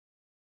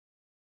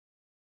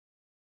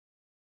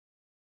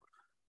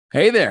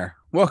Hey there.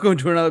 Welcome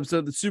to another episode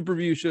of the Super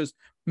Review Show's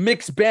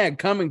Mixed Bag,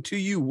 coming to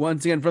you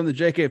once again from the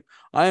J Cave.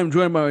 I am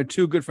joined by my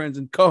two good friends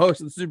and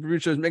co-hosts of the Super Review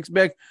Show's Mixed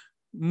Bag,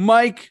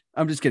 Mike.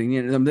 I'm just kidding.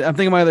 I'm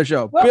thinking of my other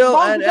show. Well, Bill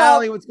and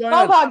Allie, what's going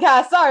on? Wrong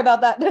podcast. Sorry about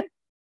that.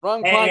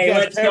 Wrong Hey, podcast.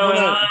 what's going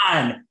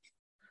on?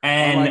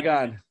 And, oh my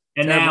God.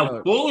 And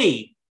now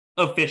fully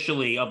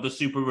officially of the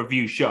Super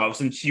Review Show,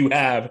 since you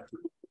have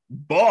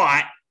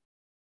bought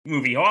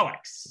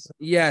Movieholics.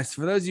 Yes,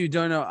 for those of you who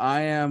don't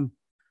know,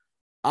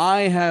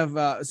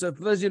 so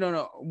for those of you who don't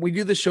know, we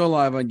do the show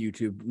live on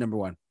YouTube, number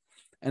one.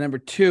 And number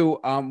two,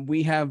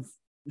 we have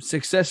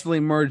successfully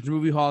merged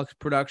Movieholics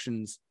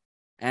Productions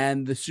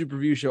and the Super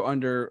Review Show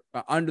under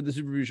the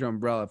Super Review Show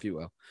umbrella, if you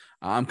will.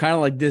 I'm kind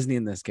of like Disney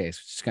in this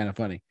case, which is kind of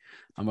funny.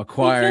 I'm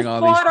acquiring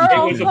all these.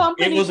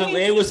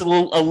 It was a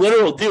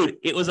literal, dude.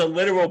 It was a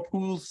literal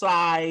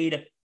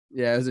poolside.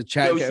 Yeah, it was a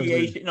chat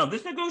negotiation. No,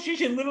 this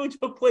negotiation literally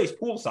took place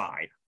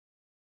poolside.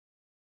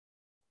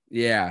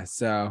 Yeah,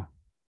 so.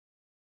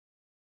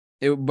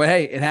 But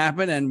hey, it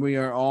happened, and we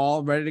are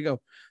all ready to go.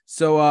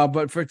 So,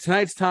 but for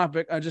tonight's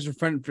topic, just a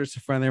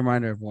friendly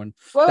reminder, everyone.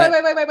 Wait.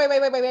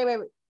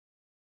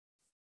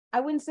 I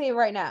wouldn't say it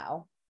right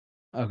now.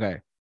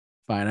 Okay,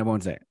 fine. I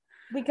won't say it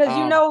because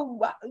you know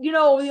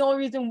the only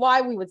reason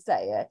why we would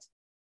say it.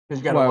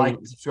 Because you gotta like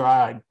and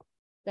subscribe.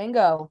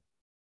 Bingo.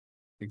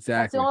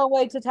 Exactly. That's the only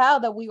way to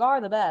tell that we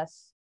are the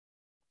best.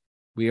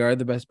 We are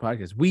the best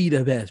podcast. We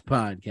the best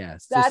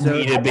podcast. That's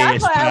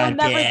why I would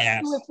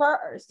never do it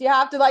first. You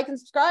have to like and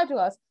subscribe to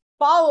us.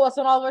 Follow us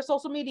on all of our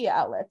social media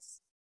outlets.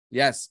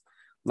 Yes.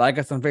 Like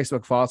us on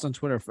Facebook. Follow us on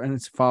Twitter.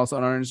 And follow us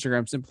on our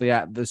Instagram simply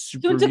at the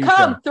Super Soon to Review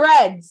come, Show.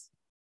 Threads.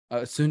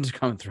 Soon to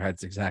come,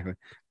 Threads. Exactly.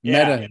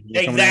 Yeah,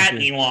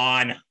 exactly,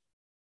 Elon.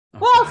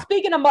 Well,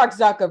 speaking of Mark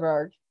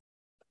Zuckerberg.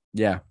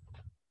 Yeah.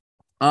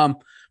 But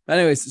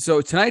anyways,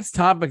 so tonight's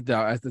topic,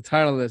 though, as the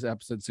title of this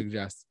episode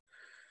suggests,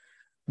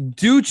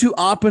 due to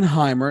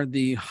Oppenheimer,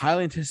 the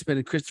highly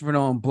anticipated Christopher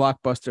Nolan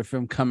blockbuster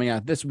film coming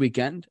out this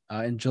weekend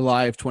in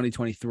July of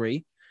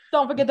 2023.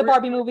 Don't forget the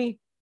Barbie movie.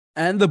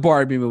 And the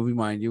Barbie movie,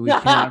 mind you. We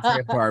cannot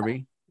forget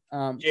Barbie.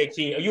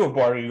 JT, are you a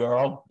Barbie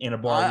girl in a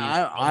Barbie?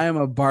 I am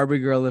a Barbie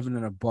girl living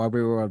in a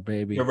Barbie world,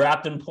 baby. You're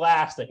wrapped in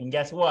plastic, and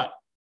guess what?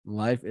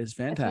 Life is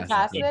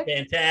fantastic.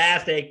 It's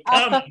fantastic.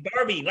 Come,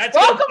 Barbie, let's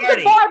Welcome go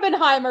party. To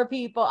Barbenheimer,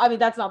 people. I mean,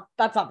 that's not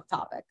the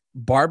topic.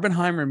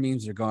 Barbenheimer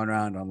memes are going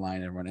around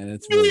online, everyone, and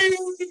it's really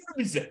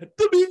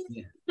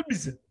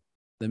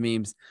the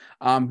memes.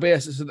 But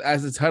yes, so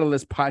as the title of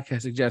this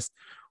podcast suggests,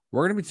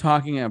 we're going to be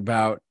talking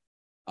about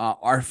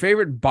our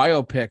favorite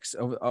biopics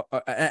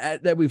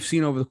that we've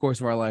seen over the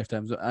course of our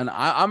lifetimes. And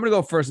I'm going to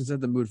go first and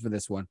set the mood for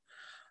this one.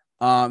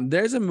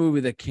 There's a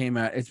movie that came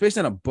out. It's based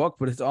on a book,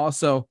 but it's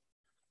also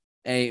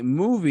a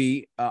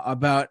movie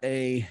about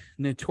a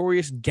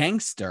notorious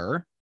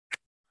gangster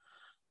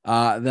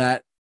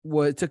that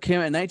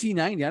came out in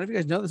 1990. I don't know if you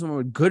guys know this one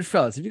with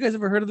Goodfellas. Have you guys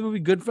ever heard of the movie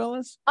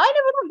Goodfellas? I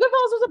never knew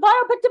Goodfellas was a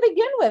biopic to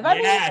begin with.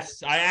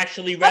 I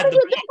actually read the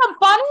book. You think I'm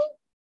funny?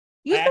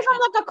 You think I'm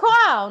like a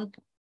clown?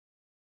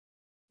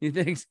 You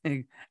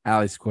think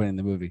Allie's quoting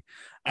the movie?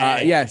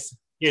 Yes.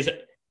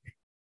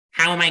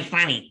 How am I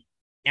funny?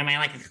 Am I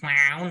like a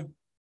clown?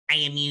 I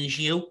amuse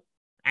you.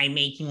 I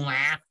make you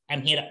laugh.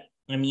 I'm here to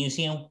amuse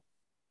you.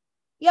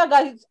 Yeah,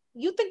 guys,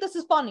 you think this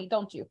is funny,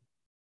 don't you?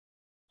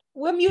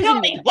 We're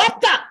amusing you.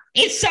 What the?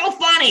 It's so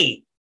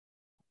funny.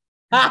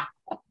 Ah.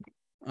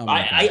 Oh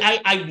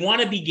I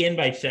want to begin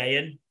by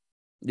saying,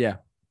 yeah,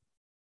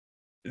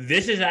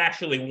 this is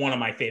actually one of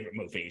my favorite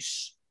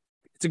movies.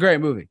 It's a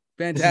great movie.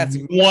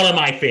 Fantastic. One of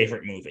my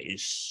favorite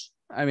movies.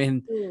 I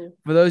mean,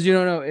 for those you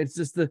don't know, it's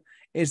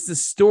the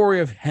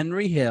story of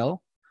Henry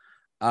Hill,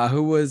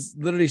 who was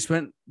literally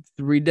spent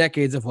 3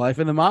 decades of life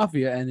in the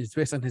mafia, and it's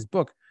based on his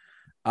book.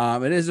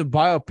 It is a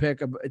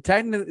biopic.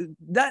 Technically,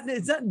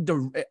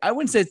 I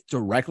wouldn't say it's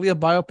directly a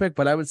biopic,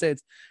 but I would say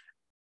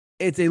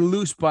it's a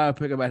loose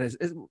biopic about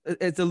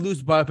it's a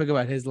loose biopic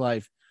about his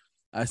life.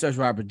 It stars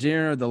Robert De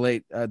Niro,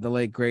 the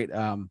late great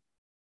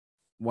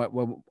Roy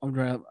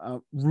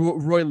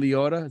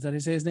Liotta. Is that how you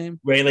say his name?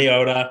 Ray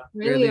Liotta.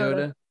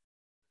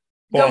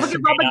 Don't forget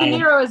Robert De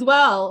Niro as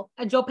well,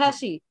 and Joe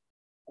Pesci.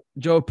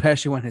 Joe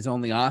Pesci won his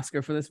only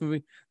Oscar for this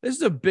movie. This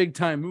is a big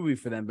time movie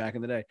for them back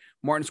in the day.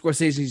 Martin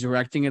Scorsese's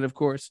directing it, of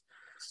course.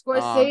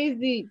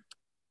 Scorsese.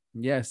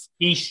 Yes.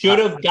 He should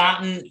have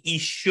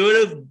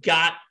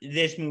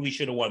this movie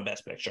should have won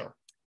Best Picture.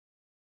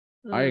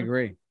 I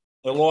agree.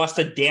 It lost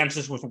to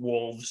Dances with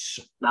Wolves.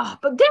 But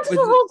Dances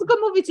with Wolves is a good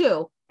movie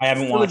too. I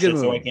haven't watched it,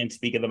 so I can't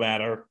speak of the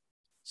matter.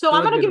 So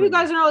I'm going to give you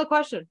guys an early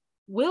question.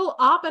 Will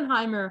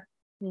Oppenheimer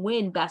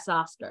win Best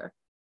Oscar?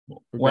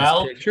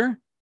 Well, Best Picture?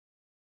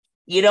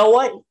 You know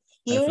what?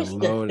 Here's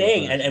the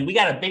thing, and we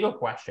got a bigger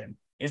question.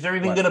 Is there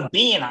even going to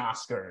be an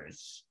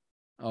Oscars?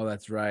 Oh,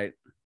 that's right.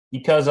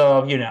 Because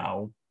of,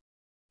 Go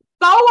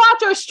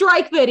watch our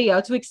strike video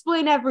to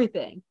explain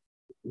everything.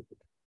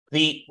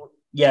 The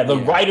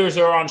writers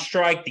are on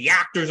strike. The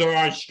actors are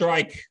on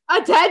strike.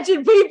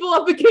 Attention, people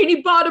of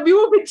Bikini Bottom. You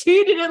will be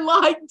cheated and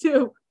lied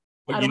to.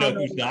 But you know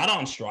who's not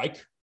on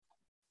strike?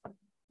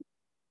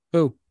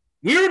 Who?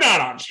 We're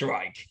not on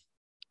strike.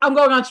 I'm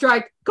going on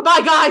strike.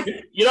 Goodbye, guys.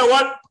 You know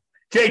what,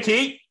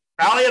 JT,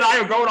 Allie and I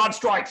are going on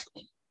strikes.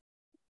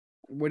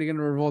 What are you going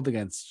to revolt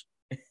against?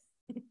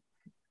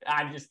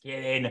 I'm just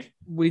kidding.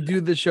 We do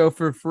the show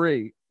for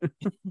free. You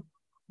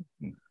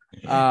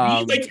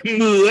make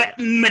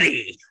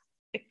money.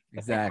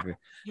 Exactly.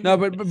 No,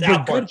 but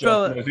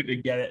Goodfellas. Who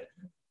did get it?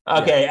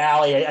 Okay, yeah.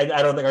 Allie,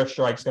 I don't think our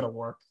strike's gonna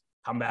work.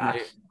 Come back.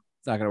 Yeah, it's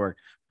not gonna work.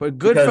 But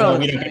Goodfellas,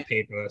 we don't get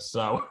paid for this,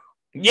 so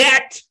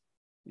yet.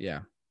 Yeah.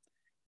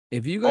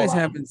 If you guys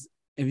haven't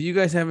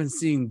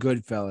seen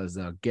Goodfellas,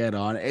 though, get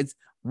on. It's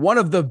one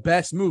of the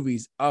best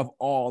movies of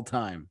all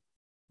time.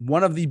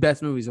 One of the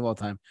best movies of all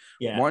time.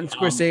 Yeah. Martin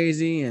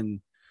Scorsese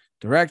and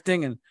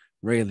directing, and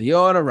Ray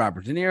Liotta,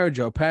 Robert De Niro,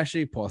 Joe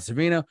Pesci, Paul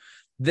Sorvino.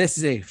 This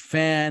is a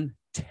fantastic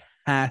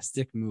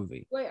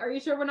movie. Wait, are you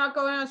sure we're not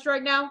going on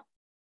strike now?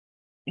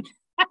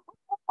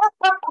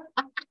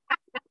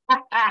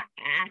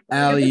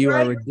 Allie, you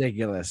are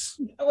ridiculous.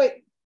 Oh,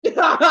 wait.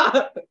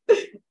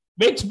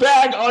 Mixed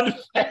bag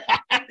unfair.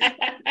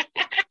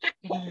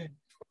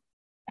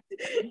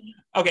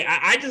 Okay,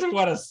 I just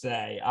want to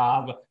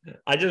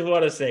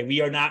say, we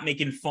are not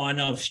making fun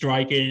of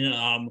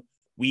striking.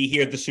 We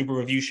here at the Super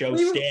Review Show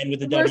stand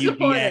with the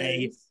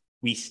WGA.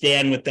 We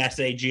stand with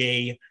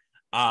SAG.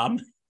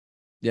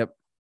 Yep.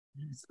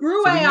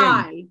 Screw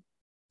AI.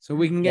 So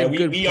we can get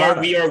we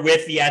are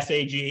with the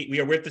SAG.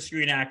 We are with the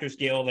Screen Actors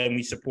Guild, and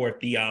we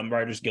support the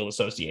Writers Guild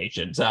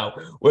Association. So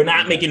we're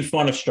not making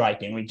fun of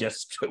striking. We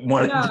just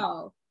want to.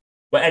 No.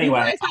 But anyway,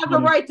 you guys have the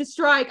right to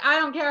strike. I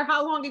don't care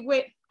how long you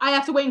wait. I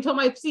have to wait until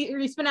my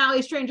series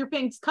finale, Stranger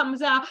Things,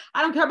 comes out.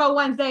 I don't care about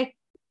Wednesday.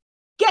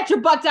 Get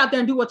your butts out there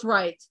and do what's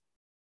right.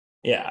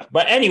 Yeah,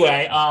 but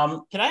anyway,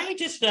 can I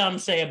just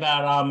say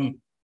about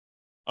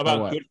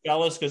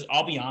Goodfellas? Because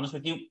I'll be honest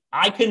with you,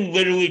 I can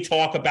literally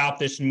talk about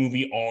this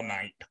movie all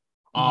night.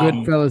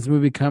 Goodfellas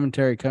movie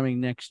commentary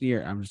coming next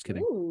year. I'm just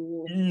kidding.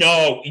 Ooh.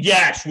 No,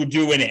 yes, we're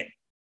doing it.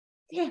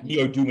 Yeah.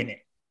 We are doing it.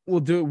 We'll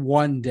do it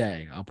one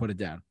day. I'll put it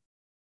down.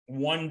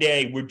 One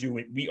day we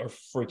are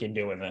freaking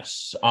doing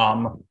this.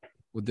 We'll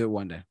do it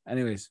one day.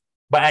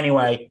 But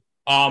anyway,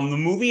 the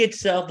movie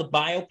itself, the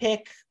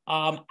biopic,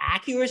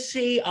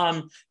 accuracy,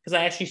 because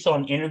I actually saw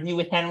an interview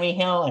with Henry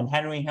Hill, and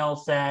Henry Hill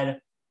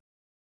said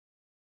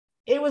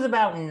it was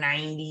about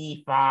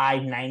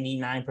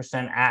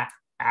 99%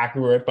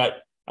 accurate.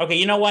 But okay,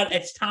 you know what?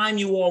 It's time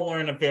you all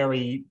learn a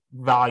very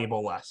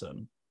valuable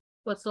lesson.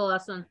 What's the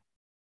lesson?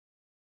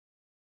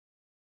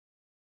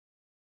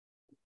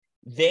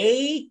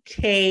 They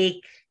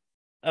take,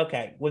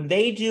 okay, when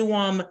they do,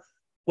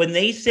 when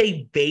they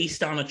say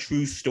based on a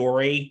true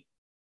story,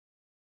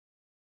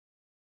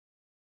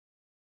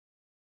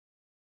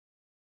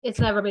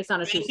 it's never based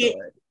on a true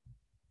story.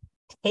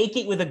 Take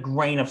it with a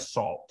grain of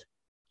salt.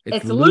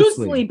 It's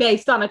loosely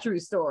based on a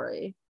true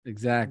story.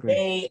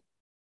 Exactly.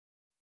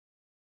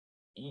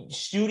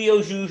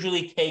 Studios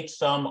usually take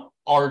some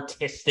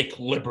artistic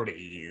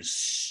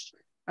liberties.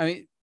 I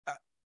mean,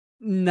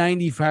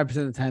 95% of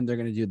the time they're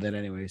going to do that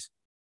anyways.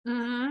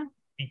 Mm-hmm.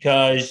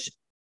 Because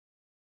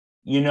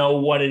you know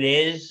what it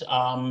is?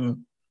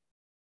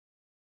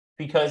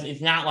 Because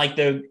it's not like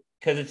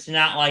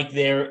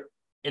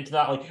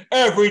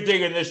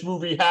everything in this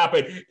movie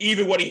happened,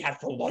 even when he had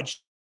for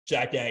lunch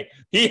that day.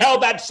 He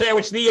held that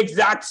sandwich the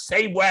exact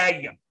same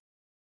way.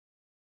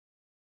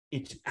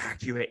 It's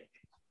accurate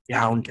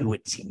down to a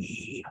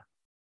T.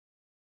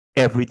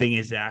 Everything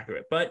is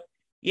accurate. But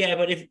yeah,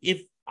 but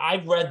if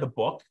I've read the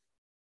book,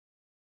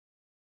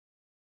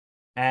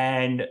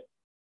 and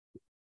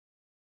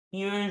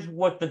here's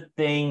what the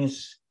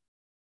things.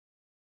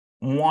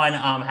 One,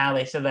 how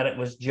they said that it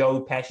was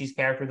Joe Pesci's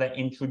character that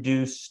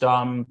introduced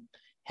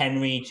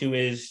Henry to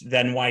his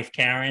then wife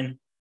Karen.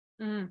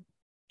 Mm-hmm.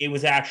 It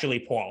was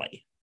actually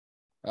Paulie.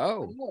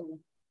 Oh.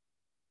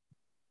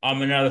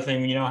 Another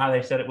thing, you know how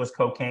they said it was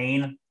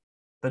cocaine,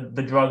 the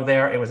drug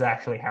there, it was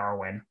actually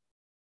heroin.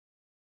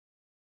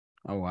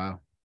 Oh wow.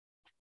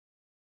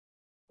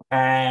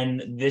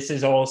 And this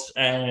is also,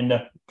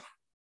 and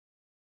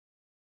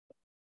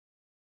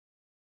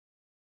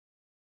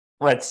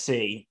let's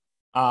see.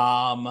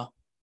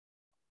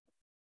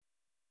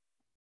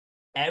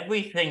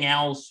 Everything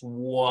else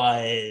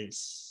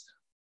was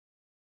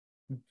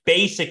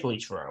basically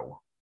true.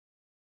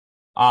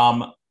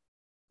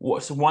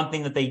 So one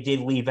thing that they did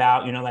leave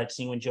out, you know, that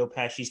scene when Joe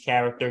Pesci's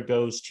character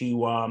goes to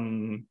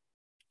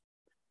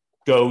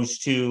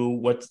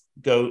what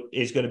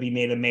is going to be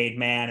made a made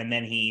man, and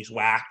then he's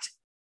whacked.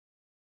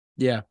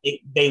 Yeah.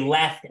 They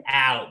left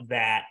out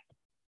that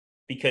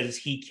because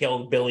he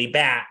killed Billy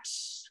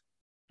Batts,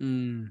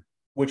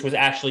 which was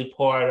actually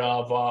part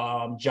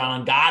of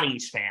John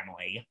Gotti's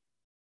family.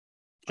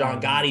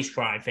 John Gotti's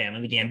crime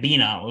family, the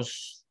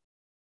Gambinos.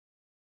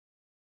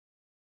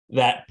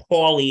 That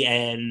Paulie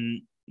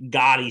and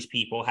Gotti's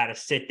people had to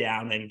sit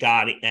down, and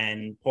Gotti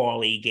and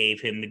Paulie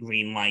gave him the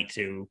green light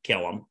to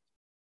kill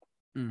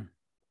him.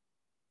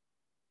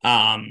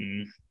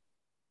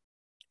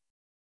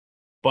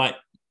 But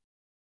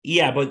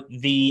yeah, but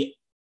the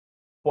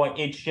But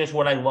it's just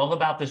what I love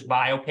about this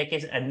biopic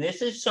is, and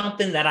this is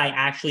something that I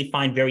actually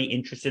find very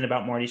interesting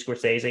about Marty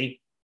Scorsese.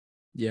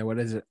 Yeah, what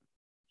is it?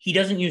 He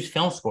doesn't use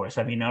film scores.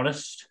 Have you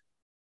noticed?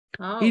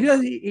 Oh. He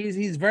does.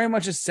 He's very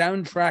much a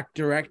soundtrack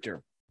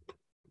director.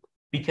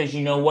 Because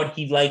you know what?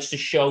 He likes to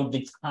show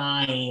the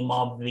time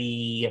of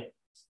the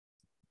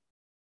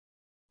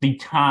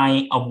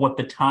time of what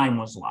the time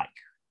was like.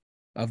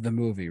 Of the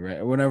movie,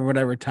 right?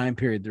 Whatever time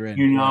period they're in.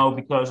 You know,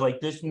 because like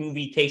this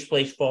movie takes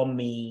place from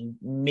the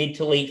mid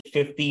to late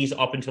 50s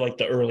up until like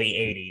the early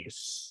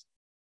 80s.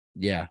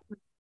 Yeah.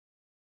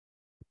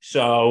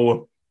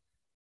 So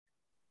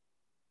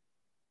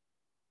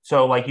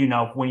like, you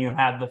know, when you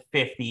have the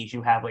 50s,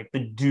 you have like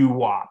the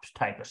doo-wop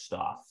type of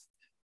stuff.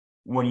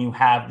 When you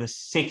have the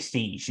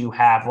 60s, you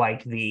have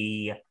like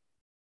the,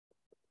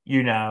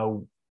 you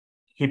know,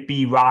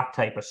 hippie rock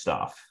type of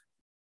stuff.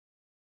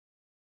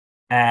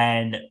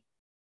 And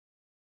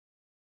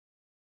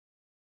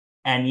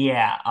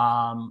yeah,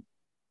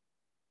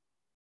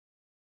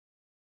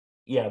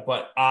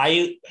 but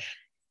I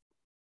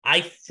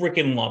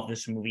freaking love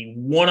this movie.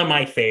 One of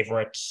my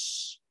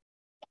favorites.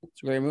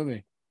 It's a great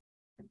movie.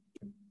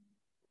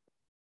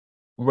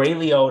 Ray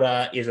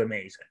Liotta is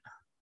amazing.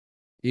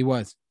 He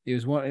was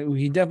one.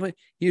 He didn't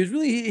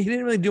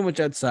really do much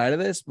outside of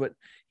this, but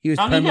he was.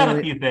 He got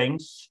a few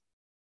things.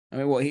 I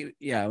mean,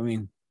 he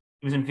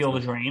was in Field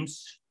of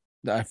Dreams.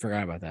 I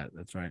forgot about that.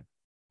 That's right.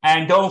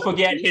 And don't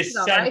forget his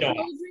send-off.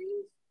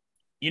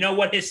 You know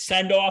what his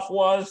send-off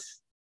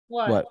was?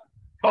 What?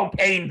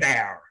 Cocaine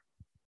Bear.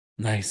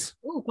 Nice.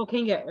 Ooh,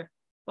 Cocaine Bear.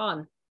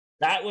 Fun.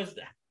 That was.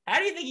 How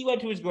do you think he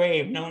went to his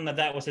grave, knowing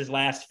that was his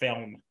last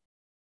film?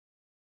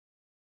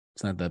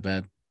 It's not that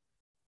bad.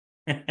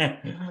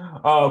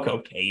 Oh,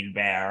 Cocaine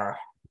Bear.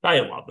 I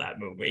love that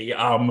movie.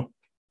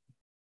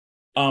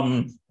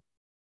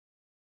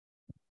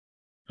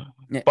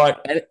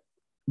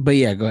 But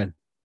yeah, go ahead.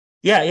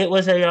 Yeah, it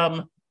was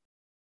a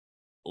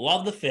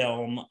love the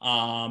film.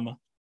 One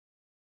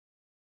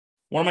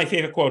of my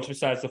favorite quotes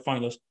besides the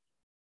funny goes,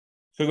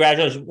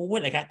 "Congratulations." Well,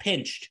 what? I got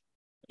pinched.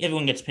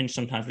 Everyone gets pinched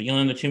sometimes, but you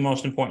learn the two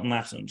most important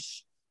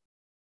lessons: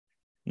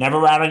 never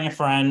rat on your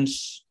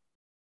friends,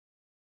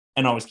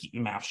 and always keep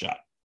your mouth shut.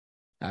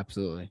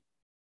 Absolutely.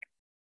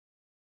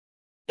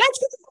 That's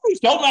good advice.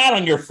 Don't rat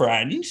on your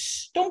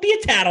friends. Don't be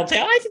a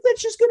tattletale. I think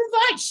that's just good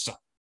advice.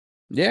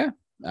 Yeah,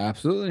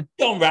 absolutely.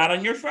 Don't rat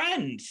on your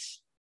friends.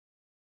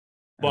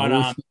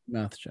 But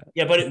mouth shut.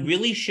 Yeah, but it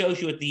really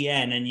shows you at the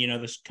end, and you know,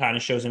 this kind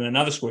of shows in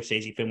another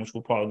Scorsese film, which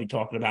we'll probably be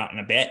talking about in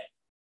a bit.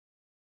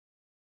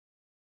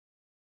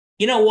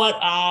 You know what?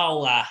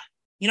 I'll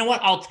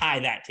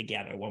tie that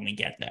together when we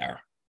get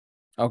there.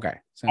 Okay.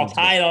 I'll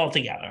tie it all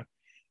together.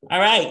 All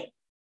right,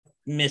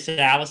 Miss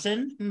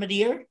Allison, my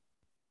dear.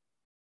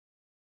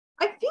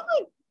 I feel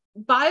like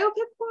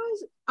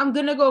biopic-wise, I'm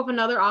gonna go with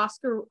another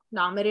Oscar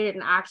nominated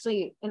and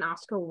actually an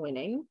Oscar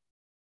winning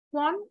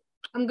one.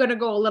 I'm gonna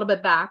go a little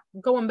bit back,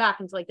 going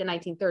back into like the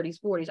 1930s,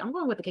 40s. I'm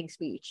going with The King's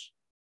Speech.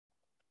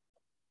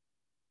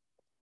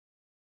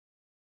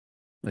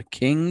 The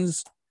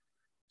King's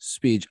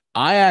Speech.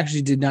 I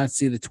actually did not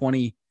see the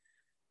 13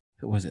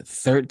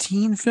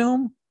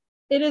 film?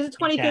 It is a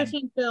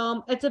 2013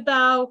 film. It's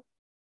about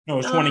No,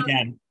 it's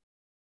 2010.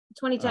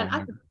 2010.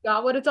 I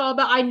forgot what it's all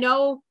about. I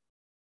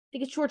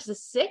think it's George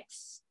VI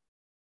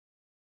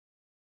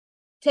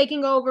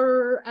taking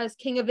over as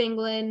King of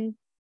England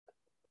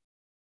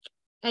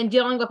and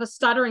dealing with a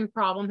stuttering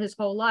problem his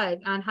whole life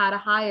and how to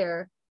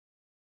hire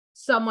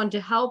someone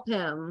to help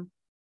him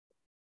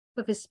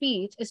with his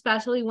speech,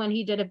 especially when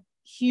he did a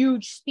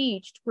huge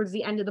speech towards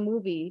the end of the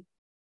movie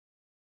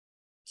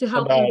to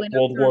help about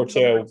World War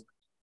II.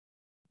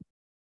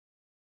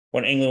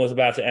 When England was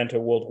about to enter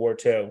World War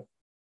II.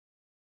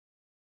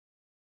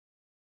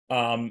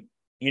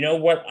 You know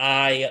what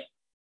I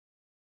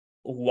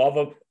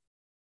love?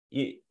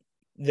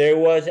 There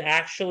was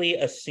actually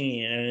a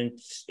scene, and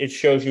it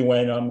shows you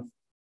when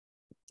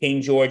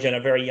King George and a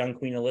very young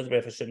Queen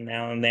Elizabeth are sitting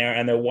down there,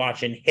 and they're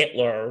watching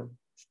Hitler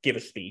give a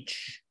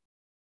speech.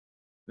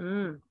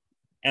 And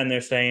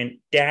they're saying,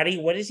 "Daddy,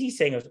 what is he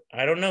saying?"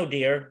 I don't know,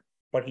 dear,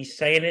 but he's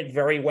saying it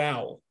very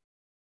well.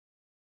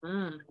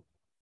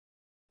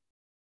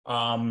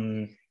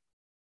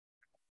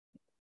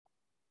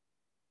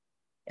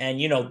 And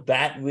you know,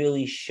 that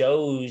really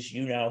shows,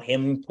 you know,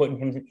 him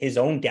putting his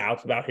own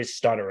doubts about his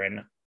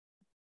stuttering.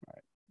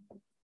 Right.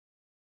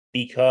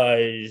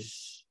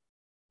 Because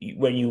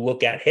when you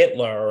look at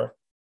Hitler,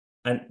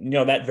 and you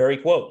know, that very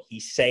quote,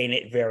 he's saying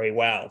it very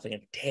well.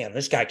 Thinking, damn,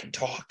 this guy can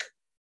talk.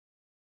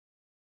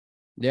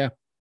 Yeah.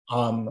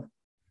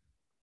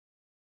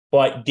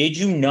 But did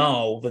you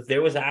know that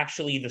there was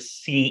actually a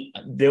scene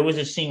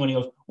when he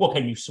goes, "Well,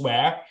 can you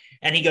swear?"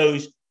 And he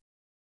goes,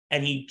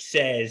 and he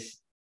says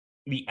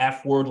the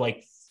F word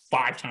like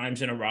 5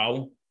 times in a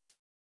row,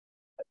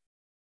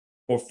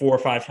 or 4 or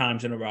 5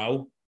 times in a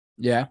row.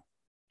 Yeah.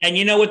 And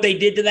you know what they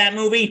did to that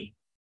movie?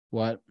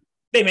 What?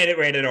 They made it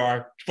rated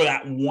R for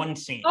that one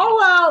scene. Oh,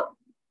 well.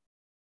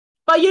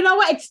 But you know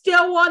what? It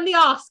still won the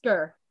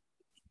Oscar.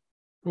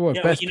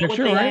 What, Best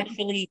Picture, right? They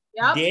actually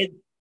did?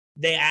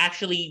 they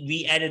actually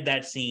re-edited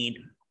that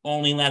scene,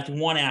 only left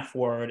one F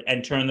word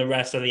and turned the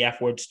rest of the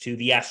F words to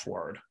the S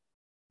word.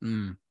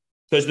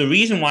 Because the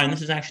reason why, and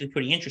this is actually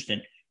pretty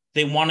interesting,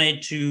 they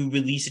wanted to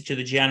release it to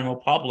the general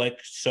public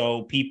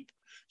so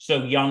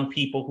young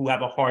people who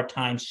have a hard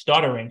time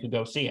stuttering could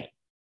go see it.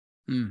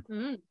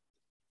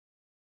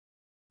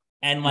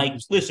 And like,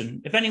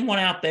 listen, if anyone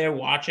out there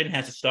watching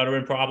has a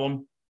stuttering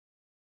problem,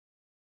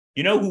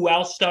 you know who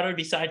else stuttered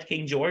besides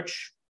King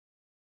George?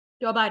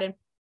 Joe Biden.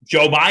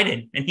 Joe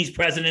Biden, and he's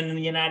president in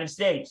the United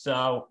States.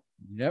 So,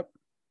 yep.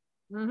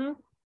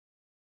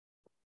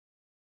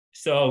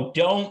 So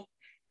don't.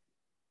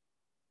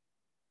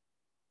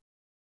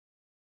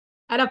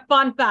 And a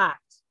fun fact: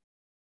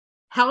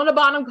 Helena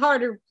Bonham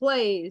Carter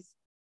plays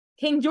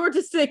King George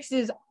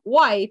VI's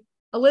wife,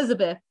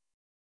 Elizabeth.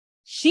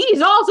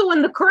 She's also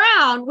in The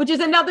Crown, which is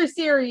another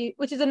series,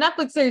 which is a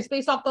Netflix series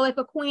based off the life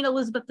of Queen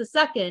Elizabeth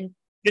II.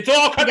 It's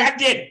all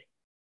connected.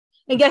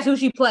 And guess who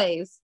she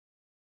plays?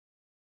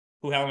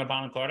 Who, Helena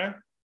Bonham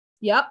Carter?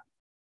 Yep.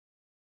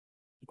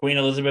 Queen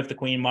Elizabeth, the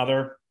Queen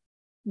Mother?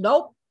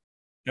 Nope.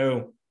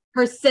 Who?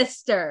 Her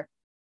sister.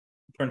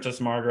 Princess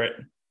Margaret.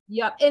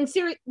 Yep. In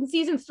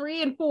seasons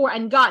 3 and 4,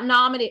 and got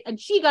nominated, and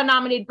she got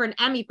nominated for an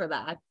Emmy for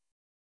that.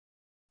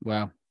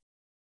 Wow.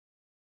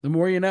 The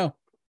more you know.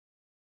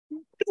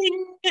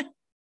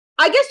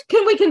 I guess,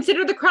 can we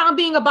consider The Crown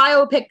being a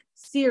biopic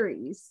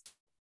series?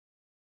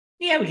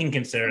 Yeah, we can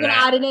consider We're gonna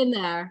that. add it in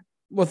there.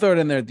 We'll throw it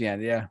in there at the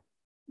end, yeah.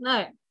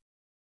 No.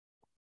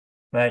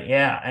 But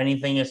yeah,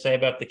 anything to say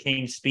about the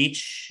King's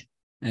speech?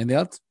 Anything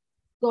else?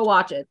 Go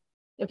watch it.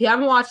 If you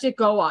haven't watched it,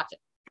 go watch it.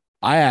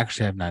 I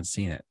actually have not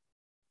seen it.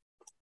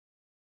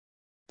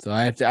 So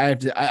I have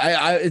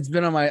to, it's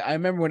been on I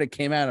remember when it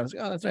came out, I was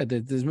like, oh, that's right,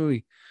 this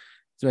movie.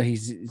 So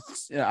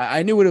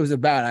I knew what it was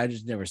about. I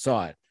just never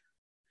saw it.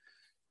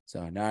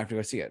 So now I have to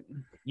go see it.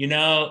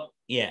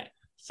 Yeah.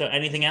 So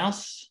anything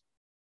else?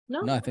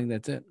 No, I think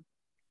that's it.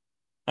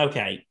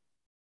 Okay.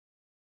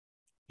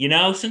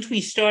 Since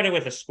we started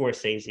with a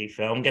Scorsese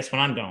film, guess what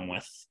I'm going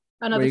with?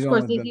 Another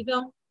Scorsese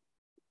film?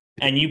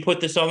 And you put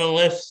this on the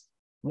list,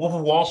 Wolf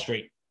of Wall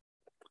Street.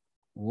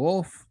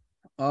 Wolf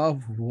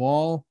of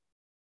Wall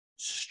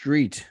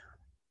Street.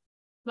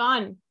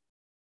 Fun.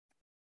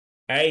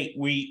 Hey,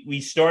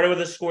 we started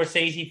with a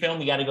Scorsese film.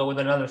 We got to go with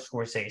another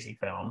Scorsese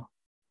film.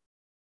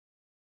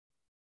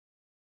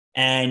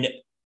 And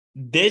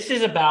this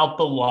is about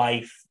the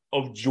life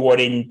of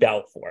Jordan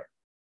Belfort,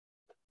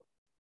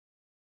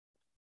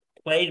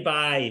 played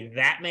by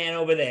that man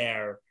over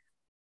there,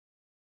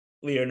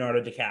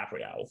 Leonardo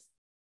DiCaprio,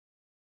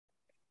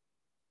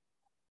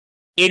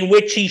 in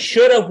which he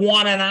should have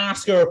won an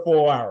Oscar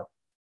for.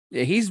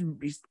 Yeah, he's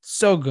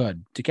so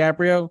good.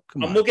 DiCaprio,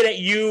 come on. I'm looking at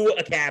you,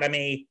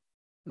 Academy.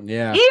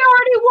 Yeah. He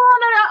already won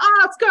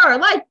an Oscar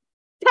like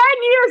 10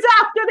 years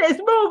after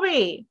this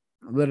movie.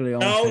 Literally.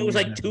 No, it was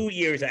like 2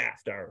 years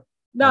after.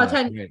 No,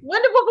 10. When did Wolf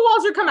of Wall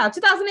Street come out?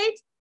 2008?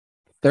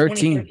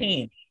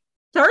 13.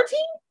 13?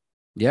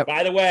 Yep.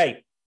 By the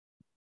way,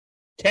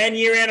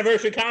 10-year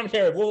anniversary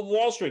commentary of Wolf of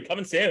Wall Street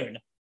coming soon.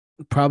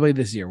 Probably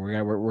this year. We're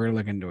gonna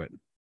look into it.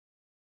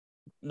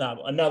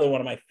 No, another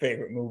one of my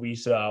favorite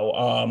movies.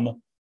 So,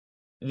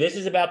 this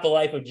is about the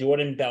life of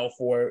Jordan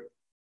Belfort,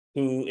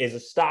 who is a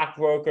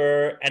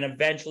stockbroker and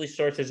eventually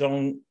starts his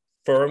own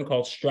firm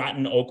called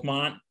Stratton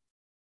Oakmont.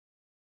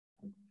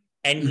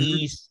 And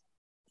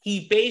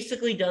he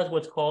basically does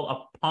what's called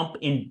a pump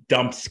and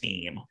dump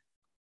scheme,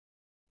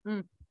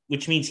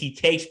 which means he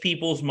takes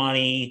people's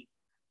money.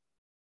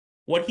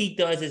 What he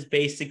does is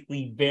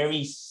basically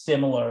very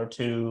similar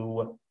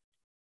to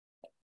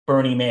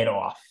Bernie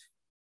Madoff.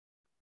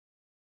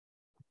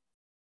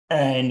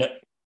 And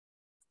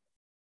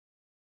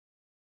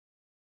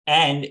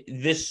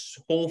this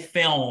whole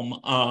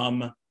film,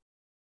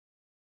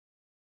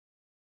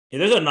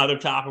 there's another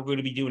topic we're going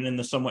to be doing in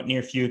the somewhat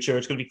near future.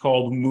 It's going to be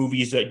called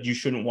movies that you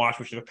shouldn't watch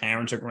with your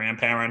parents or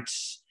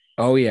grandparents.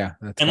 Oh, yeah.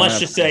 And let's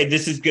just say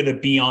this is going to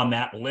be on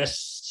that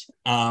list.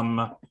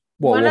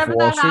 Whenever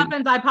that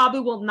happens, I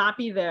probably will not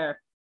be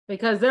there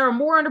because there are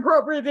more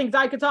inappropriate things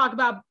I could talk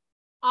about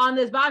on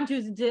this, but I'm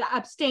choosing to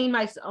abstain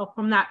myself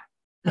from that.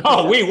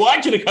 Oh, we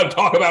want you to come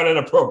talk about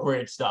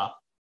inappropriate stuff.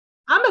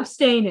 I'm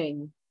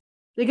abstaining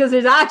because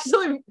there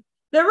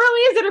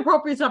really is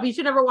inappropriate stuff you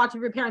should never watch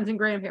with your parents and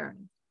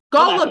grandparents.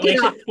 Go look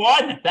it up.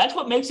 Fun. That's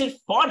what makes it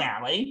fun,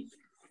 Allie.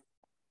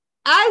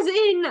 As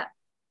in,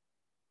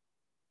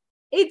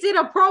 it's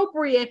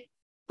inappropriate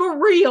for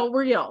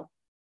real.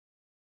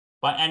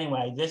 But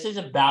anyway, this is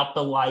about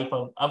the life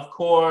of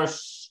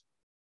course,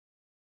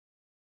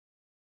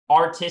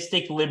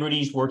 artistic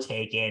liberties were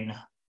taken.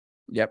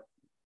 Yep.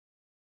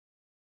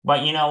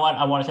 But you know what?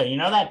 I want to say,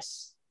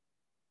 that's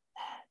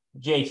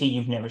JT,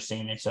 you've never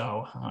seen it,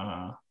 so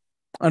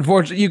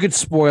unfortunately, you could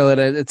spoil it.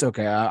 It's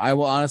okay. I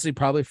will honestly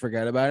probably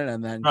forget about it,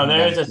 and then. No,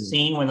 there is a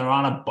scene when they're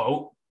on a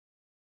boat.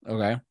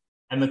 Okay.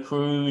 And the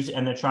cruise,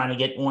 and they're trying to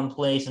get one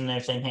place, and they're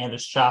saying, "Hey,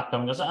 there's chop."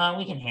 And goes,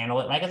 we can handle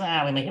it. And I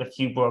guess, we make it a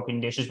few broken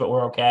dishes, but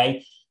we're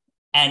okay.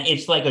 And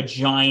it's like a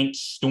giant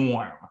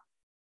storm.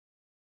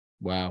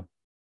 Wow.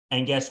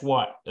 And guess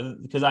what?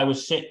 Because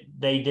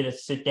they did a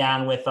sit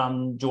down with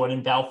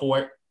Jordan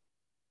Belfort.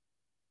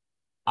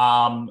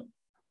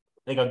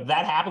 They go,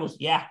 that happened?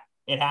 Yeah,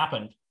 it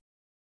happened.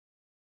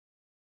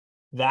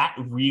 That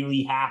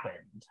really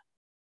happened.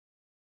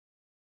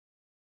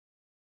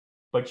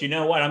 But you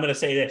know what? I'm going to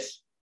say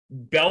this.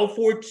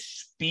 Belfort's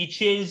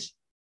speeches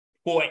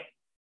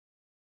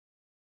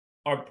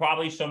are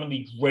probably some of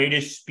the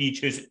greatest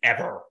speeches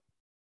ever.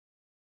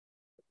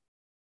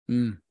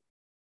 Mm.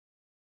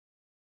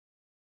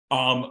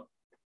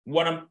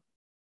 When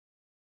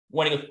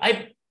he goes,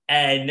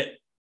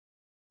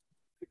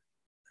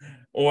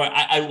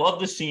 I love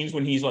the scenes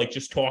when he's like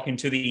just talking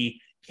to the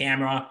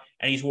camera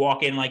and he's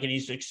walking like, and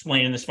he's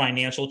explaining this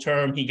financial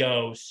term. He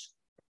goes,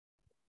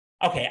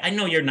 okay, I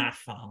know you're not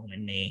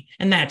following me,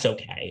 and that's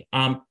okay.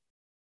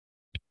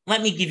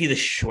 Let me give you the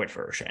short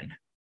version.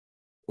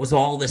 Was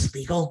all this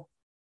legal?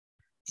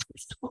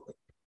 But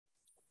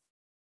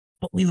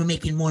we were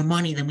making more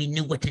money than we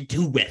knew what to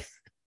do with.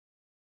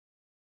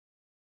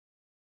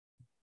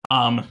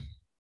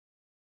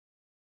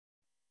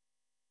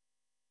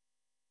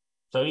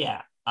 So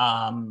yeah.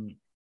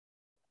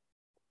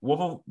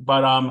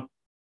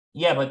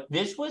 But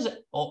this was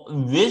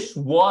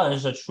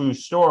a true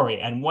story,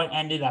 and what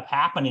ended up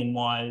happening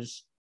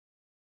was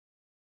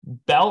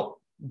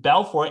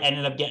Belfort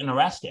ended up getting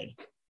arrested.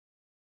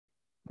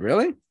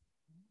 Really?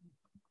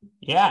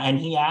 Yeah, and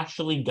he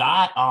actually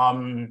got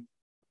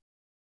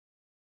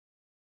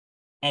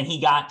and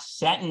he got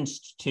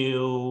sentenced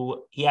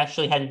to. He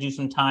actually had to do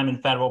some time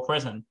in federal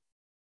prison.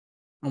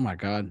 Oh my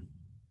God!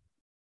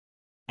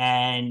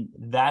 And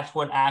that's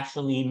what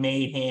actually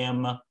made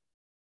him.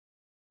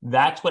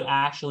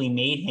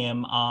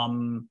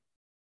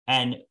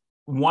 And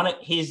one of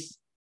his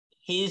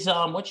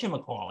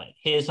whatchamacallit,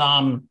 his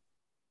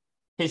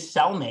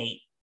cellmate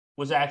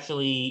was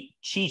actually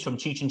Cheech from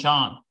Cheech and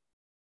Chong.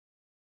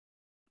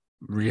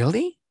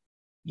 Really?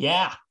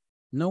 Yeah.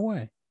 No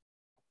way.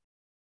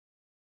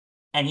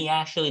 And he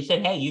actually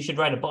said, hey, you should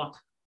write a book.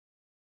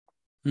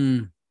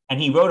 Hmm. And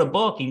he wrote a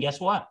book, and guess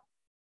what?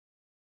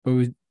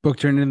 Book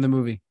turned into the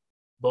movie.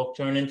 Book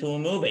turned into a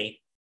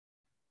movie.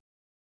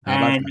 How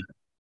about that?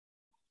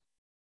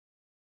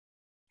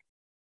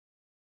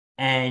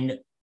 And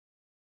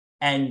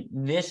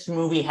this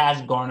movie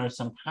has garnered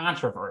some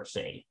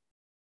controversy.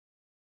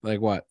 Like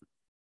what?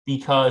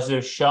 Because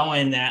they're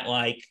showing that,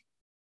 like,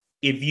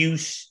 if you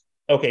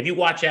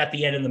watch at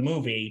the end of the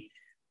movie,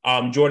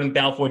 Jordan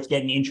Belfort's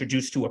getting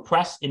introduced to a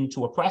press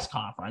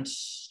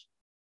conference.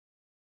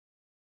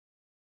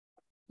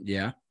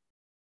 Yeah.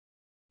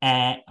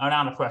 Or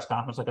not a press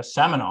conference, like a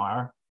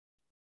seminar.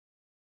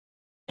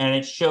 And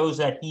it shows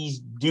that he's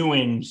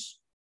doing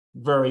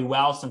very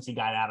well since he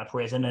got out of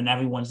prison, and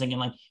everyone's thinking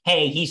like,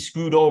 hey, he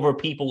screwed over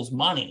people's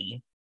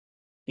money.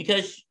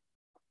 Because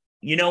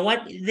you know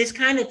what? This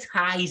kind of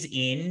ties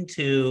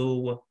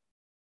into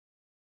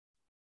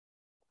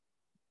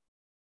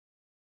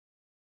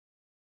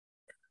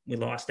we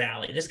lost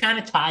Allie. This kind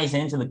of ties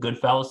into the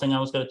Goodfellas thing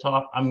I'm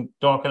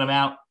talking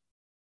about.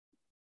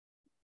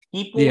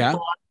 People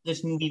thought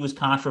this movie was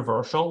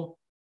controversial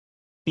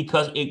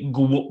because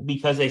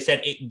they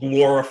said it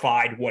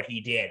glorified what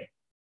he did.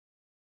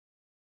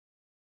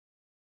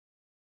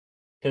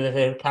 Because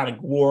it kind of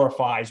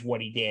glorifies what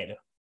he did.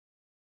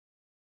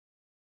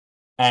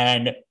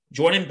 And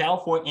Jordan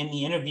Belfort in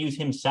the interviews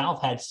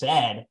himself had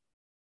said,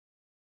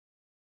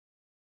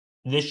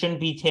 this shouldn't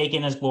be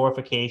taken as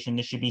glorification.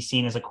 This should be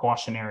seen as a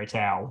cautionary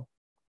tale.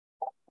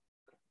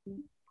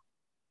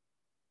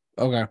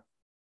 Okay.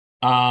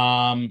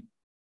 But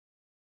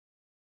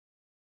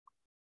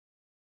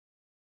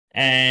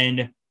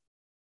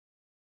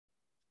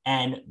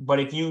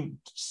if you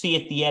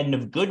see at the end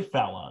of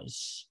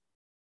Goodfellas,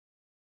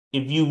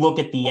 if you look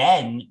at the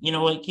end, you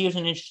know, like, here's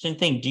an interesting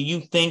thing. Do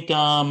you think,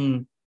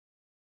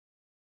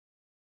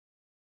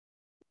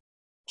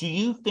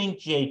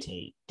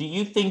 JT, do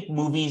you think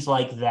movies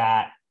like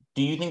that,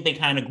 do you think they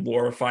kind of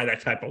glorify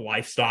that type of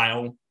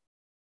lifestyle?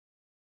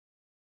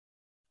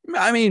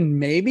 I mean,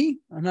 maybe.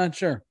 I'm not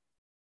sure.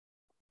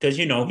 Because,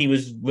 you know, he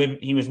was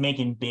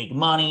making big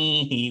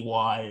money. He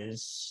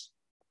was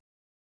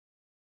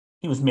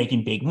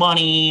making big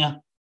money.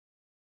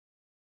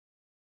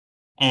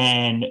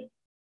 And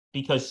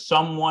because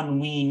someone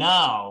we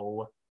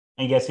know,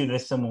 and guess who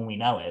this someone we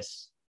know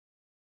is?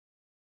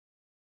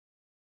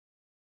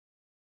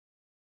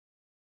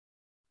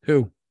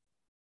 Who?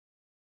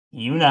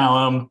 You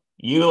know him.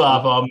 You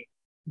love him.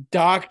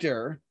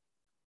 Dr.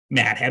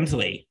 Matt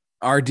Hemsley.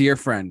 Our dear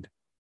friend.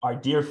 Our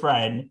dear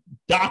friend,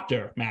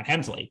 Dr. Matt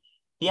Hemsley.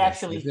 He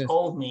actually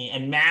told me,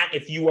 and Matt,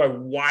 if you are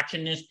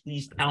watching this,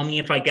 please tell me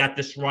if I got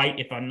this right.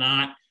 If I'm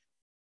not,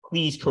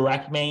 please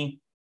correct me.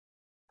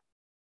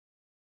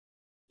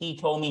 He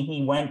told me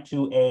he went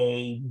to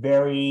a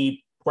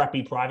very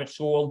preppy private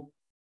school.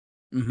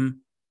 Mm-hmm.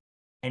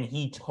 And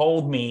he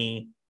told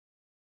me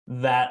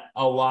that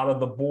a lot of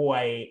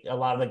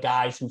the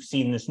guys who've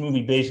seen this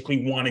movie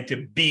basically wanted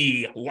to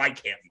be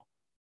like him.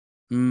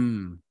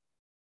 Mm.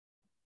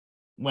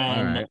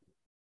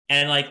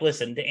 And like,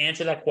 listen, to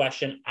answer that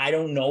question, I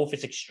don't know if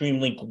it's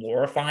extremely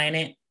glorifying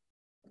it.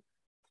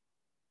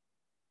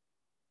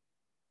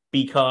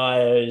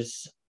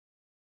 Because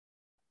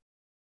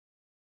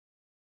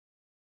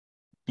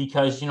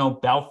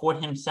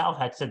Belfort himself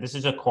had said this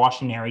is a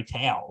cautionary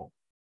tale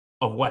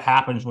of what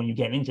happens when you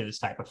get into this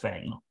type of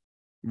thing.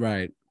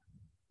 Right.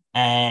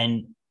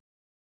 And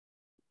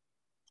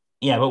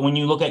yeah, but when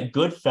you look at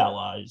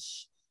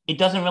Goodfellas, it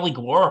doesn't really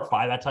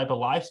glorify that type of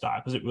lifestyle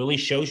because it really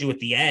shows you at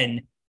the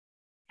end,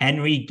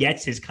 Henry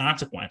gets his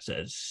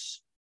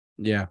consequences.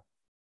 Yeah.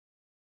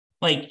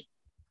 Like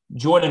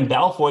Jordan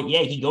Belfort,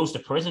 yeah, he goes to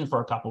prison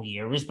for a couple of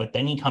years, but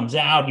then he comes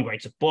out, he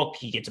writes a book,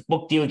 he gets a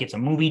book deal, he gets a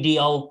movie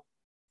deal.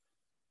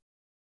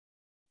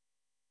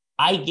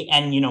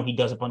 He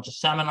does a bunch of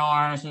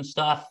seminars and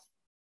stuff.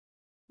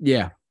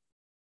 Yeah.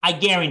 I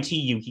guarantee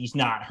you he's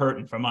not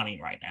hurting for money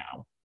right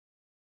now.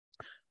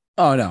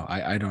 Oh, no,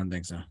 I don't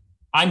think so.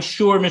 I'm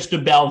sure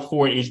Mr.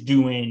 Belfort is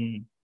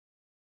doing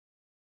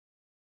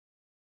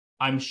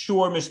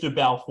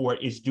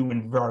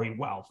very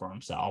well for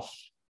himself.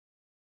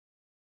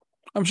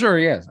 I'm sure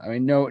he is. I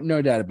mean,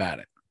 no doubt about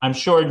it. I'm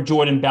sure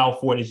Jordan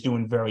Belfort is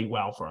doing very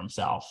well for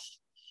himself.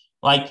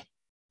 Like,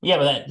 yeah,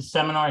 but that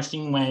seminar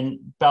scene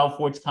when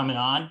Belfort's coming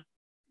on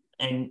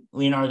and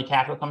Leonardo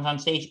DiCaprio comes on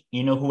stage,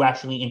 you know who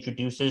actually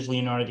introduces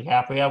Leonardo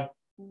DiCaprio?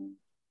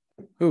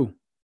 Who?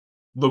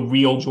 The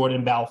real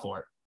Jordan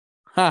Belfort.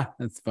 Ha,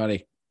 that's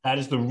funny. That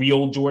is the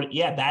real Jordan.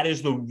 Yeah, that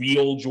is the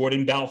real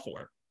Jordan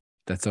Belfort.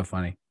 That's so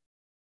funny.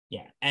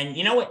 Yeah. And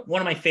you know what?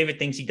 One of my favorite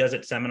things he does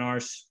at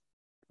seminars.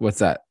 What's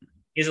that?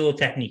 Here's a little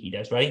technique he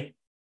does, right?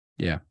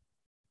 Yeah.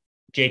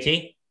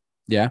 JT?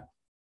 Yeah.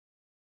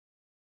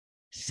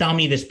 Sell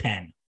me this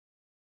pen.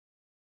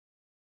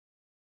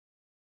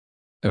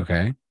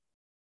 Okay.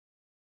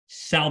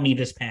 Sell me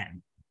this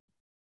pen.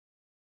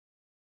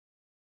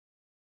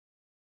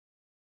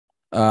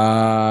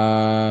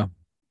 How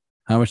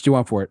much do you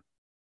want for it?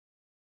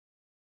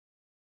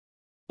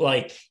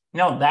 Like,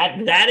 no,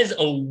 that is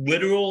a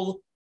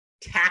literal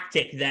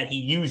tactic that he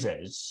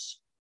uses.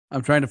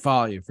 I'm trying to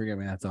follow you. Forgive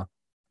me. That's all.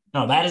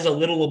 No, that is a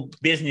little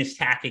business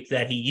tactic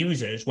that he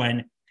uses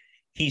when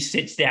he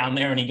sits down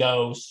there and he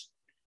goes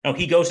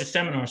to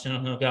seminars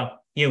and he'll go,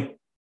 you,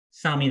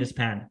 sell me this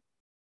pen.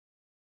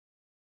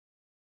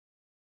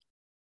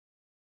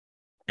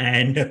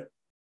 And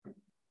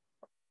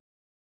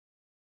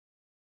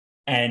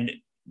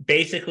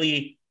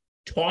basically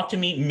talk to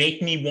me,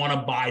 make me want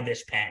to buy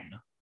this pen.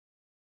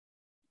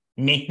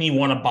 Make me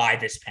want to buy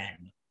this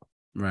pen.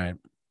 Right.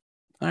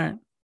 All right.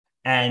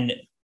 And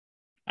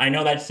I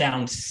know that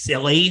sounds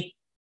silly.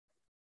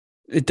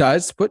 It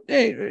does, but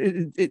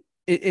hey,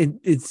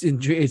 it's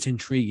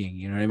intriguing.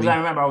 You know what I mean? I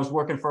remember I was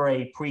working for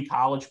a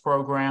pre-college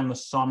program the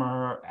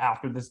summer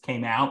after this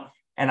came out,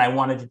 and I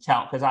wanted to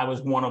tell because I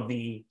was one of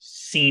the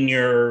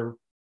senior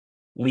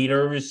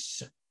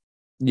leaders.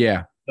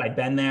 Yeah. I'd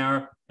been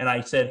there, and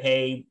I said,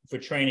 "Hey, for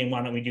training,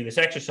 why don't we do this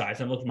exercise?"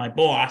 And I looked at my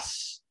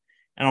boss,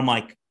 and I'm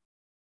like,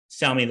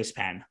 "Sell me this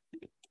pen,"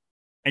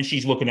 and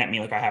she's looking at me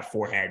like I have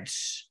four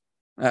heads.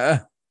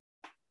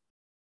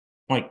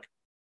 Like,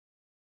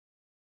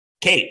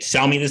 Kate,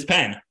 sell me this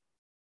pen.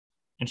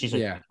 And she's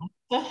like, yeah. What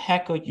the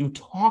heck are you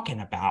talking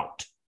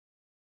about?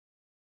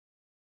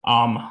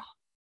 I'm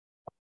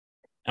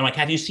like,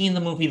 have you seen the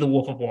movie The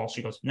Wolf of Wall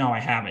Street? She goes, no, I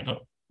haven't.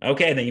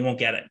 Okay, then you won't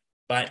get it.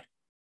 But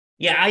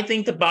yeah, I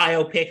think the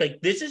biopic, like,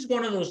 this is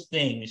one of those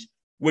things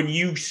when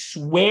you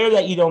swear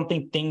that you don't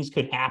think things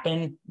could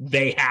happen,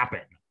 they happen.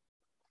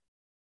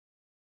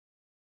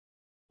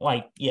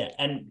 Like, yeah,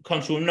 and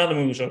comes to another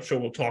movie, so I'm sure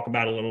we'll talk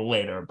about a little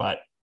later,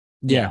 but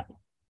yeah.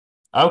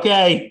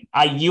 Okay,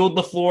 I yield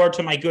the floor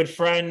to my good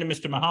friend,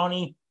 Mr.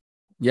 Mahoney.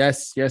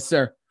 Yes,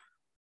 sir.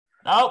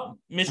 Oh,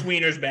 Miss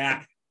Wiener's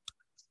back.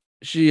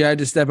 She had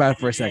to step out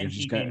for a second.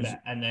 She came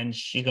back, and then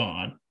she's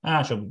gone.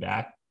 She'll be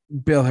back.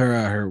 Bill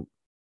her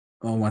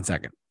 1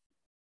 second.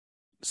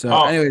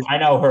 So, anyways, I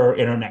know her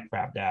internet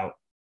crapped out.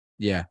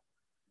 Yeah.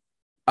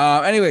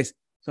 Anyways,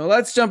 so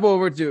let's jump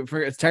over to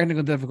for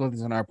technical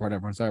difficulties on our part.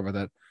 Everyone, sorry about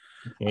that.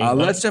 Okay,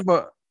 let's jump.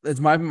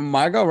 It's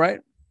my go, right?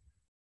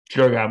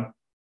 Sure, go.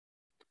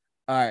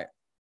 All right.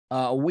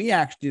 We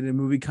actually did a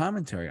movie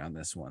commentary on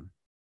this one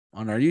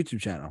on our YouTube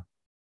channel.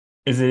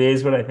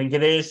 Is what I think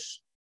it is?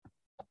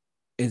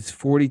 It's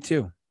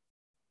 42.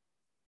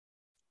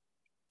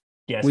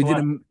 Yes. We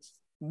did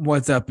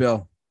what's up,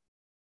 Bill?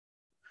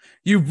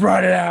 You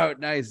brought it out.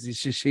 Nice.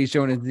 She's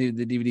showing us the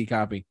DVD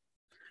copy.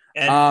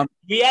 And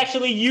we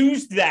actually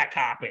used that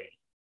copy.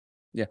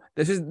 Yeah.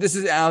 This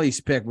is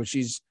Allie's pick, but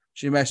she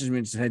messaged me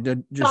and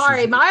said,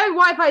 sorry, my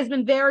Wi-Fi has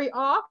been very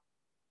off.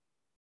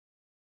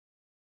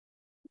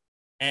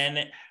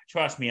 And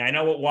trust me, I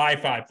know what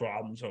Wi-Fi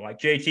problems are like.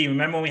 JT,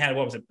 remember when we had,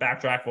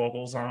 backtrack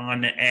vocals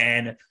on?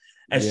 And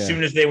as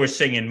soon as they were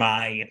singing,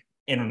 my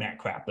internet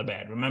crapped the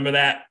bed. Remember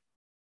that?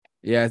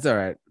 Yeah, it's all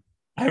right.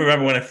 I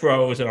remember when it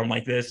froze and I'm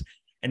like this.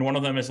 And one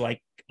of them is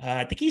like,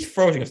 I think he's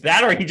frozen. He goes,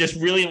 that or he just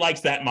really likes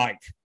that mic.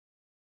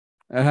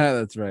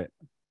 That's right.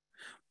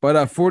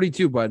 But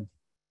 42, bud.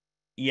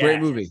 Yeah.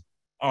 Great movie.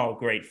 Oh,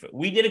 great.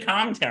 We did a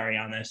commentary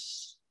on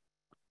this.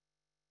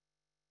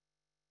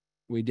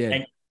 We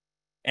did.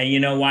 And you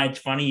know why it's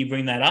funny you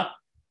bring that up?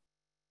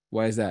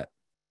 Why is that?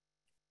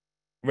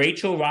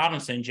 Rachel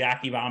Robinson,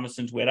 Jackie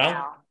Robinson's widow.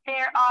 Now,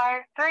 there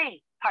are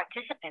 3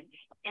 participants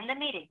in the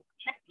meeting.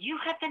 You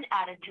have been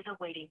added to the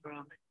waiting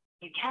room.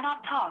 You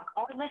cannot talk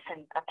or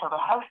listen until the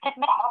host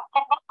admits.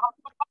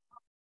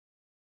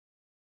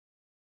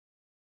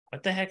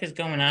 What the heck is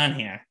going on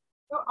here?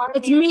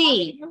 It's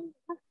me.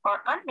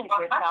 Or unmute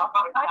yourself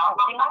by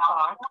pressing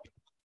star.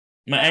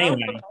 But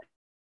anyway.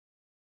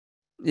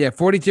 Yeah,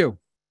 42.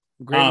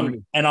 Great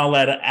movie. And I'll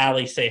let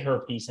Allie say her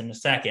piece in a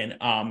second.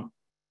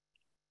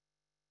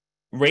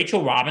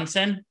 Rachel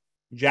Robinson,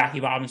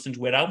 Jackie Robinson's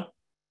widow.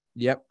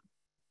 Yep.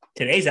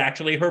 Today's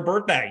actually her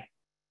birthday.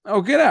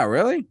 Oh, get out.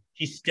 Really?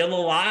 She's still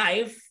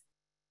alive.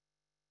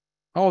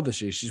 How old is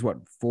she? She's what,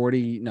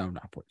 40? No,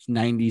 not 40.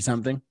 90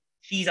 something.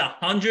 She's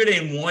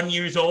 101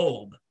 years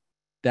old.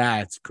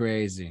 That's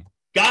crazy.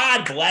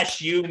 God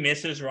bless you,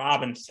 Mrs.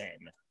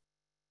 Robinson.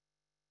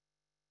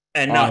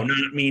 And no,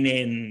 not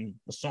meaning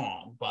the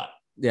song, but.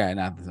 Yeah,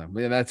 not the song.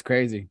 But yeah, that's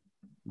crazy.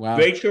 Wow.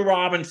 Rachel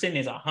Robinson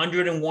is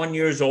 101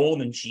 years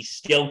old and she's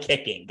still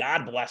kicking.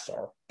 God bless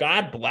her.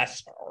 God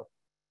bless her.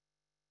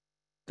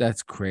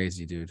 That's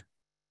crazy, dude.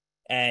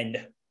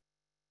 But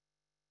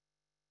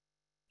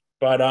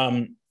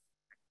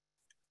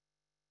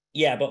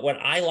what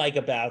I like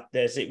about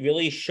this, it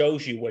really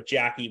shows you what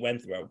Jackie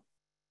went through.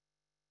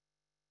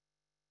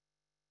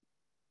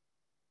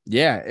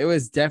 Yeah, it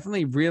was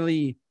definitely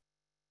really.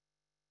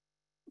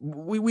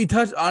 We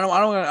touched. I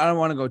don't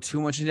want to go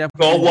too much in depth.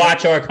 Go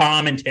watch our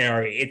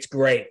commentary; it's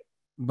great.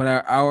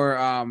 But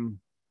our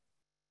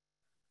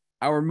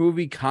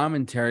movie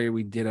commentary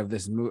we did of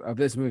this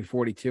movie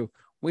 42.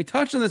 We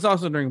touched on this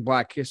also during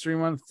Black History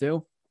Month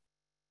too.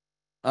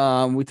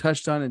 We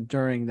touched on it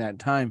during that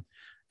time,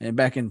 and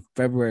back in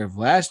February of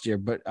last year.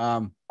 But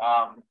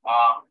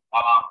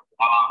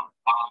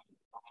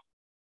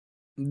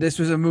this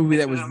was a movie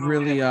that was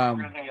really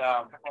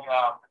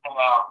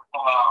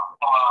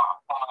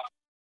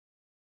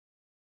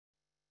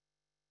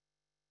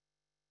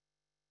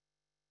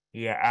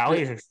Yeah,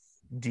 Allie's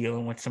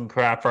dealing with some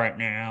crap right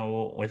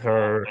now with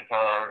her.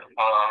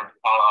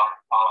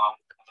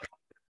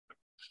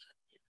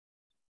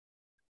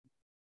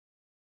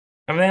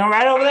 Everything all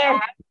right over there?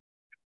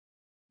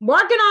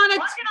 Working on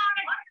it.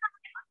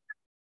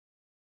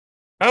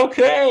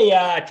 Okay,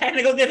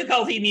 technical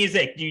difficulty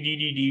music. Do do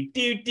do do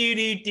do do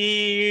do do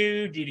do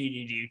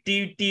do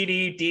do do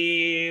do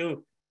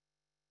do.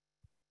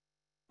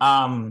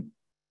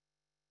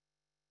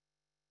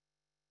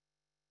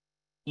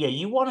 Yeah,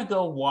 you want to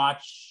go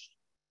watch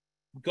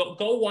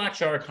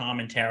our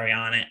commentary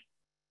on it.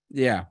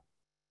 Yeah.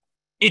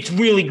 It's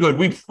really good.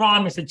 We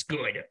promise it's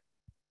good.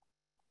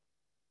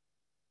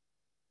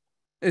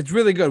 It's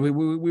really good.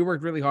 We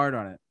worked really hard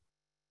on it.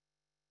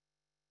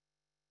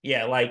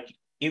 Yeah, like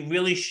it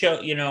really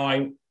showed,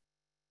 I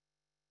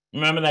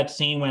remember that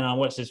scene when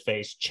what's his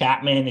face?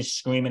 Chapman is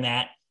screaming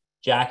at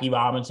Jackie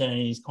Robinson and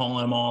he's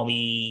calling him all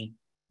the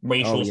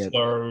racial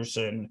slurs,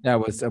 and that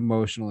was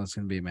emotional as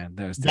can be, man.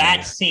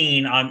 That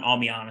scene, I'll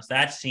be honest,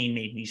 that scene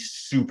made me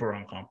super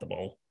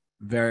uncomfortable.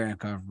 Very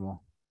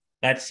uncomfortable.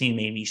 That scene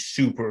made me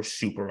super,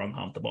 super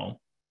uncomfortable.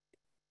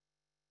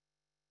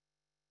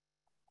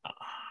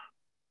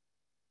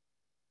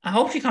 I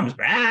hope she comes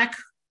back.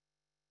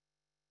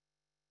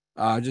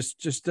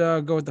 Just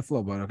go with the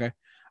flow, bud. Okay.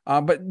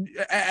 But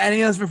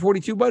anything else for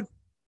 42, bud?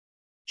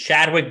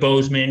 Chadwick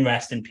Boseman,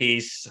 rest in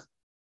peace.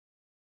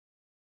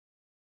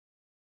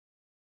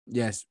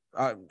 Yes,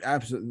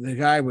 absolutely. The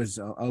guy was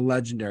a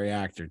legendary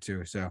actor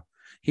too. So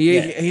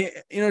he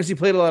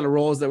played a lot of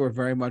roles that were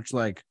very much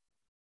like,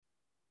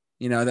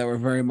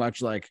 very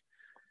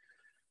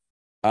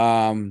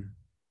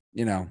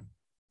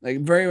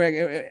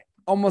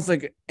almost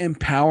like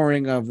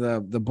empowering of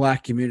the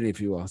Black community,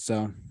 if you will.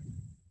 So.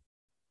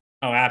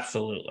 Oh,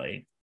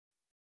 absolutely.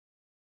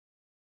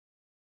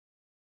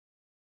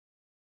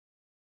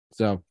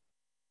 So.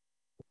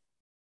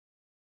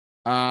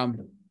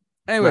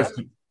 Anyways.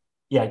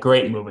 Yeah,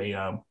 great movie.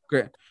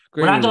 Great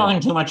We're not movie. talking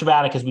too much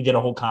about it because we did a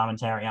whole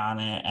commentary on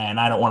it, and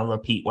I don't want to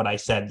repeat what I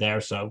said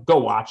there. So go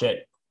watch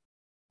it.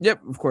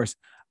 Yep, of course.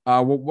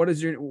 What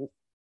is your?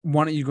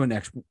 Why don't you go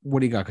next?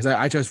 What do you got? Because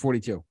I chose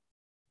 42.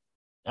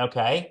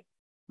 Okay.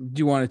 Do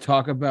you want to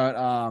talk about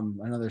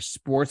another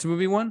sports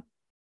movie one?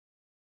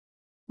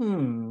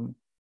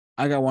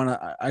 I got one.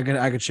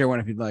 I could share one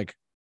if you'd like.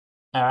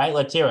 All right,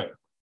 let's hear it.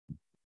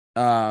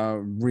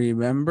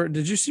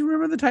 Did you see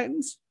Remember the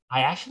Titans?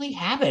 I actually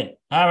haven't.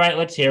 All right,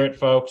 let's hear it,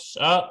 folks.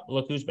 Oh,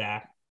 look who's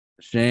back.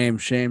 Shame.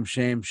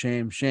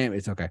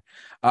 It's okay.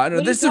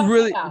 No, this is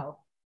really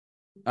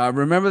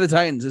Remember the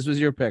Titans. This was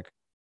your pick.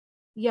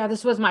 Yeah,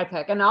 this was my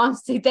pick. And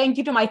honestly, thank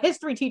you to my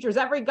history teachers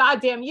every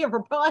goddamn year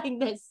for playing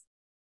this.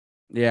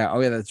 Yeah.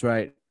 Oh, yeah, that's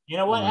right. You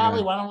know what,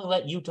 Allie? Why don't we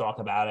let you talk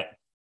about it?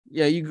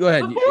 Yeah, you go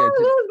ahead. Before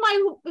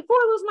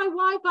I lose my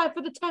Wi-Fi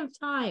for the 10th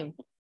time.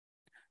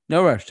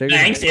 No rush.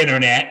 Thanks,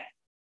 Internet.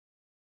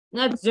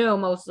 That's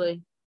Zoom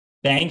mostly.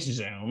 Thanks,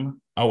 Zoom.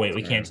 Oh, wait,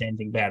 we can't say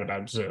anything bad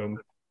about Zoom.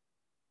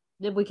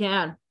 If we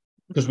can.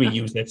 Because we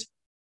use it.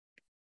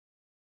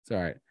 It's all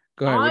right.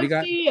 Go ahead. What do you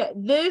got? Honestly,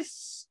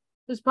 this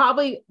is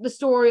probably the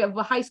story of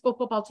a high school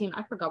football team.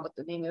 I forgot what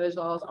the name is.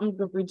 I'm going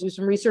to do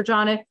some research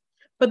on it.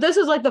 But this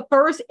is like the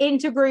first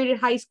integrated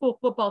high school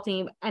football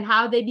team and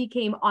how they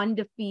became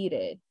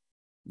undefeated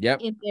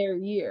in their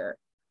year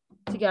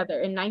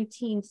together in I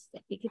think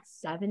it's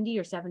 70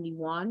 or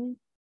 71.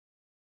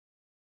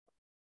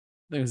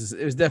 It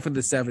was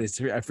definitely the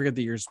 70s. I forget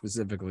the year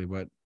specifically,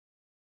 but.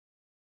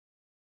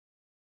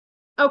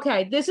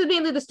 Okay, this is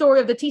mainly the story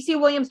of the T.C.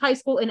 Williams High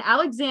School in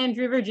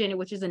Alexandria, Virginia,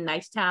 which is a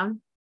nice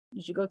town.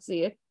 You should go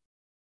see it.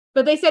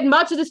 But they said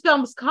much of this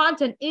film's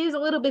content is a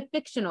little bit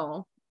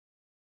fictional.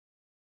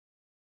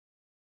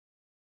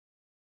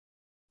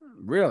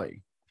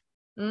 Really?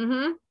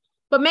 Mm-hmm.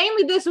 But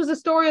mainly this was a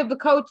story of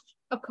Coach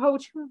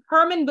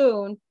Herman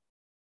Boone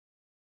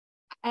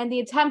and the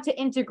attempt to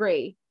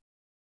integrate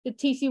the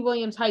T.C.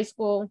 Williams High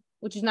School,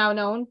 which is now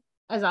known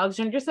as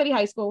Alexandria City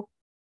High School.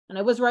 And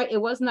I was right,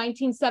 it was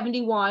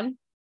 1971.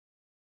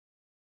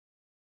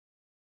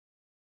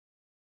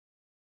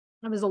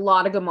 There was a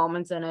lot of good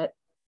moments in it.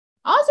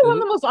 Also, one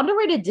of the most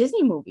underrated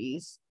Disney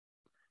movies.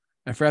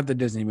 I forgot that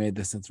Disney made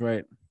this. That's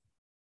right.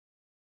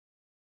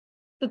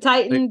 The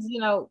Titans,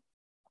 there's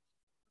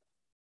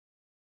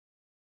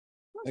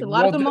a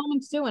lot of good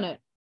moments too in it.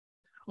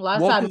 A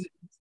lot of times.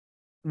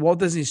 Walt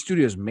Disney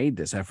Studios made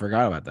this. I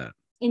forgot about that.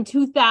 In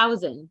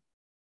 2000.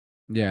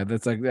 Yeah,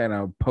 that's like,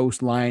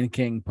 post Lion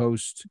King,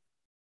 post,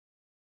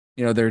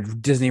 their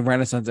Disney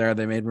Renaissance era.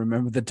 They made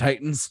Remember the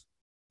Titans.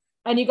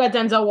 And you got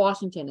Denzel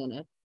Washington in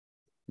it.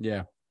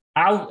 Yeah.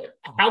 How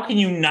can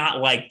you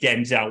not like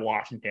Denzel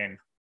Washington?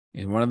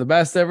 He's one of the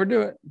best to ever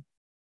do it.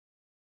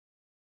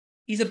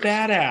 He's a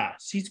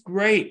badass. He's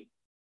great.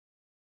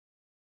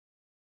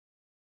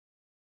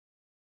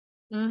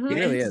 Mm-hmm. He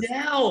really is.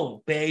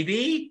 Denzel,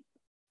 baby.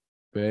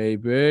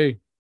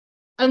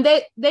 And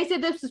they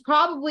said this is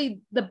probably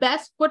the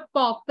best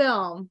football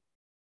film,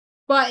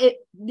 but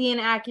the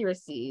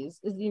inaccuracies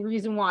is the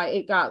reason why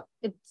it's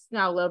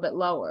now a little bit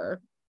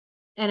lower,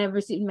 and it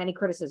received many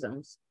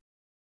criticisms.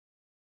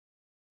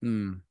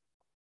 Yeah,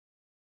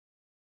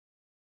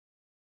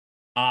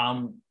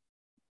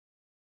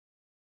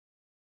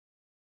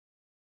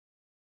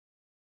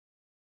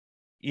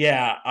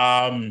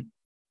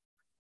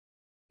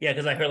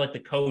 because I heard like the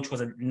coach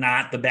was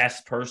not the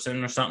best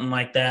person or something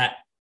like that.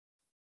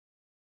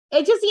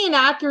 It's just the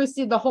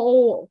inaccuracy, the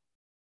whole,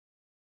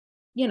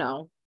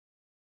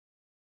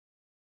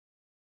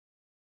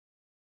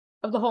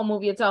 of the whole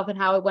movie itself and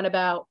how it went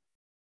about.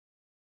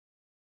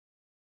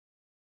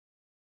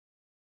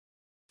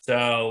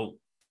 So,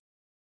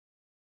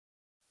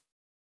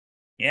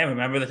 yeah,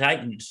 Remember the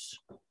Titans.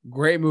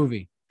 Great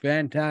movie.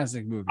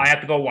 Fantastic movie. I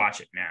have to go watch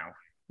it now.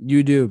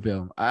 You do,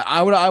 Bill.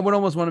 I would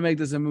almost want to make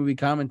this a movie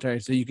commentary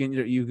so we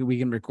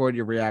can record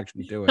your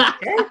reaction to it.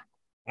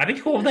 I'd be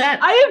cool with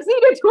that. I have seen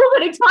it too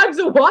many times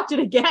to watch it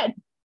again.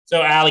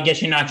 So, Al, I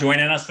guess you're not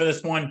joining us for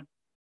this one?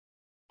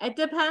 It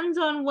depends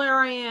on where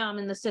I am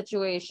in the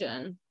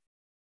situation.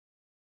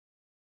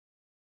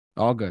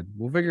 All good.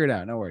 We'll figure it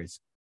out. No worries.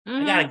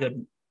 I got a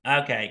good.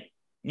 Okay.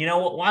 You know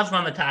what? While we're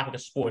on the topic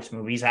of sports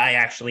movies, I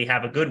actually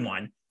have a good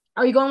one.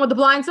 Are you going with The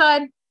Blind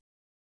Side?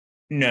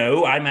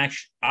 No,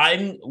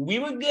 we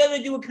were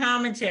gonna do a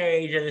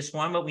commentary to this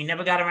one, but we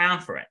never got around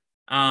for it.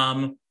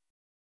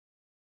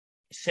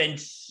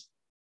 Since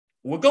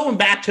we're going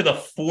back to the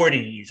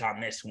 40s on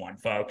this one,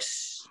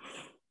 folks.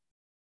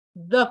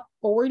 The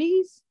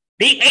 40s?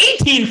 The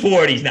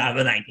 1840s, not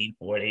the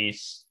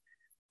 1940s.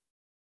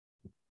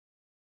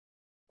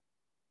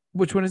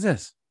 Which one is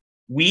this?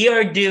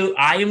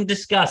 I am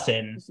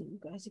discussing you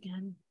guys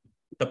again.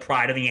 The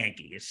Pride of the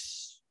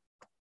Yankees.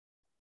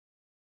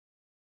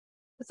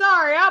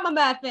 Sorry, I'm a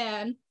Met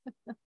fan.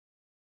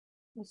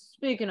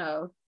 Speaking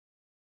of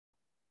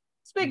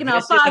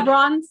 5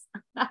 runs.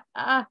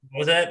 What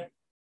was that?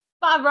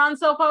 5 runs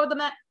so far with the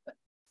Met.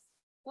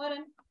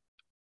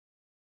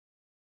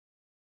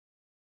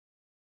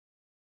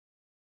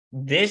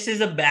 This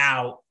is a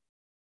biopic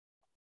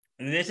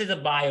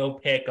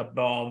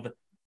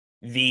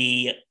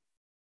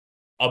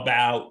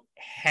about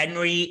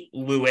Henry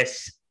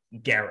Louis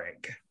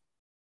Gehrig.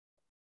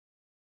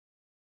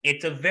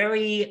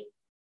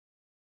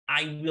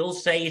 I will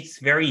say it's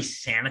very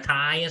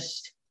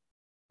sanitized,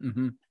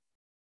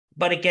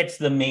 but it gets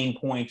the main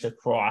points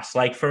across.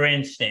 Like, for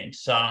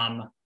instance,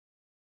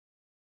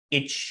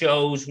 it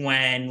shows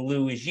when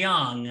Lou is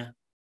young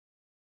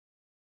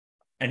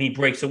and he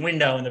breaks a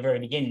window in the very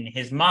beginning.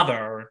 His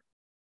mother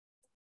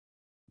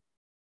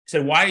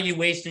said, "Why are you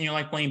wasting your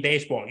life playing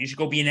baseball? You should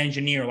go be an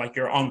engineer like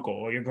your uncle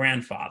or your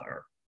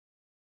grandfather."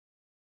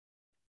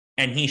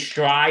 And he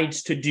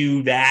strives to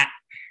do that.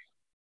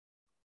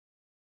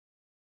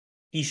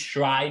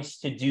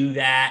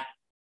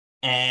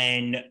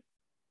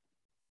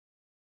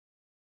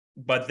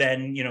 But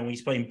then,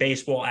 he's playing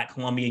baseball at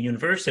Columbia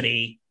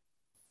University.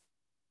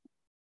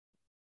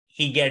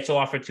 He gets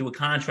offered to a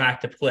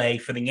contract to play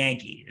for the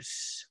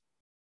Yankees.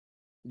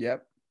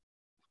 Yep.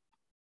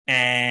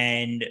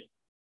 And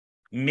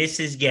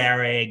Mrs.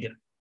 Gehrig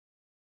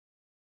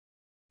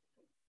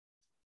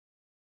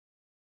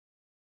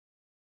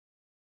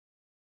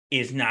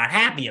is not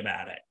happy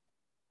about it.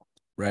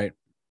 Right.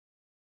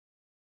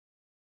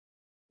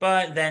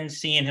 But then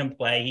seeing him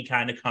play, he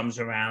kind of comes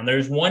around.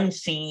 There's one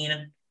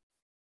scene,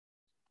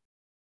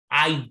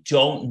 I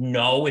don't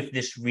know if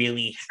this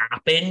really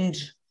happened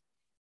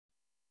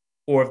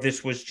or if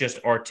this was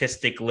just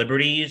artistic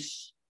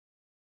liberties.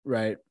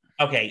 Right.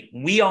 Okay,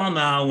 we all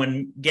know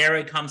when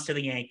Gehrig comes to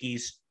the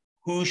Yankees,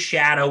 whose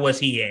shadow was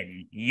he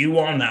in? You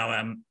all know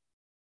him.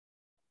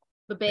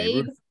 The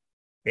Babe.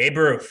 Babe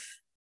Ruth.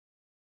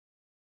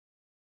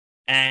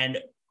 And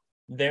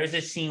there's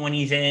a scene when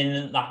he's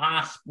in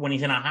when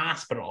he's in a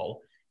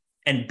hospital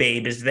and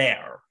Babe is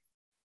there.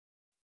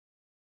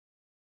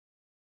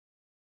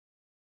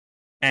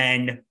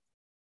 And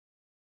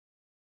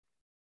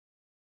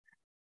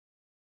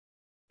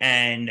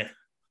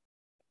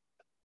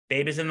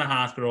Babe is in the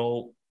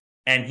hospital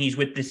and he's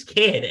with this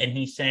kid and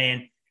he's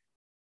saying,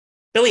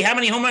 Billy, how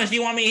many home runs do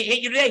you want me to hit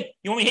you today?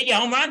 You want me to hit you a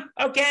home run?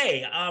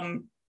 Okay.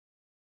 And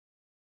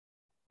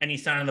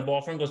he's signing the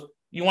ball for him, goes,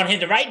 you want to hit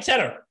the right?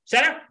 Center.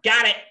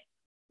 Got it.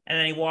 And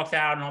then he walks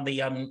out and all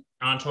the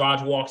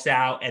entourage walks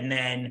out and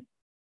then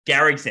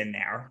Gehrig's in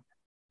there.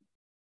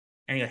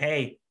 And he goes,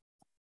 hey,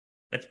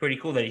 that's pretty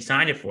cool that he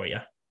signed it for you.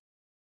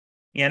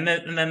 Yeah, and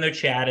then they're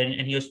chatting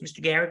and he goes, Mr.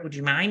 Gehrig, would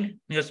you mind? And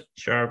he goes,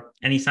 sure.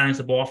 And he signs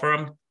the ball for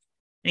him. And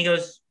he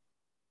goes,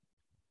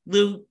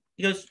 Lou,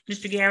 he goes,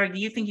 Mr. Gehrig, do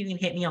you think you can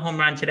hit me a home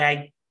run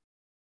today?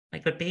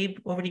 Like, but Babe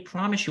already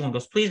promised you one.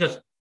 Goes, please. Goes,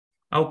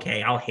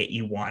 okay, I'll hit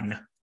you one.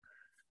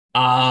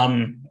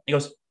 He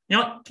goes, you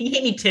know what? Can you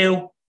hit me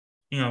two?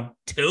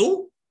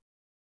 Two?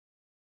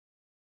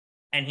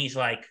 And he's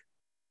like,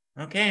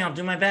 okay, I'll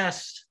do my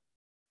best.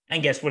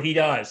 And guess what he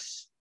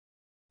does?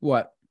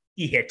 What?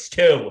 He hits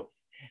two.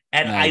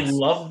 And nice. I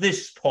love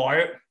this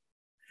part.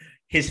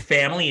 His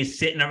family is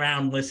sitting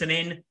around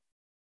listening.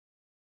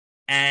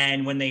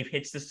 And when they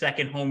hits the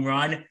second home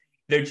run,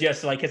 they're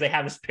just like, because they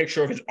have this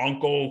picture of his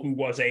uncle who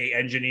was a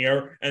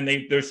engineer, and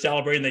they're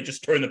celebrating. They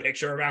just turn the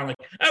picture around like,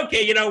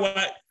 okay, you know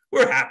what?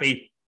 We're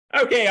happy.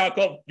 Okay,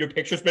 uncle, your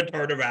picture's been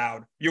turned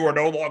around. You are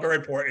no longer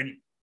important.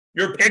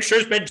 Your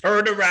picture's been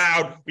turned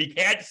around. We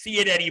can't see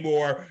it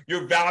anymore.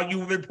 Your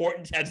value of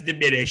importance has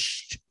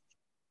diminished.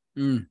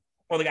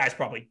 Well, the guy's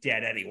probably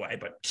dead anyway,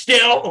 but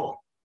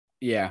still.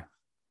 Yeah.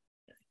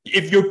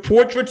 If your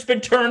portrait's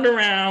been turned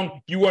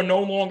around, you are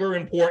no longer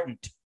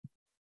important.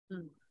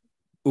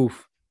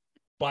 Oof.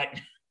 But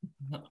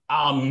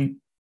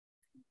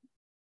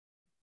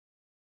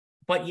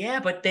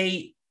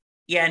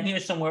and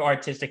here's somewhere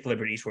artistic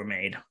liberties were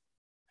made.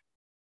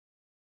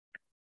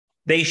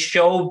 They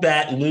showed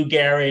that Lou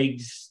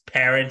Gehrig's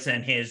parents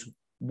and his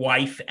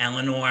wife,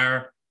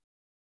 Eleanor,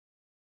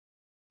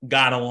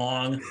 got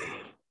along.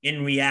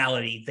 In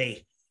reality,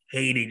 they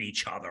hated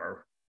each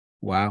other.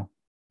 Wow.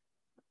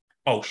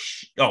 Oh,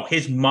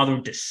 his mother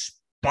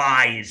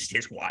despised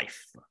his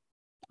wife.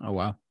 Oh,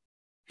 wow.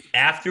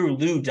 After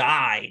Lou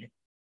died,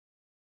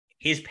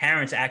 his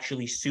parents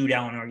actually sued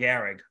Eleanor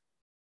Gehrig.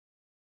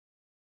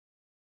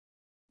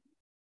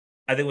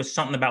 I think it was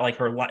something about like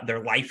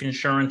their life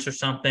insurance or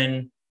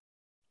something.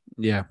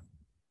 Yeah.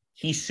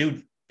 They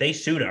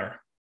sued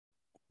her.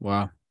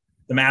 Wow.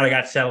 The matter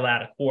got settled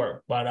out of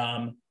court. But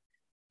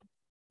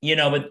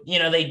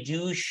they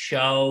do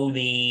show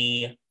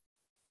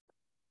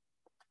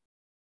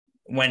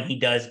when he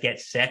does get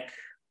sick.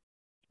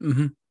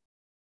 Mm-hmm.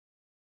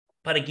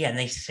 But again,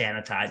 they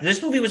sanitize.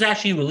 This movie was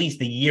actually released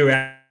the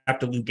year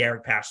after Lou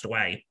Gehrig passed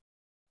away.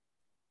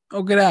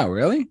 Oh, get out!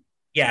 Really?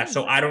 Yeah.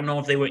 So I don't know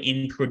if they were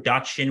in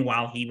production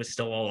while he was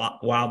still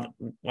alive,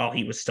 while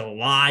he was still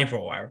alive,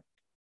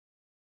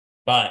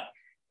 but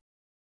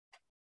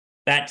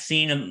that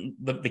scene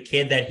of the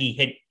kid that he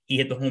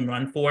hit the home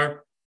run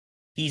for.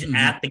 He's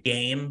at the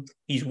game.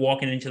 He's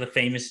walking into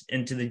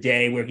the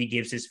day where he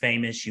gives his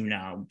famous,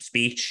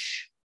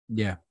 speech.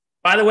 Yeah.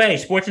 By the way,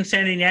 Sports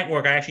Insanity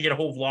Network, I actually did a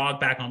whole vlog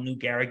back on Lou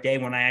Gehrig Day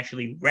when I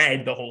actually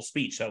read the whole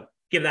speech. So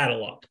give that a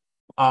look.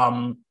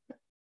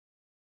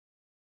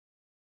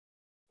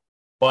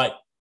 But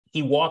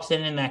he walks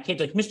in and that kid's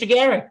like, Mr.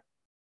 Gehrig,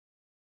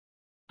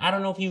 I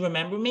don't know if you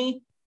remember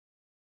me.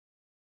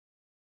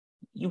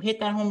 You hit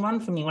that home run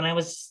for me when I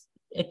was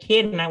a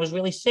kid and I was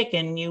really sick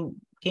and you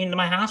came to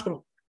my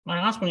hospital.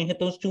 You hit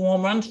those 2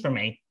 home runs for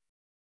me.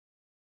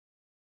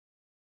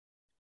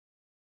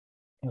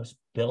 He goes,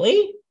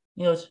 Billy?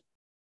 He goes,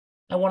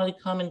 I wanted to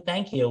come and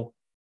thank you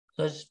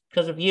because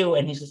of you.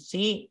 And he says,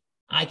 see,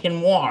 I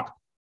can walk.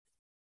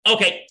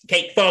 Okay,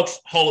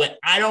 folks, hold it.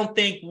 I don't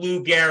think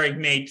Lou Gehrig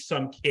made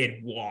some kid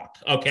walk,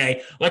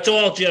 okay? Let's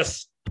all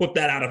just put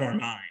that out of our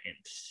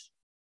minds.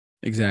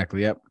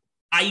 Exactly, yep.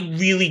 I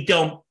really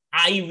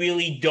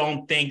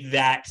don't think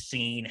that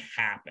scene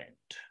happened.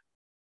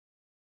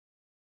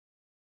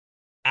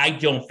 I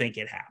don't think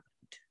it happened.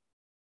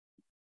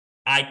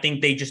 I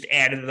think they just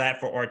added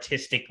that for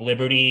artistic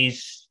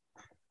liberties.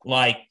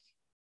 Like,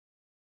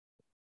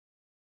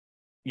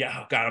 Yeah,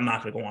 oh God, I'm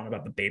not going to go on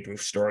about the Babe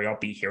Ruth story. I'll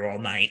be here all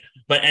night.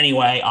 But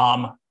anyway,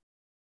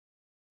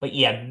 but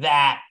yeah,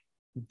 that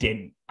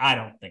didn't. I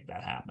don't think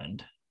that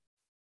happened.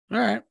 All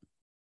right.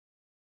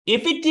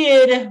 If it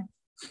did,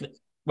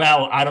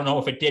 well, I don't know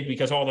if it did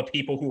because all the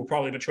people who were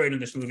probably betrayed in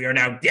this movie are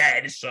now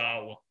dead.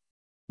 So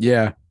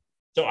yeah.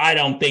 So I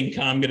don't think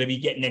I'm going to be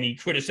getting any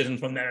criticism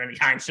from there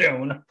anytime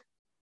soon.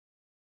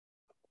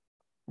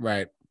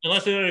 Right.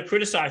 Unless they're going to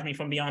criticize me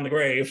from beyond the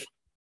grave.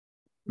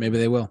 Maybe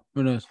they will.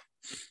 Who knows?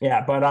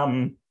 Yeah, but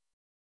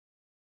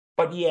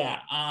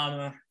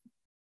yeah,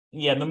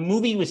 yeah, the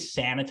movie was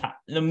sanitized.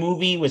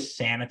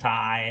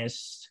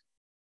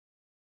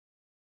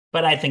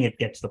 But I think it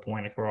gets the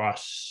point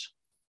across.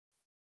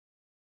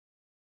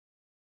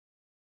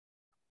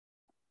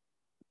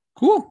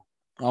 Cool.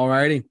 All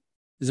righty.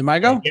 Is it my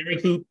go?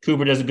 Gary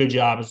Cooper does a good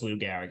job as Lou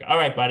Gehrig. All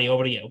right, buddy,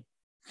 over to you.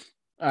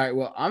 All right.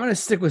 Well, I'm going to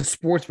stick with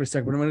sports for a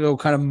second, but I'm going to go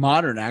kind of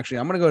modern, actually.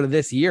 I'm going to go to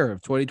this year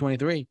of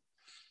 2023.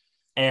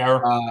 Air.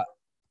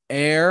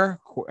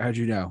 How'd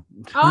you know?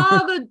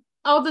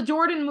 The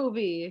Jordan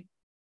movie.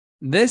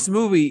 This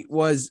movie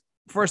was,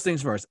 first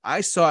things first,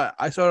 I saw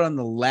it on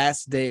the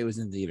last day it was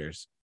in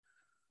theaters.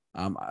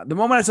 The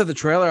moment I saw the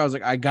trailer, I was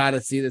like, I got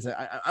to see this.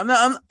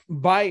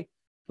 For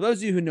those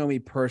of you who know me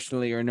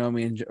personally or know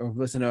me or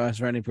listen to us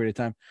for any period of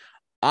time,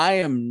 I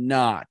am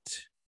not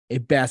a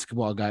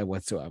basketball guy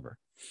whatsoever.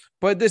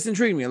 But this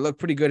intrigued me. It looked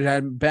pretty good. It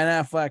had Ben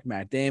Affleck,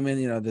 Matt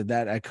Damon,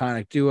 that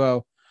iconic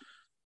duo.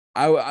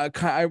 I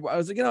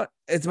was like,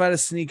 it's about a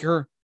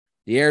sneaker.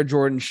 The Air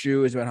Jordan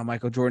shoe is about how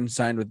Michael Jordan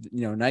signed with,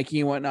 Nike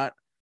and whatnot.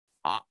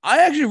 I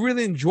actually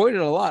really enjoyed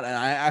it a lot. And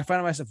I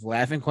found myself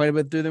laughing quite a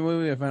bit through the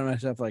movie. I found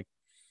myself like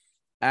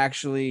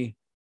actually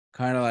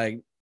kind of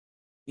like,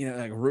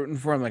 like rooting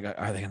for him. Like,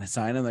 are they going to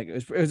sign him? Like,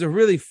 it was a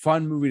really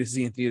fun movie to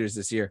see in theaters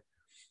this year.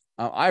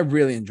 I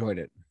really enjoyed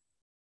it.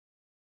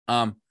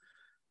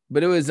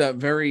 But it was a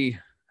very,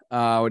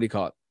 what do you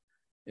call it?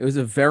 It was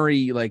a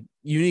very like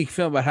unique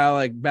film about how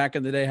like back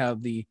in the day,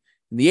 in the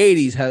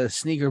 80s, how the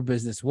sneaker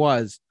business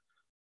was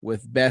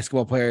with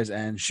basketball players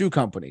and shoe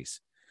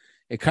companies.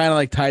 It kind of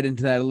like tied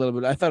into that a little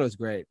bit. I thought it was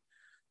great.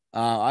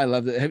 I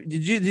loved it.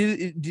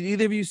 Did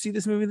either of you see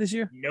this movie this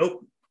year?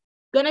 Nope.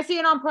 Gonna see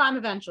it on Prime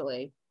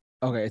eventually.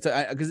 Okay,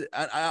 because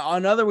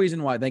another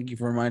reason why. Thank you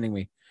for reminding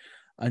me.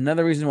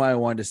 Another reason why I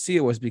wanted to see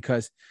it was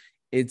because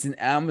it's an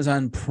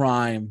Amazon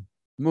Prime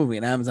movie,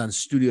 an Amazon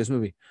Studios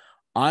movie.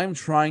 I'm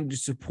trying to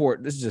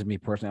support. This is just me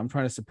personally. I'm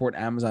trying to support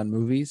Amazon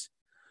movies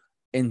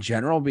in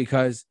general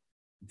because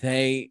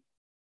they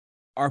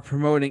are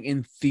promoting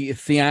in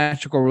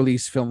theatrical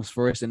release films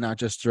first and not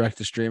just direct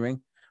to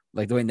streaming,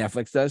 like the way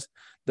Netflix does.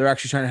 They're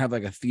actually trying to have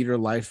like a theater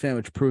life fan,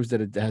 which proves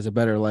that it has a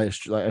better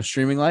life, a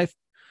streaming life.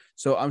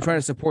 So I'm trying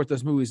to support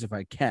those movies if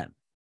I can.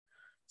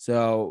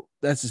 So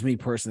that's just me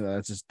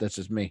personally. That's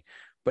just me.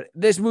 But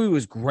this movie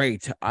was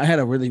great. I had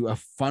a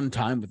fun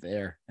time with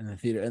Air in the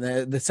theater,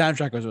 and the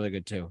soundtrack was really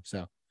good too.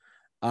 So,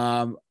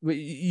 but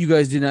you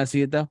guys did not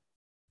see it though.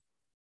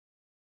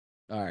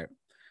 All right,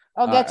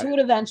 I'll get to it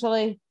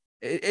eventually.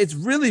 It's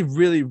really,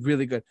 really,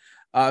 really good.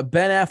 Ben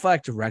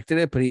Affleck directed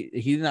it, but he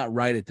did not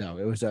write it though.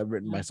 It was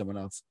written by someone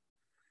else.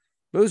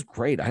 But it was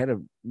great. I had a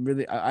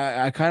really,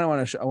 I kind of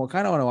want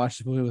to watch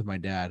this movie with my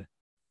dad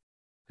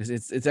because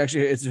it's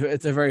actually it's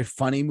a very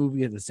funny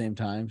movie at the same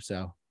time.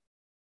 So,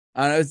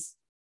 I don't know, it's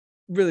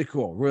really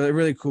cool,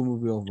 really cool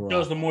movie overall. It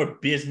shows the more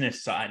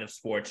business side of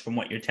sports, from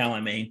what you're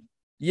telling me.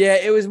 Yeah,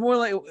 it was more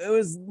like it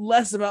was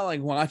less about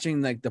like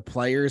watching like the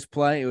players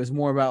play. It was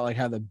more about like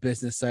how the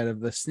business side of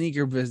the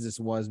sneaker business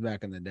was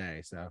back in the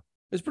day. So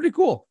it was pretty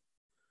cool.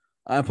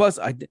 Plus,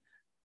 I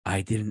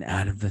did an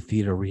out of the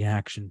theater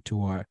reaction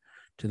to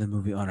the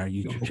movie on our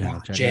YouTube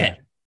channel.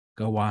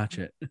 Go watch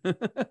it.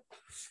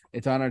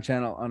 It's on our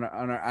channel on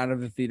our out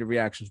of the theater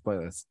reactions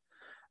playlist.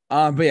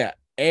 But yeah,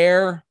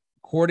 Air,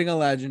 Courting a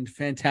Legend,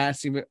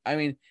 fantastic. I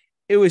mean,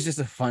 it was just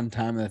a fun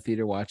time in the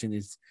theater watching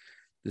this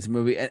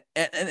movie, and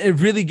it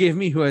really gave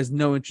me, who has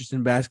no interest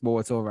in basketball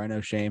whatsoever, I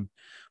know, shame,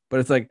 but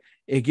it's like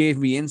it gave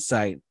me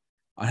insight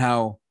on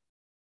how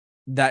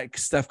that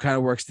stuff kind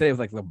of works today with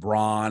like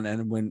LeBron,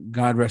 and when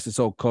God rest his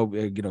soul,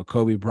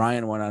 Kobe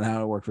Bryant went on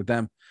how it worked with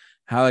them,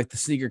 how like the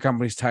sneaker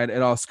companies tied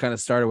it all kind of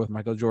started with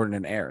Michael Jordan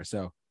and Air,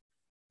 so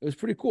it was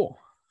pretty cool.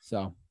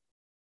 So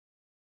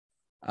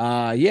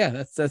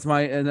yeah, that's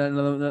my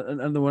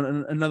another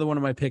one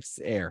of my picks,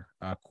 Air,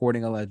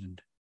 Courting a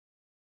Legend.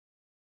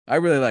 I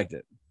really liked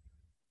it.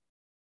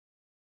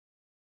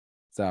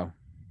 So,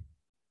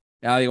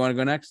 Al, you want to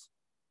go next?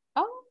 Oh,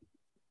 I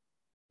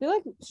feel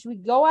like, should we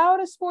go out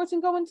of sports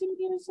and go into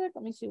music?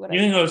 Let me see what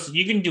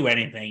you can do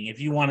anything. If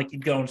you want to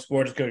keep going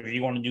sports, go. If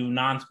you want to do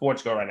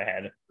non-sports, go right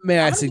ahead. May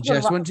I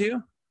suggest one to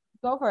you?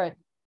 Go for it.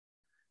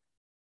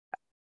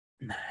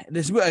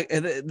 This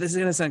is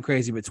gonna sound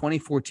crazy, but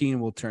 2014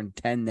 will turn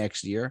 10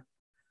 next year.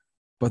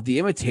 But The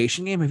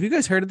Imitation Game, have you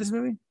guys heard of this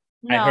movie?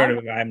 No. I heard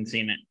of it, I haven't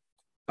seen it.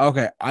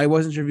 Okay, I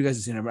wasn't sure if you guys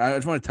have seen it, but I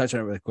just want to touch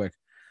on it really quick.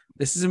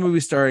 This is a movie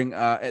starring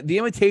The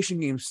Imitation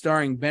Game,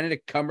 starring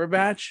Benedict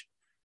Cumberbatch.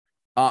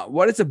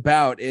 What it's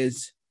about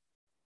is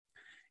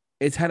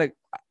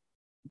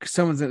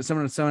someone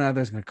out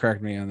there's gonna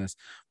correct me on this,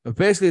 but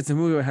basically it's a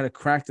movie about how to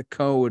crack the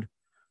code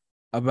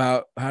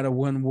about how to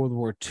win World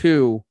War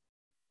II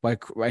by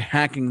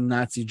hacking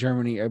Nazi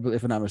Germany,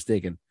 if I'm not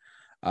mistaken.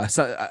 That's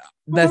the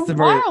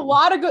very a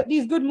lot of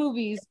these good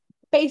movies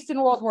based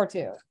in World War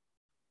II.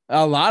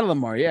 A lot of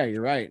them are. Yeah,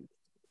 you're right.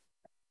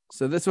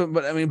 So this one,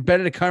 but I mean,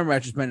 Benedict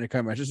Cumberbatch is Benedict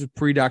Cumberbatch. This is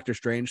pre-Doctor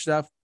Strange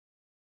stuff.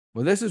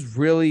 Well, this is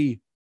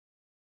really.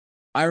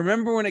 I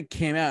remember when it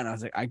came out, and I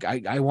was like,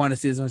 I want to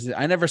see this one.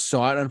 I never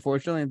saw it,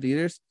 unfortunately, in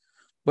theaters,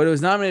 but it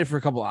was nominated for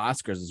a couple of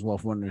Oscars as well,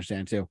 if one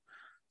understand too.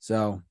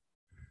 So,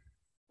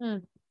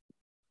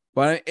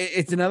 but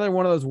it's another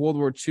one of those World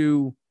War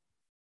II.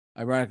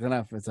 Ironically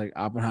enough, it's like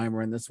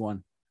Oppenheimer in this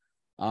one.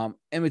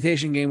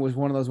 Imitation Game was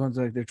one of those ones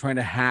like they're trying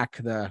to hack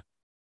the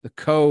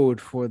code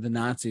for the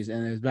Nazis,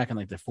 and it was back in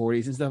like the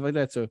 40s and stuff like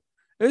that. So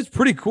it was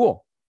pretty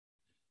cool.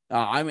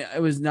 I mean, it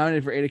was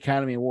nominated for 8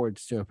 Academy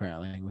Awards too,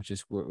 apparently, which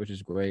is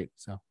great.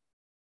 So,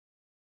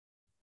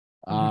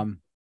 yeah, I don't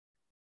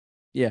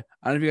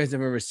know if you guys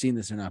have ever seen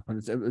this or not, but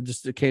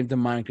it came to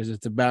mind because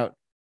it's about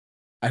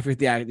I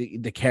forget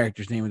the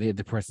character's name or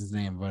the person's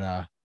name,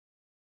 but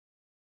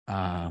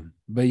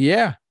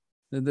yeah,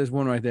 there's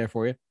one right there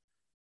for you.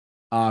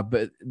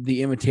 But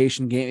the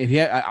Imitation Game,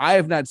 I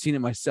have not seen it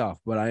myself,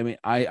 but I mean,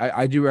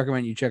 I do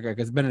recommend you check it out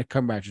because Benedict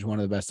Cumberbatch is one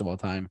of the best of all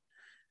time.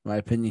 In my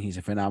opinion, he's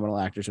a phenomenal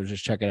actor, so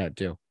just check it out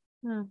too.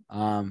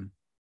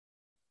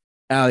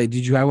 Allie,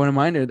 did you have one in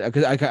mind?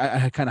 Because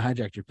I kind of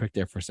hijacked your pick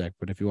there for a sec,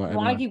 but if you want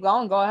to keep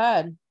going, go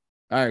ahead.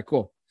 All right,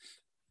 cool.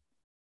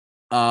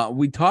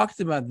 We talked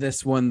about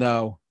this one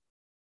though.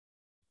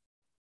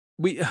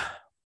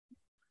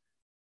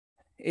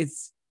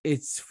 It's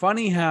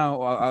funny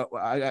how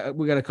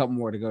we got a couple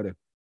more to go to,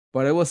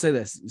 but I will say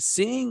this: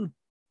 seeing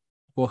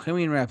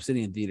Bohemian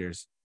Rhapsody in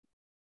theaters,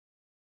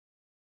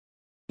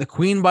 the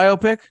Queen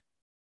biopic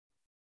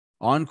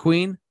on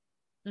Queen,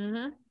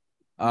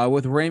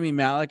 with Rami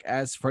Malek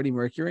as Freddie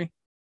Mercury.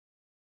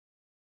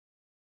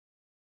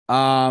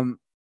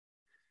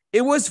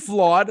 It was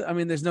flawed. I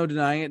mean, there's no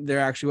denying it. There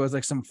actually was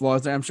like some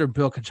flaws there. I'm sure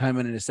Bill can chime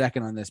in a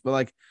second on this, but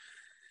like,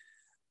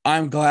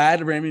 I'm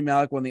glad Rami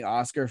Malek won the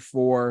Oscar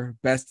for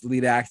Best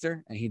Lead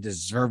Actor, and he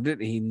deserved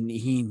it.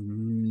 He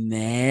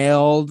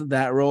nailed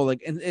that role.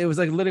 Like, and it was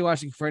like literally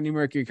watching Freddie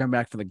Mercury come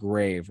back from the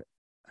grave.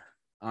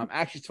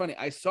 Actually, it's funny.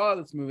 I saw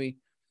this movie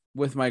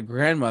with my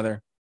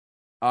grandmother,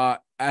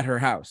 at her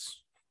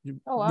house.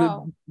 Oh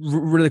wow!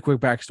 Really quick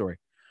backstory.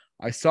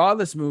 I saw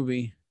this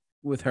movie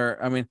with her.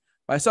 I mean,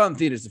 I saw it in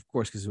theaters, of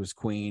course, because it was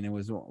Queen. It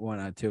was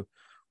whatnot too,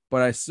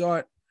 but I saw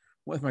it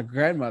with my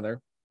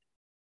grandmother,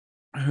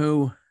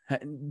 who.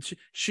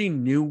 She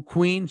knew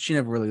Queen. She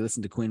never really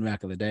listened to Queen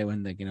back in the day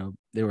when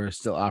they were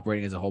still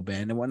operating as a whole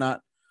band and whatnot.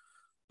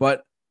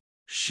 But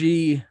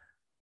she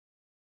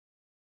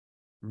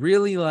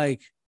really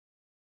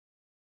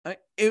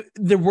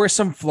there were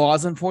some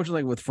flaws,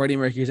 unfortunately, with Freddie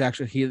Mercury's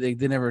actually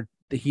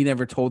he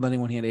never told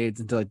anyone he had AIDS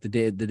until like the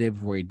day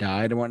before he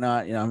died and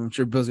whatnot. I'm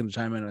sure Bill's gonna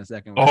chime in a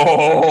second.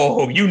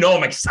 Oh,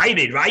 I'm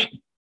excited, right?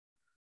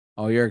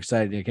 Oh, you're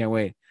excited. I can't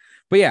wait.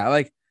 But yeah,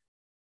 like.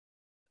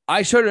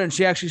 I showed her, and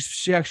she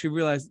actually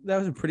realized that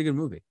was a pretty good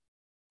movie.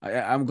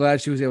 I'm glad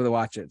she was able to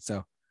watch it.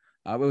 So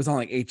it was on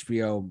like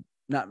HBO,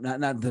 not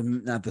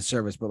the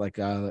service, but like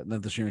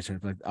not the streaming service,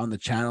 but like on the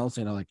channels,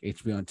 like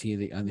HBO on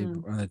TV on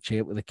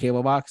the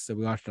cable box. So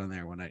we watched it on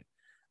there one night,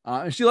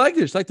 and she liked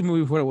it. She liked the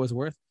movie for what it was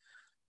worth.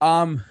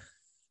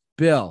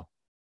 Bill.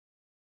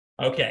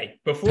 Okay,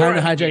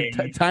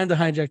 time to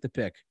hijack the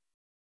pick.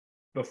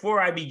 Before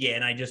I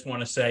begin, I just want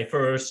to say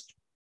first.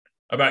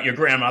 About your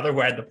grandmother, who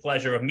I had the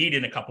pleasure of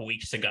meeting a couple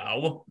weeks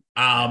ago.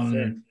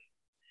 I'm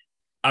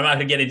not going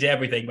to get into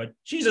everything, but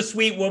she's a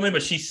sweet woman,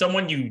 but she's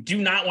someone you do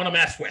not want to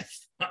mess with.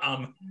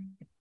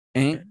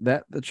 Ain't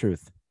that the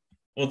truth?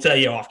 We'll tell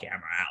you off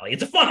camera, Allie.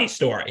 It's a funny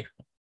story.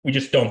 We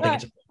just don't think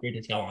it's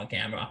appropriate to tell on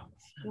camera.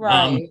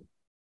 Right.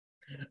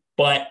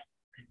 But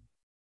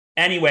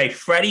anyway,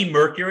 Freddie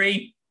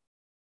Mercury.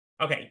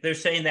 Okay, they're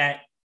saying that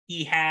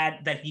he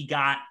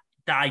got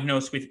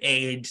diagnosed with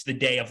AIDS the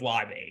day of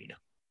Live Aid.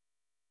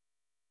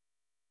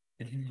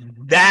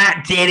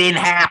 That didn't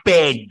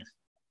happen.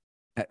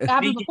 It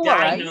happened before,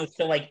 diagnosed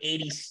to like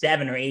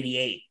 87 or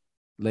 88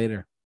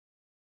 later.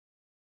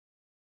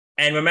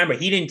 And remember,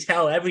 he didn't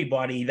tell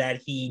everybody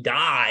that he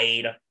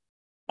died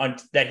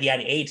that he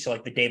had AIDS till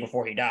like the day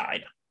before he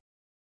died.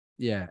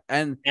 Yeah,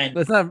 and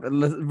let's not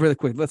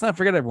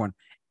forget everyone.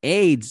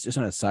 AIDS, just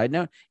on a side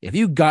note, if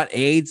you got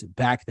AIDS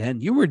back then,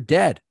 you were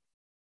dead.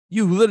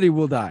 You literally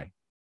will die.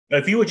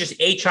 If you were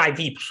just HIV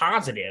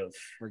positive,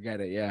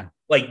 forget it. Yeah,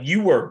 like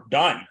you were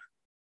done.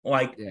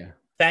 Like, yeah.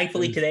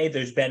 Thankfully today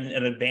there's been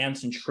an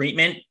advance in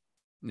treatment.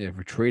 Yeah,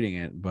 for treating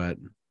it, but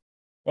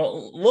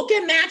look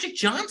at Magic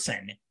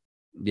Johnson.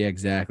 Yeah,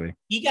 exactly.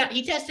 He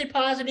tested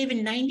positive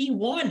in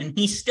 91 and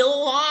he's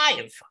still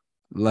alive.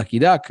 Lucky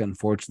duck.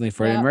 Unfortunately,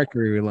 Freddie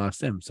Mercury, we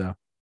lost him. So,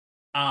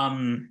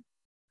 but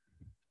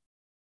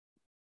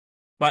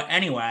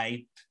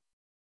anyway,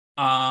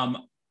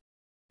 but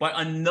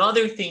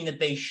another thing that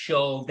they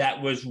showed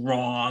that was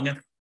wrong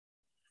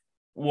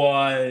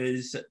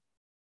was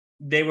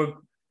they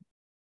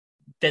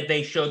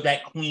showed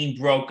that Queen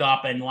broke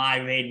up and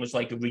Live Aid was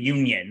like a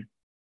reunion.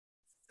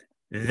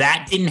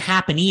 That didn't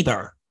happen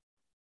either.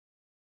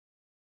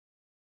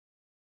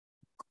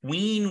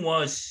 Queen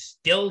was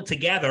still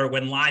together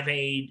when Live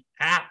Aid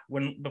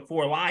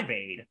before Live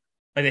Aid.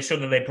 Like they showed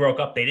that they broke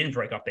up. They didn't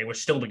break up. They were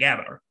still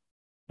together.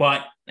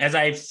 But as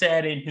I've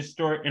said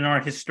in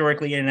our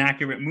historically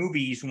inaccurate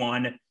movies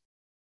one,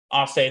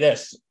 I'll say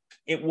this: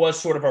 it was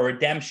sort of a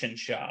redemption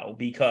show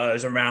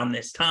because around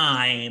this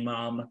time,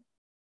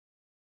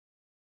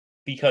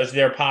 because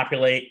their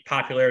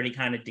popularity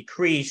kind of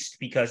decreased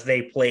because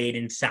they played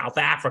in South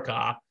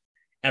Africa,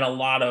 and a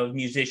lot of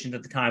musicians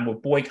at the time were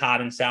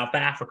boycotting South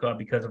Africa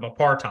because of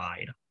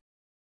apartheid.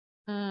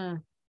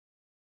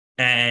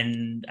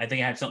 And I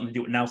think it had something to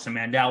do with Nelson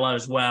Mandela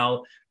as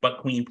well. But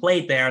Queen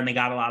played there and they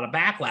got a lot of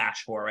backlash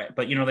for it.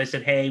 But, they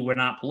said, hey, we're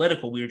not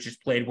political. We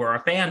just played where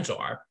our fans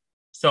are.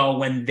 So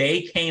when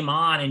they came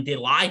on and did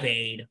Live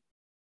Aid,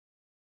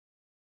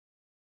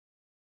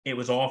 it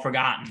was all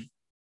forgotten.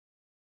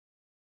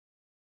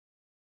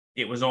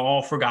 It was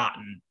all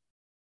forgotten.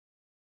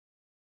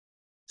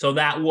 So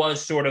that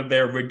was sort of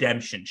their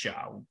redemption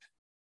show.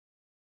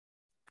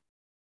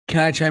 Can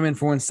I chime in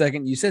for 1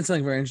 second? You said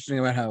something very interesting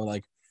about how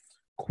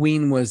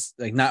Queen was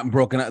not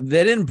broken up.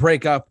 They didn't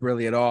break up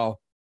really at all.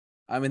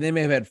 I mean, they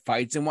may have had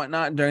fights and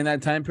whatnot during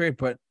that time period,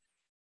 but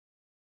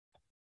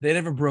they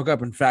never broke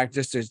up. In fact,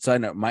 just to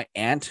side note, my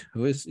aunt,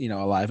 who is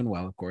alive and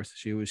well, of course,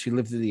 she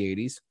lived through the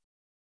 80s.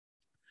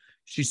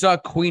 She saw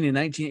Queen in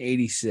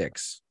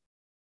 1986.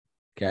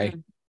 Okay.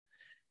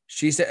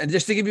 She said, and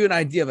just to give you an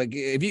idea,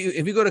 if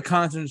you go to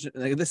concerts,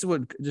 this is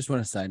what, just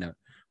want to side note.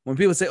 When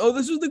people say, "Oh,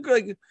 this was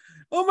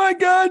oh my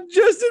God,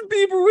 Justin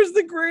Bieber was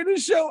the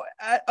greatest show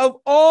of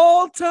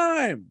all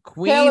time."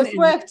 Queen, Taylor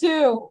Swift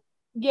too.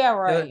 Yeah,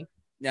 right.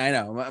 Yeah, I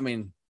know. I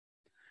mean,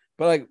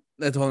 but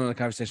that's a whole other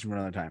conversation for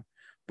another time.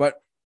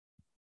 But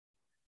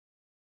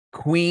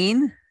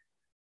Queen,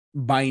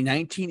 by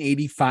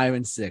 1985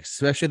 and 6,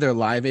 especially their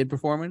Live Aid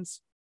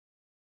performance,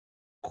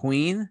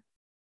 Queen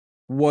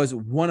was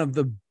one of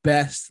the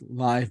best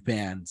live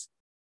bands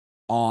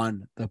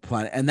on the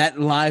planet. And that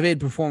Live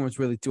Aid performance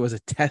really was a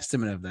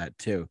testament of that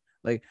too.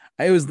 It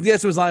was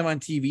live on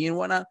TV and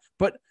whatnot,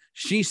 but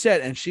she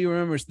said, and she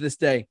remembers to this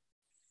day,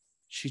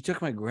 she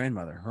took my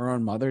grandmother, her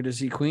own mother, to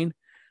see Queen.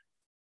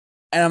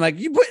 And I'm like,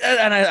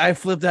 I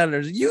flipped out at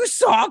her. You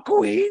saw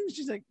Queen?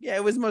 She's like, yeah,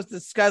 it was the most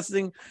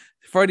disgusting.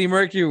 Freddie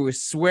Mercury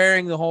was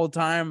swearing the whole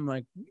time. I'm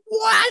like,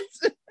 what?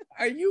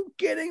 Are you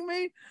kidding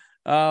me?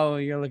 Oh,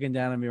 you're looking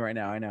down on me right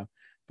now. I know.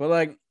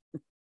 But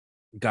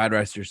God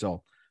rest your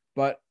soul.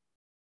 But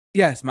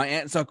yes, my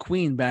aunt saw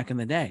Queen back in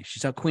the day. She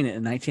saw Queen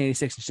in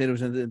 1986 and said it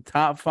was in the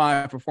top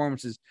 5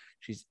 performances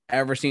she's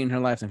ever seen in her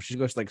lifetime. She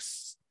goes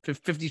to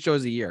 50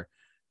 shows a year.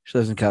 She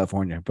lives in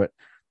California, but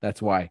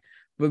that's why.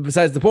 But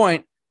besides the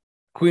point,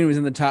 Queen was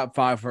in the top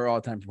 5 for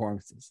all-time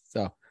performances.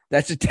 So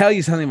that should tell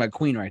you something about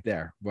Queen right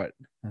there. But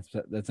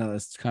that's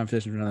another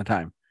competition for another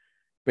time.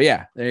 But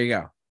yeah, there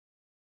you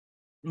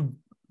go.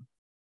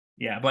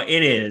 Yeah, but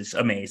it is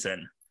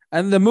amazing.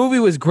 And the movie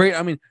was great.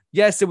 I mean,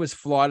 yes, it was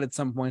flawed at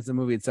some points. The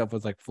movie itself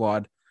was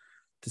flawed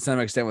to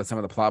some extent with some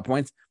of the plot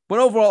points. But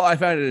overall, I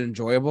found it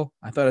enjoyable.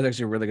 I thought it was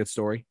actually a really good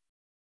story.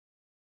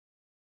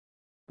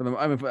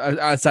 But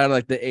outside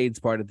of the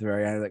AIDS part at the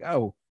very end,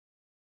 oh,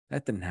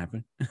 that didn't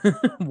happen.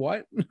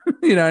 What?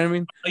 You know what I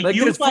mean?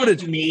 You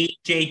footage me,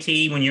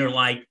 JT, when you're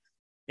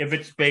if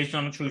it's based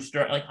on a true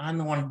story, I'm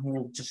the one who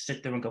will just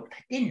sit there and go,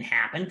 that didn't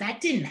happen. That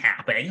didn't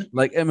happen.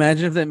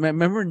 Imagine if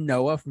remember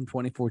Noah from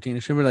 2014? It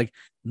should be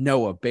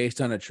Noah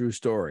based on a true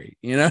story.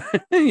 You know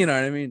what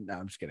I mean? No,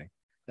 I'm just kidding.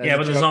 But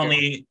there's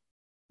only,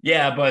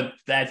 but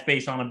that's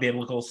based on a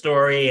biblical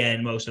story,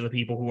 and most of the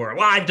people who are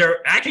alive,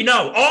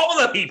 all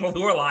of the people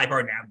who are alive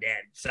are now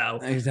dead. So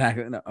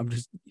exactly. No, I'm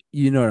just,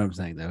 what I'm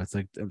saying though. It's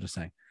I'm just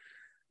saying,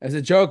 it's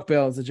a joke,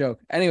 Bill. It's a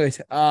joke.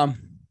 Anyways,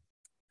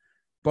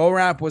 Bo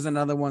Rap was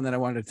another one that I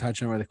wanted to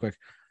touch on really quick.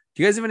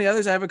 Do you guys have any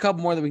others? I have a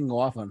couple more that we can go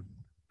off on.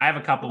 I have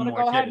a couple more.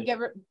 Go ahead and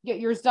get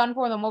yours done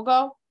for them. We'll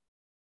go.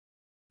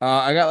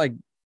 I got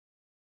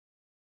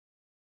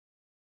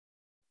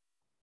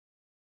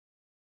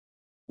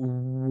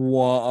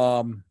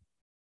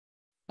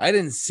I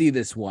didn't see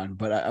this one,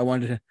 but I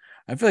wanted to.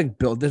 I feel like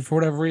Bill did for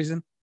whatever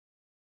reason.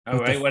 Oh,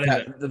 right. What is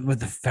it? With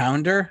the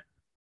founder?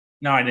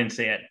 No, I didn't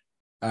see it.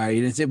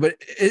 You didn't see it, but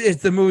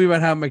it's the movie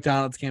about how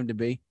McDonald's came to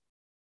be.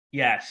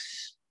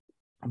 Yes.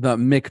 The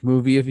Mick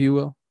movie, if you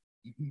will.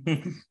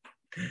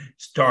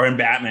 Starring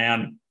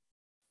Batman.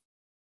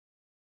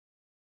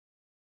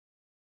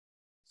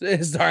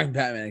 Starring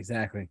Batman,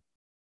 exactly.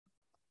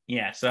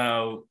 Yeah,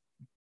 so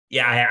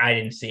I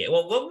didn't see it.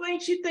 Well, what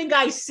makes you think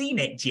I seen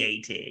it,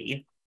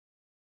 JT?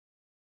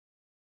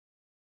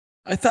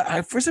 I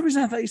thought for some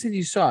reason I thought you said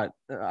you saw it.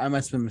 I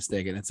must have been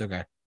mistaken. It's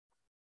okay.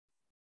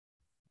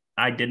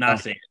 I did not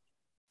see it.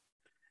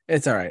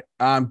 It's all right.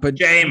 But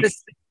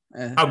James,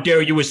 how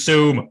dare you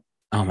assume?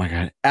 Oh my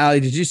God, Allie,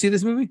 did you see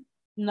this movie?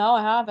 No,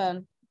 I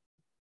haven't.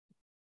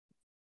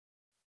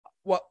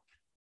 Well,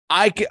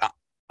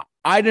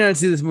 I didn't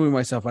see this movie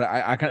myself, but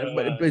I kind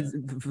of.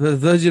 But for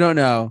those you don't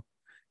know,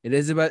 it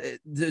is about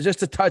just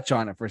to touch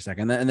on it for a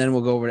second, and then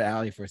we'll go over to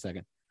Allie for a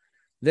second.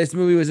 This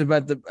movie was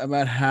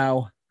about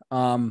how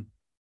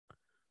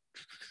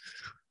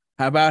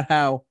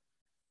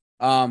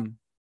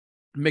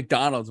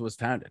McDonald's was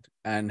founded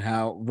and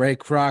how Ray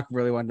Kroc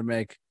really wanted to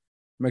make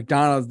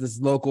McDonald's, this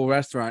local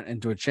restaurant,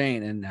 into a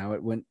chain, and how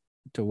it went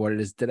to what it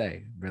is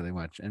today, really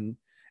much. And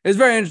it's a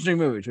very interesting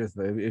movie,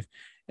 truthfully.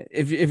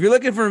 If you're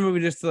looking for a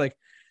movie just to like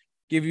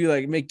give you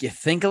like make you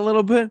think a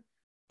little bit,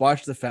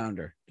 watch The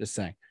Founder. Just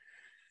saying.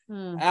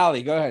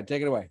 Allie, go ahead,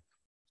 take it away.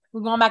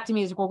 We're going back to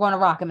music. We're going to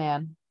Rocket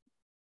Man.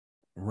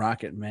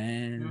 Rocket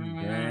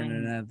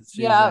Man.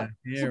 Yeah,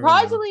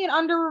 surprisingly an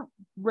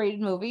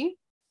underrated movie.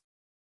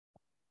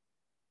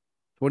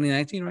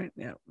 2019, right?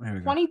 Yeah, there we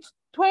go.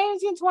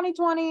 2019,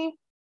 2020,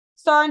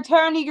 starring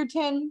Taron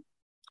Egerton,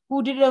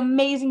 who did an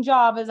amazing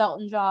job as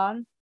Elton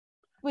John.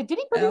 Wait, did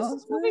he produce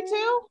this movie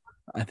too?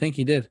 I think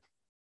he did.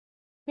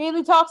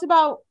 Mainly talks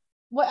about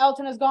what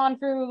Elton has gone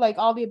through, like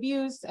all the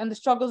abuse and the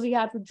struggles he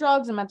had with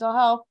drugs and mental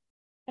health,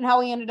 and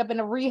how he ended up in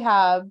a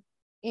rehab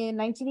in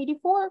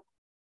 1984.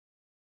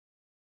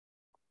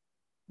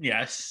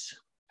 Yes.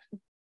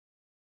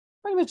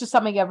 Pretty much just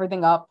summing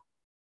everything up.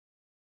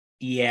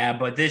 Yeah,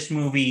 but this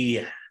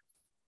movie...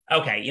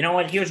 Okay, you know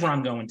what? Here's what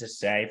I'm going to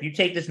say. If you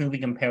take this movie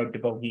compared to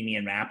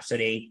Bohemian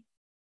Rhapsody...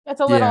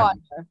 It's a little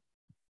under.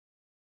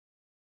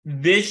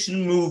 This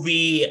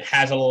movie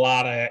has a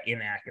lot of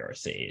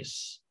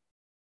inaccuracies.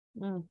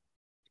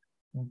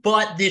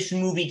 But this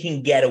movie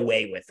can get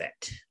away with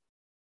it.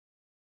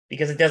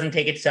 Because it doesn't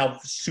take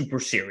itself super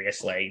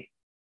seriously.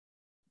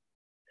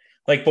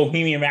 Like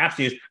Bohemian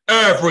Rhapsody is,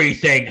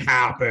 everything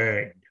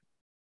happened.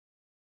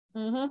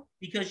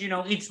 Because,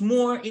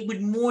 it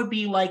would more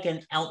be like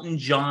an Elton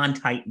John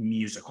type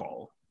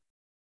musical.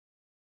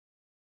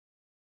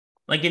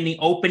 Like in the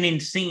opening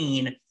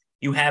scene,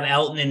 you have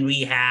Elton in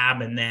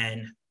rehab, and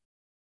then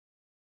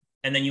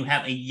you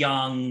have a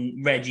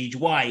young Reggie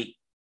Dwight,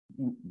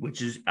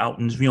 which is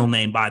Elton's real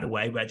name, by the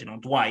way,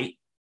 Reginald Dwight.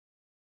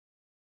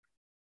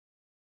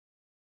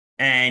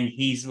 And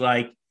he's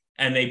like,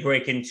 and they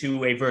break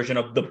into a version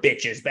of The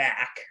Bitch Is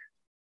Back.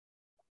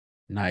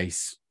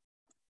 Nice.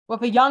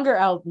 With a younger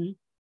Elton.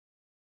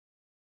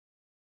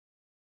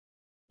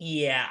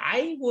 Yeah,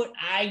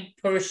 I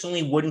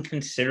personally wouldn't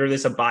consider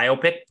this a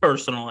biopic,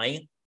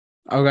 personally.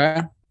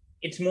 Okay.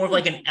 It's more of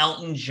like an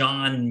Elton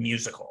John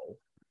musical.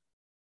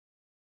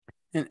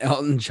 An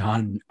Elton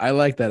John. I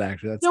like that,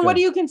 actually. That's so good. What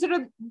do you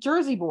consider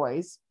Jersey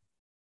Boys?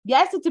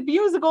 Yes, it's a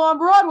musical on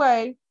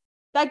Broadway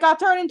that got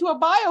turned into a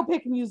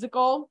biopic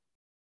musical.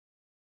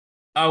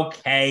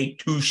 Okay,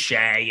 touche.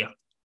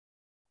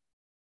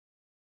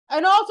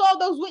 And also all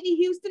those Whitney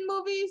Houston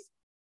movies.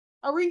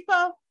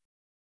 Aretha.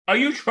 Are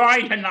you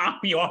trying to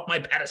knock me off my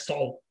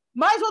pedestal?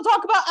 Might as well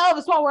talk about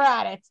Elvis while we're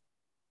at it.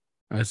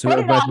 Put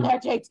it on there,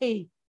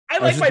 JT. I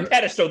like my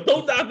pedestal.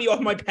 Don't knock me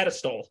off my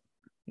pedestal.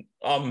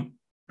 Good,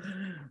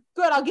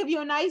 I'll give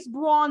you a nice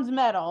bronze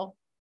medal.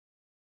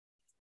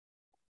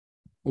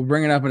 We'll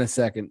bring it up in a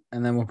second,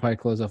 and then we'll probably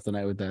close off the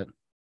night with that.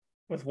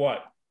 With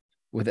what?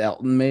 With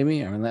Elton,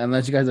 maybe? I mean,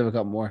 unless you guys have a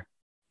couple more.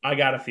 I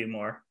got a few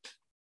more.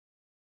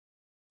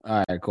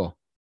 All right, cool.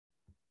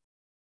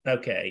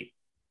 Okay.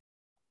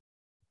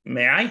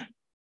 May I?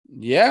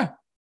 Yeah.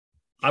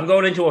 I'm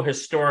going into a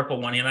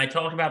historical one, and I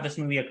talked about this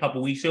movie a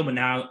couple weeks ago, but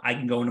now I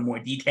can go into more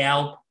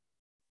detail.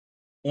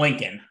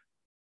 Lincoln.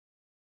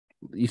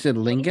 You said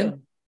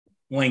Lincoln?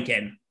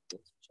 Lincoln.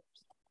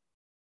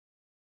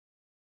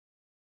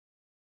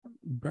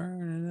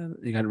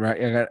 You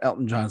got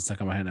Elton John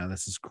stuck in my head now.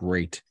 This is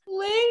great.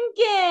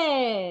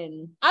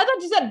 Lincoln. I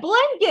thought you said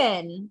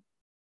Blinken.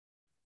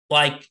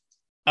 Like,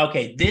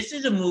 okay, this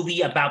is a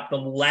movie about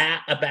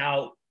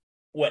about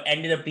what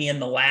ended up being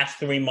the last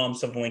 3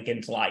 months of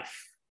Lincoln's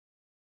life.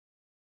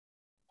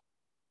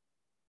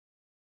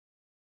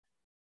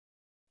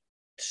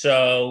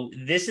 So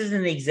this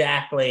isn't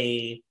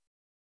exactly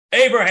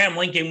Abraham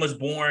Lincoln was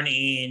born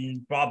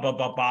in blah, blah,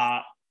 blah,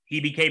 blah. He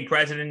became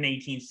president in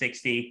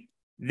 1860.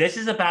 This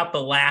is about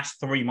the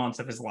last 3 months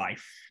of his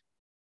life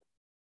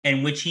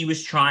in which he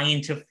was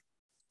trying to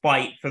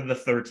fight for the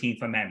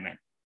 13th Amendment.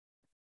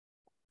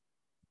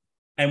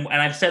 And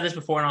I've said this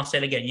before, and I'll say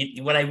it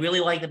again. What I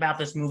really liked about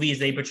this movie is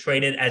they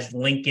portrayed it as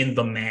Lincoln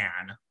the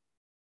man,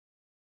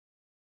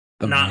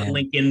 not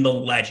Lincoln the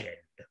legend.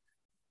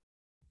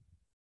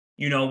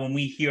 When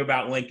we hear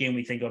about Lincoln,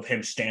 we think of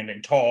him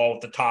standing tall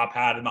with the top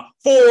hat and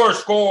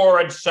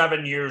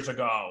 77 years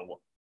ago.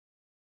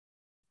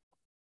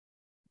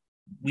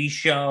 We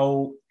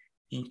show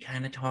he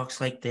kind of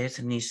talks like this,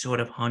 and he's sort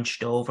of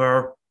hunched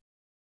over.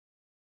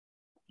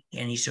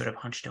 And he's sort of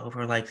hunched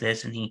over like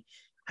this, and he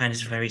kind of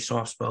is very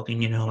soft-spoken,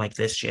 like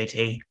this,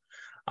 JT.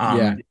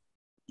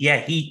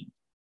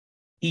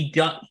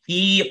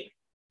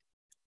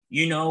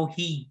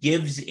 He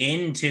gives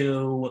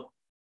into,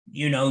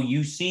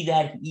 you see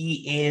that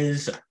he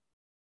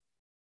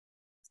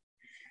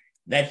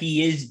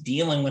is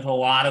dealing with a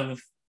lot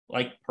of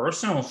like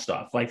personal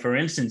stuff. Like, for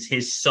instance,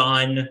 his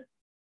son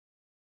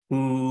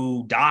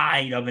who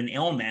died of an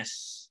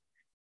illness,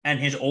 and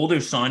his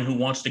older son who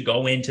wants to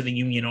go into the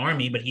Union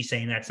Army, but he's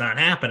saying that's not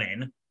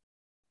happening.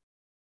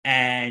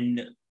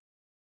 And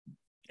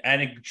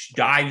it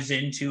dives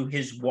into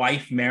his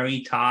wife,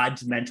 Mary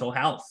Todd's mental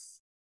health.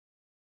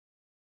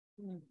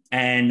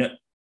 And,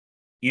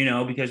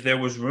 because there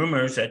was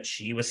rumors that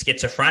she was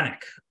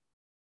schizophrenic.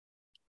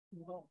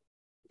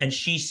 And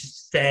she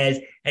says,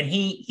 and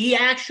he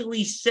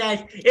actually says,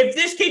 if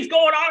this keeps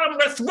going on, I'm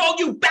going to throw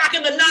you back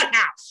in the nut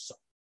house.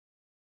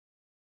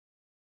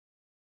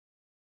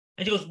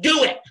 And she goes,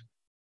 do it.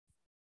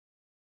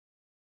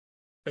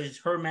 Because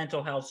her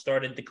mental health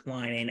started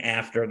declining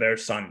after their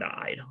son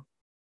died.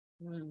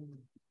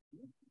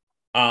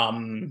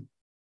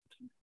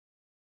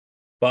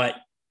 But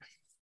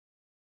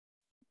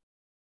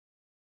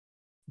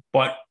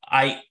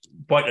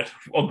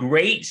a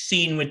great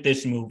scene with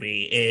this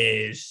movie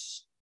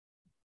is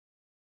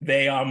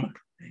they how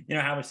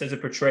it says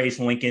it portrays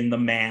Lincoln the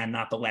man,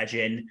 not the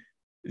legend.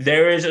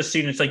 There is a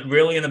scene, it's like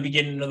really in the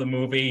beginning of the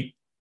movie.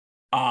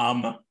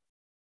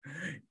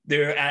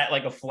 They're at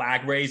like a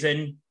flag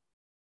raising,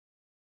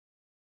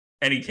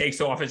 and he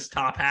takes off his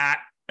top hat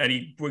and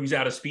he brings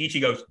out a speech. He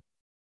goes,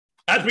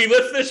 as we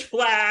lift this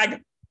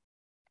flag,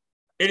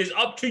 it is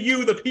up to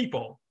you, the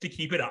people, to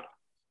keep it up.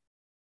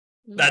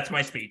 That's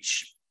my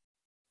speech.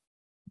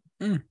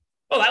 Well,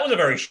 that was a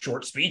very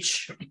short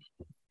speech.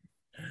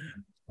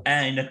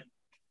 And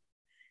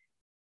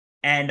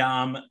but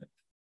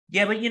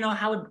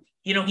how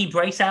he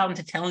breaks out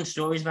into telling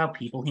stories about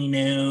people he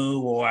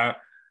knew or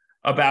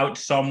about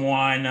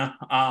someone.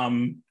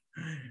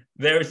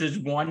 There's this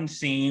one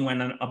scene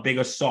when a big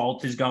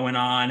assault is going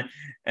on,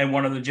 and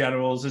one of the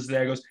generals is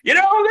there, goes,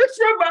 this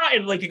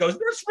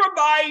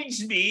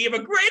reminds me of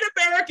a great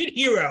American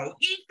hero,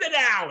 Ethan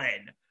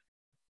Allen.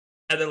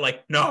 And they're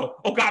like, no,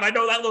 oh God, I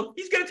know that look.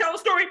 He's going to tell a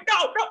story. No,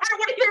 I don't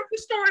want to hear the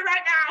story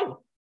right now.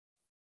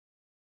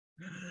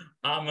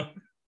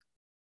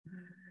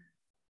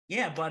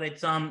 But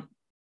it's,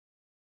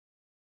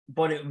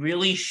 but it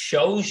really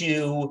shows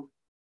you,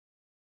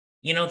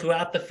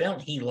 throughout the film,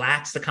 he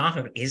lacks the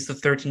confidence. Is the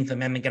 13th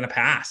Amendment going to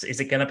pass? Is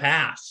it going to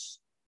pass?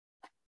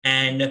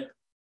 And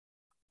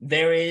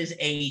there is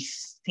a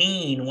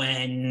scene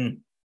when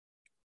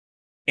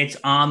it's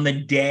on the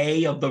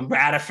day of the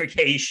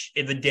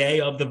ratification, the day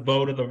of the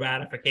vote of the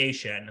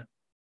ratification.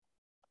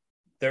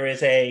 There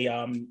is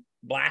a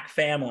black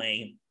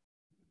family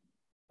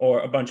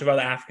or a bunch of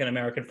other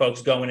African-American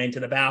folks going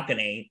into the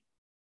balcony,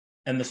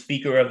 and the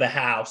Speaker of the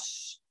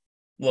House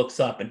looks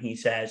up and he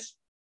says,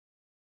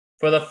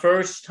 for the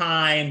first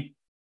time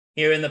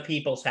here in the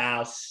People's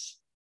House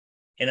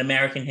in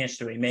American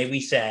history, may we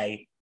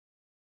say,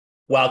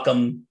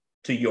 welcome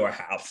to your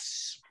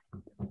house.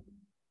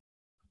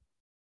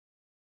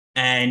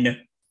 And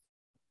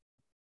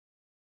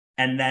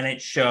then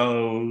it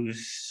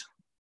shows,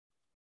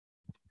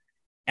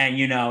 and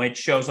it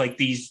shows like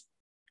these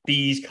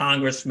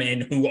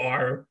congressmen who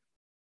are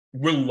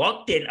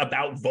reluctant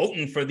about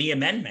voting for the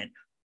amendment.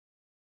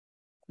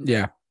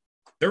 Yeah.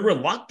 They're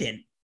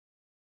reluctant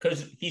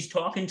because he's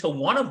talking to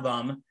one of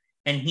them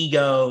and he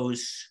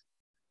goes,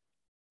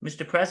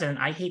 Mr. President,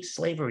 I hate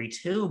slavery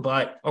too,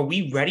 but are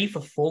we ready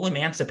for full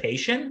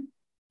emancipation?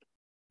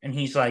 And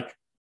he's like,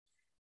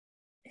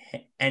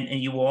 and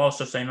you were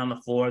also saying on the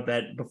floor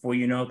that before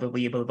the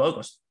leave of the vote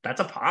goes, that's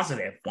a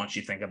positive once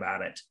you think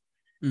about it.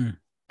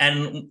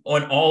 And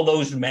on all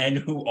those men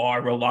who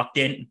are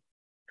reluctant,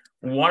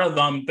 one of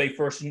them, they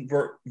first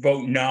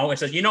vote no and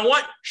says, you know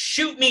what?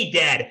 Shoot me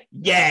dead.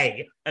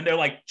 Yay. And they're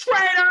like,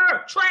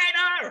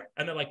 traitor.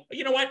 And they're like,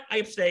 you know what? I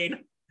abstain.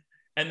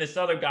 And this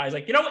other guy's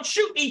like, you know what?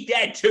 Shoot me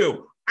dead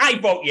too. I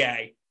vote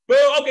yay.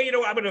 Well, okay, I'm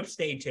going to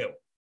abstain too.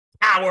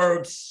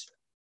 Cowards.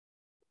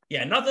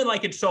 Yeah, nothing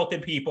like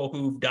insulted people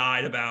who've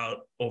died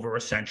about over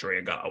a century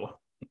ago.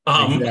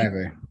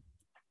 Exactly.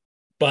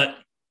 But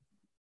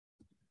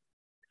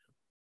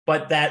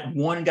that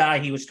one guy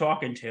he was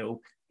talking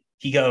to,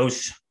 he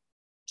goes,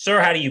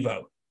 sir, how do you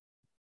vote?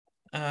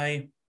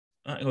 He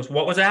goes,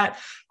 what was that?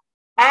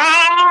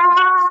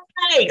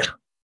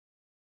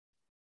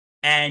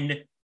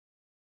 And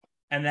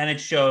then it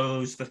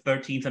shows the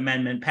 13th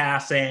Amendment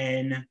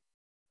passing,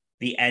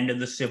 the end of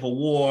the Civil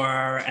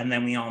War, and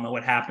then we all know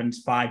what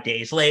happens 5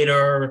 days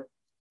later.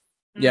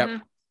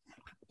 Yep.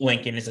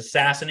 Lincoln is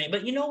assassinated.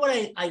 But you know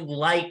what I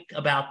like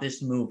about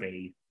this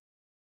movie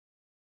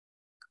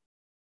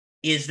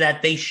is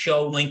that they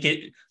show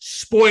Lincoln.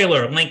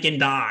 Spoiler, Lincoln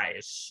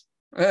dies.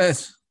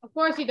 Yes. Of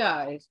course he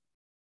dies.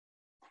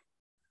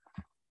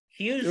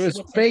 It was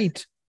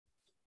fate.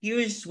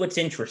 Here's what's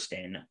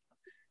interesting.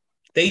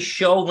 They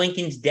show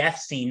Lincoln's death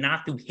scene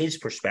not through his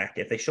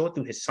perspective. They show it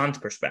through his son's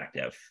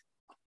perspective.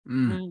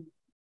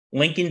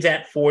 Lincoln's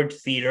at Ford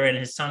Theater and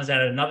his son is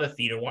at another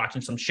theater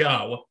watching some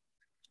show.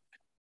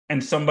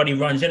 And somebody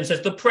runs in and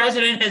says, the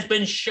president has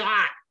been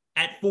shot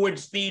at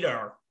Ford's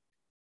Theater.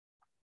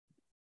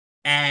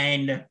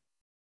 And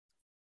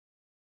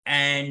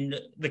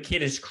the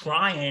kid is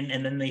crying,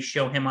 and then they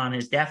show him on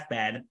his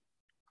deathbed,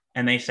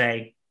 and they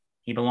say,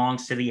 he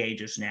belongs to the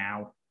ages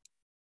now.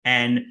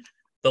 And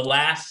the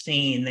last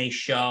scene they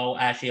show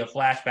actually a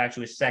flashback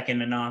to his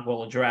second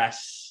inaugural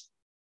address,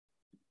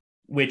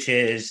 which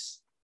is,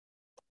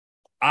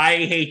 I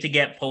hate to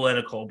get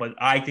political, but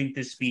I think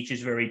this speech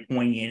is very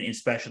poignant,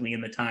 especially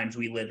in the times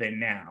we live in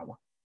now.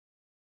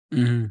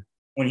 Mm-hmm.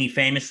 When he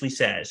famously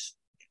says,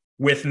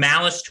 "With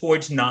malice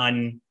towards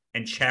none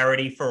and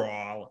charity for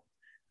all,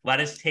 let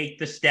us take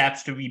the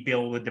steps to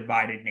rebuild a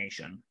divided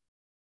nation."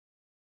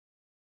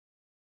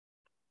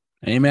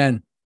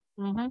 Amen.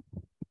 Mm-hmm.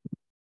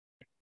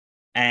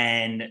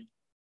 And,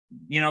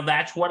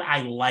 that's what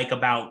I like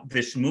about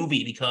this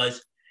movie,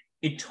 because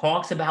it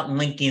talks about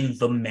Lincoln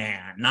the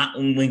man, not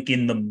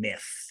Lincoln the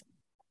myth.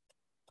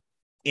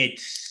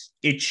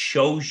 It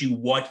shows you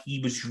what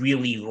he was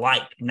really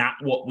like, not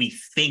what we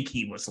think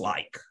he was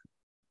like.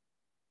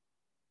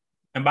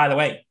 And by the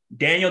way,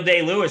 Daniel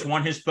Day-Lewis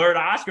won his third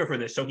Oscar for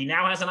this, so he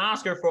now has an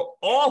Oscar for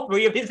all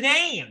three of his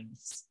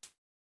names.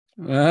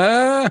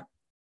 Yep.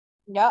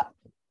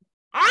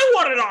 I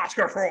won an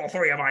Oscar for all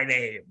three of my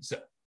names.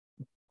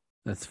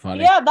 That's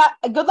funny. Yeah,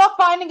 good luck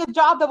finding a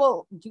job that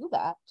will do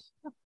that.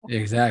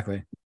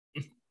 Exactly.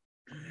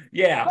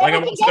 Yeah, Well, like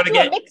I'm also going to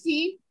get...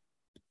 Mixie.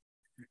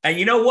 And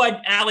you know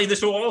what, Allie?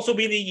 This will also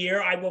be the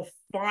year I will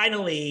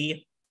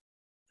finally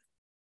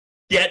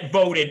get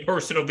voted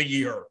Person of the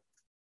Year.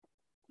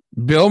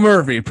 Bill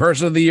Murphy,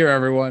 Person of the Year,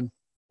 everyone.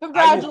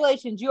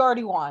 Congratulations, you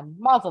already won.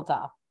 Mazel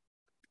tov.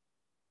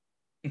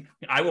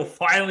 I will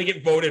finally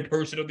get voted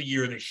Person of the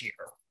Year this year.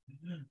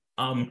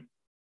 All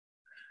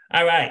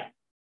right.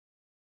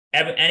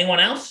 Anyone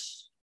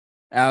else?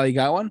 Allie,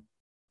 got one?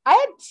 I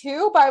had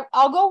two, but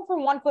I'll go for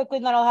one quickly,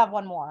 and then I'll have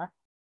one more.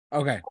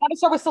 Okay. I want to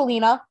start with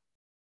Selena.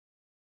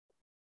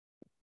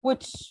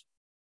 Which,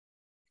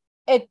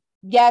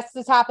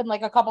 this happened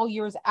like a couple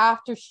years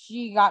after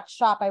she got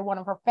shot by one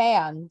of her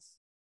fans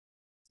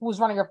who was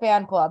running her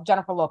fan club.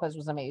 Jennifer Lopez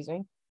was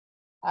amazing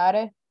at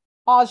it.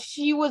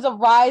 She was a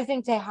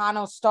rising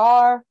Tejano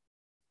star.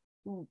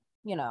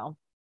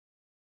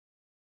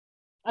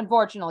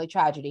 Unfortunately,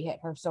 tragedy hit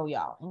her so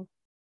young.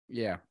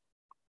 Yeah.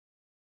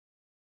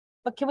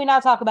 But can we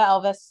not talk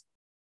about Elvis?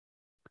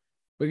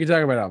 We can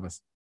talk about Elvis.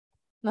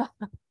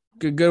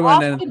 Good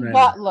one. Austin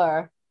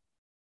Butler.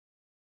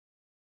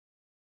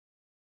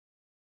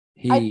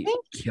 He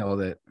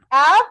killed it.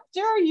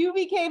 After you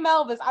became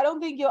Elvis, I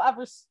don't think you'll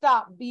ever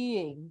stop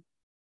being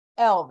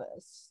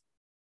Elvis.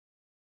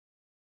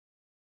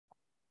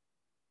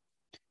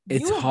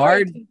 It's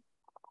hard.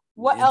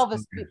 What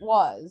Elvis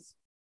was.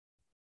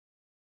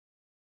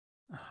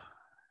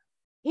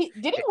 Did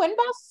he win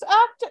Best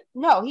Actor?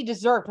 No, he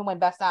deserved to win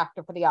Best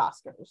Actor for the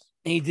Oscars.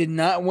 He did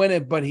not win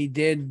it, but he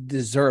did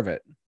deserve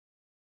it.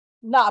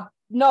 No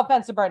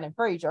offense to Brendan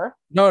Fraser.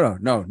 No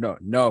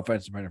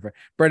offense to Brendan Fraser.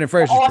 Brendan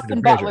Fraser.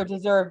 Austin Butler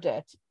deserved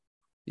it.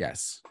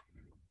 Yes.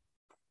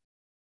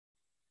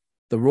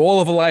 The role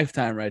of a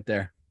lifetime right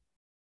there.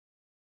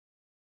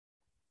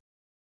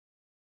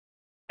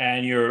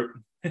 And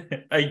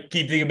I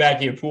keep thinking back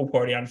to your pool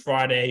party on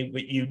Friday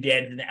with you,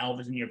 Dad, and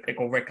Elvis in your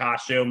Pickle Rick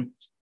costume.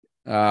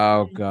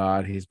 Oh,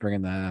 God, he's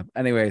bringing that up.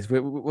 Anyways,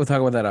 we'll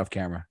talk about that off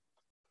camera.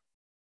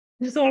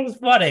 I just thought it was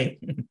funny.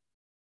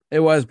 It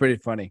was pretty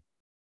funny.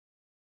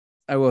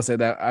 I will say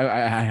that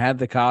I had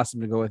the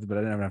costume to go with it, but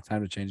I didn't have enough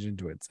time to change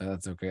into it, so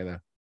that's okay though.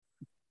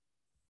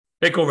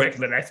 Pickle Rick,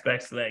 the next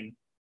best thing.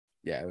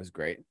 Yeah, it was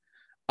great.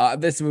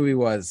 This movie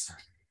was.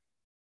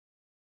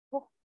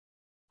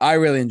 I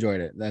really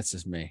enjoyed it. That's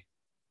just me.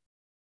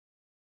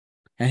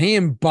 And he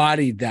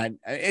embodied that.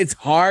 It's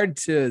hard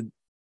to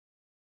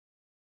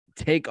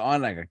take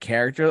on like a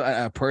character,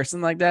 a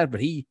person like that, but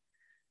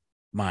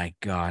my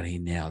God, he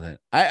nailed it.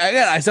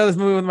 I saw this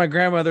movie with my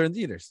grandmother in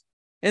theaters.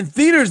 In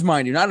theaters,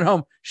 mind you, not at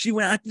home. She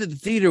went out to the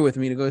theater with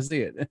me to go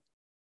see it.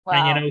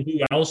 Wow. And you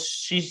know who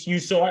else you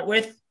saw it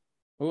with?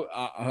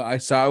 I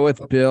saw it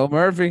with Bill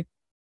Murphy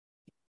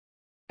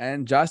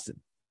and Justin.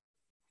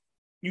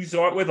 You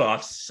saw it with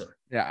us.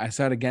 Yeah, I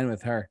saw it again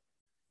with her.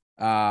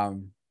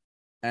 And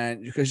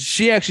because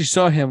she actually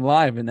saw him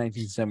live in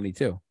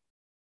 1972.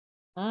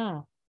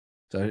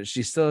 So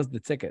she still has the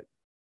ticket.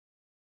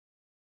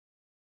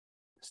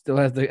 Still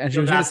has the, and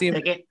she was going to see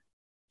him.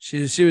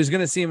 She was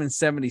going to see him in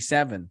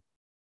 77.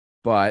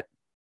 But,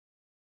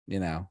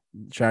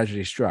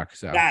 tragedy struck.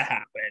 So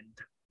that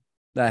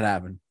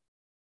happened.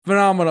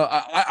 Phenomenal.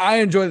 I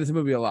enjoyed this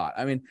movie a lot.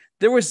 I mean,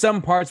 there were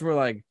some parts where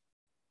like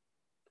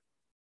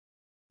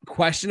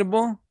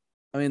questionable.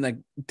 I mean, like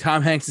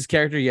Tom Hanks's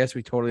character. Yes,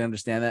 we totally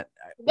understand that.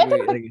 Tom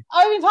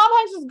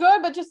Hanks is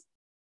good, but just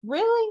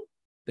really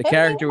the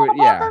character,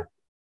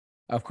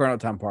 of Colonel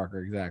Tom Parker,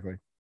 exactly.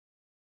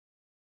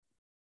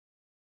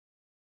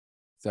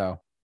 So,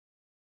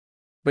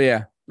 but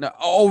yeah. No,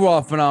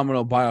 overall,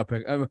 phenomenal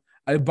biopic.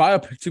 A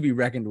biopic to be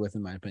reckoned with,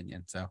 in my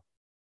opinion. So,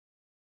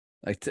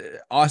 like,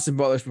 Austin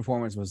Butler's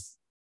performance was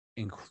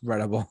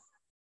incredible.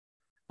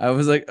 I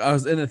was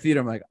in the theater.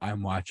 I'm like,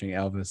 I'm watching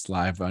Elvis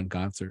live on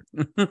concert.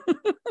 It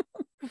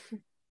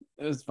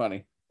was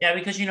funny. Yeah,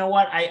 because you know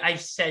what? I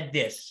said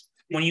this.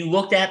 When you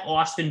looked at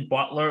Austin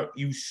Butler,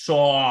 you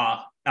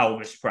saw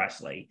Elvis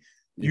Presley.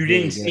 You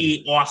didn't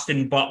see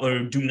Austin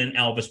Butler doing an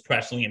Elvis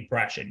Presley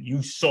impression.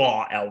 You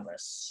saw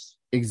Elvis.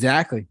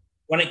 Exactly.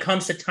 When it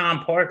comes to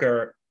Tom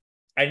Parker,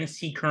 I didn't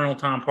see Colonel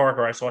Tom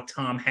Parker. I saw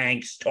Tom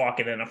Hanks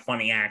talking in a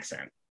funny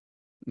accent.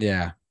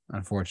 Yeah,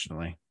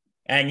 unfortunately.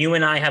 And you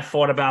and I have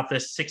thought about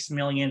this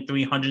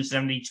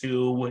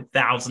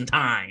 6,372,000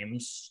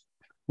 times.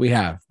 We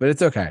have, but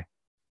it's okay.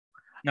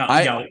 No,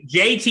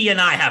 JT and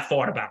I have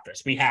thought about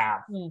this. We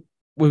have.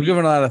 We've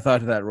given a lot of thought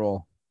to that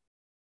role.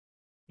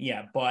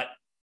 Yeah, but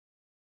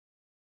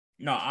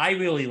no, I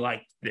really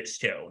liked this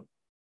too.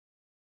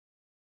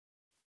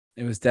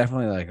 It was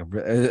definitely like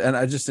and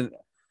I don't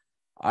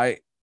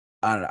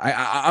know.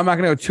 I'm not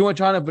going to go too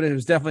much on it, but it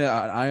was definitely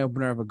an eye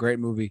opener of a great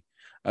movie,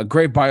 a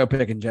great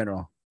biopic in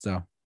general.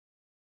 So,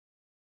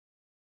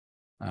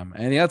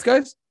 anything else,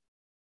 guys?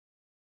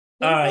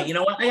 You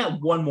know what? I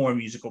got one more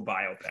musical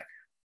biopic.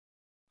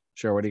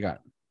 Sure. What do you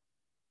got?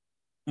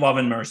 Love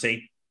and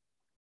Mercy.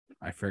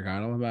 I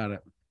forgot all about it.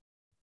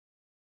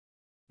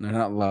 No,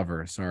 not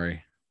Lover.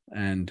 Sorry.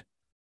 And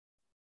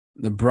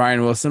the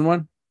Brian Wilson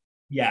one?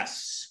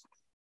 Yes.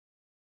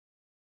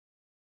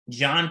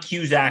 John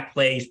Cusack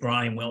plays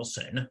Brian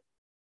Wilson,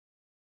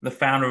 the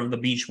founder of the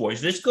Beach Boys.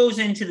 This goes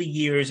into the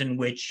years in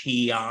which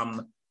he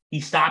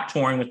stopped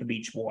touring with the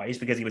Beach Boys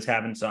because he was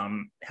having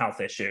some health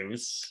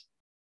issues.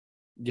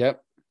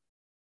 Yep.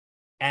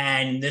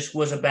 And this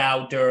was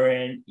about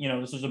the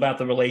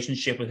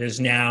relationship with his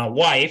now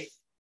wife,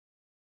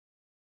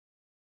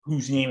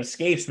 whose name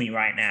escapes me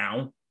right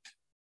now.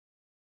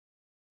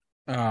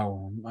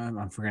 Oh,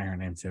 I'm forgetting her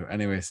name too.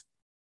 Anyways.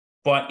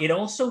 But it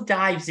also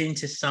dives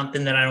into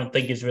something that I don't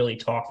think is really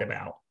talked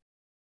about.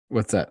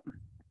 What's that?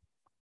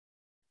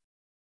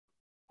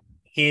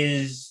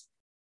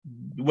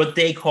 What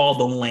they call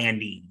the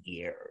Landy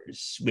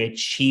years,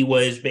 which he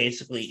was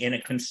basically in a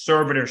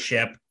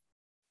conservatorship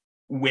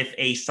with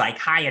a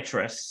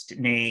psychiatrist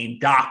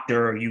named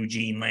Dr.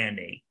 Eugene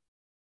Landy.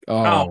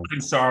 Oh,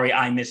 I'm sorry,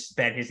 I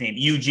misspelled his name.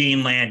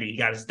 Eugene Landy. He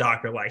got his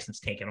doctor license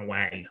taken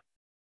away.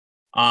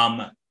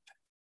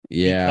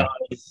 Yeah.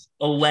 Because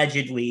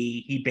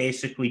allegedly he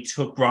basically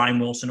took Brian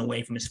Wilson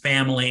away from his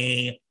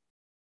family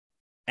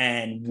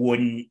and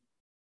wouldn't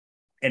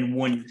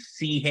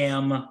see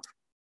him.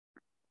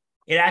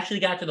 It actually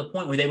got to the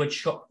point where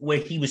where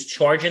he was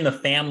charging the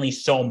family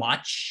so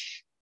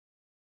much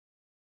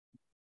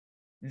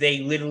they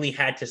literally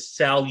had to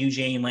sell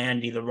Eugene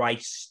Landy the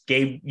rights,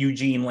 gave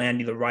Eugene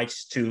Landy the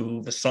rights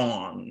to his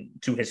songs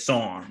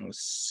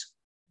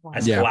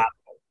as collateral.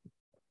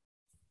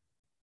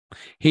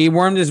 He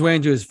wormed his way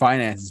into his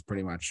finances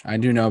pretty much. I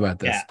do know about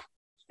this.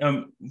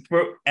 Yeah.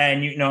 I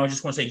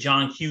just want to say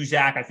John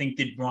Cusack, I think,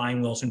 did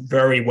Brian Wilson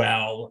very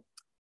well.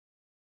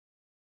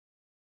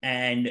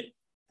 And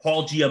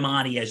Paul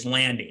Giamatti as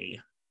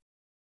Landy.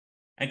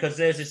 And because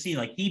there's a scene,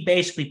 like, he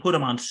basically put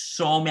him on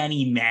so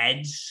many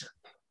meds.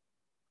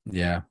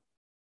 Yeah.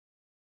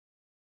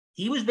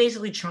 He was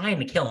basically trying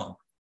to kill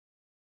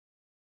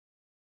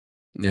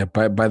him. Yeah,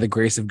 by the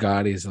grace of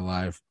God, he's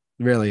alive.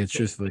 Really, it's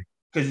truthfully.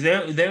 Because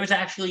there was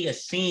actually a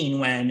scene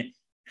when...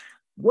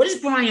 What is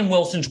Brian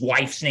Wilson's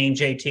wife's name,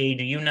 JT?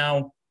 Do you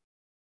know?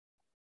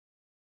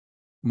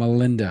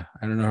 Melinda.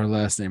 I don't know her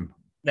last name.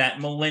 That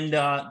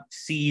Melinda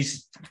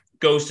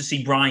goes to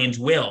see Brian's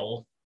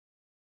will.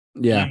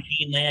 Yeah.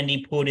 Eugene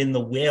Landy put in the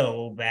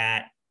will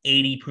that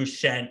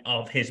 80%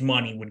 of his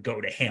money would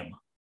go to him.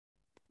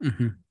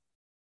 Mm-hmm.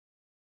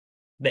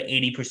 That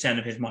 80%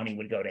 of his money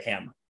would go to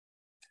him.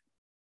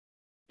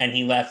 And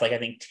he left, like, I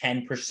think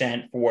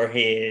 10% for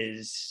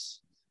his...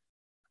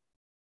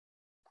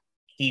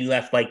 He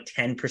left, like,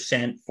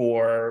 10%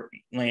 for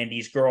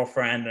Landy's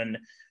girlfriend and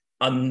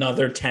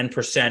another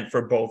 10%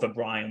 for both of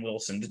Brian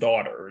Wilson's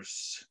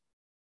daughters.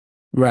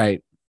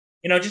 Right.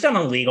 Just on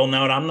a legal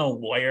note, I'm no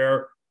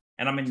lawyer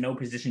and I'm in no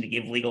position to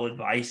give legal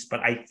advice,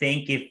 but I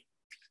think if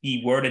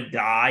he were to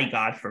die,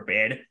 God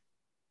forbid,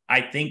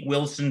 I think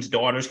Wilson's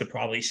daughters could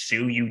probably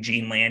sue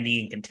Eugene Landy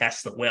and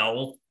contest the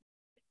will.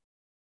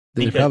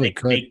 They probably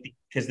could.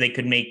 Because they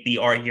could make the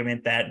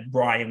argument that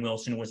Brian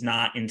Wilson was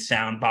not in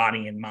sound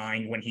body and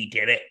mind when he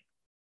did it.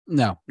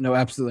 No,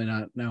 absolutely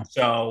not. No.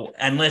 So,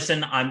 and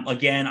listen, I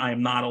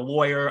am not a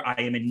lawyer.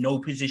 I am in no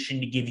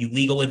position to give you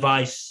legal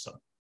advice. So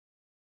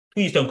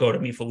please don't go to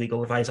me for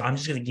legal advice. I'm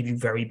just going to give you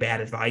very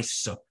bad advice.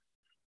 So,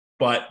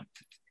 but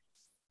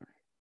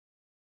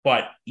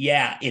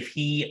yeah,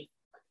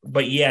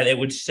 it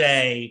would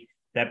say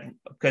that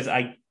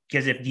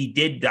because if he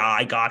did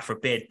die, God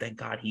forbid, thank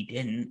God he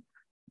didn't,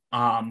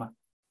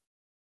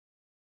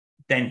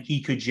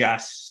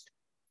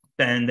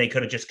 then they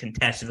could have just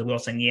contested the will,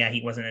 saying, yeah,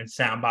 he wasn't in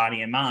sound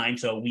body and mind,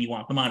 so we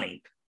want the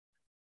money.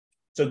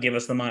 So give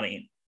us the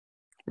money.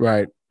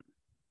 Right.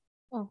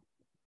 Oh.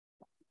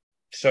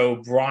 So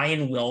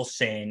Brian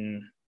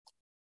Wilson,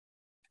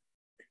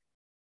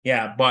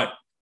 yeah, but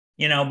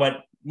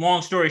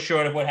long story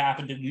short of what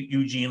happened to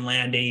Eugene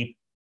Landy,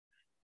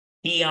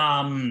 he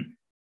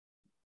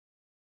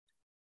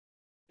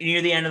near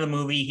the end of the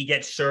movie, he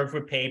gets served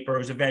with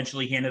papers.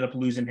 Eventually, he ended up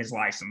losing his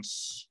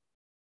license.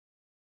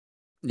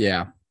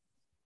 Yeah.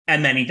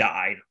 And then he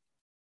died.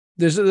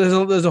 There's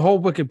a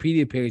whole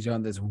Wikipedia page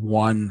on this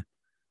one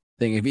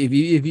thing. If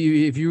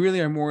you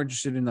really are more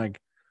interested in like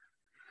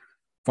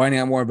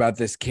finding out more about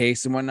this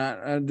case and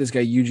whatnot, this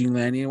guy Eugene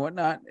Landy and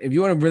whatnot, if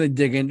you want to really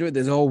dig into it,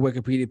 there's a whole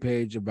Wikipedia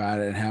page about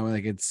it and how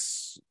like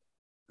it's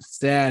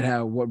sad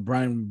how what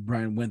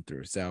Brian went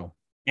through. So,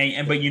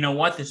 but you know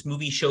what? This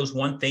movie shows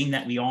one thing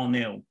that we all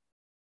knew.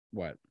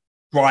 What?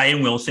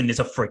 Brian Wilson is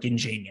a freaking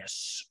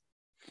genius.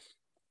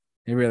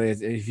 It really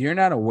is. If you're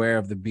not aware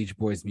of the Beach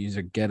Boys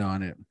music, get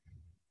on it.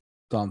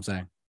 That's all I'm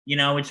saying. You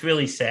know, it's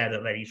really sad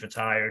that he's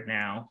retired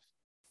now.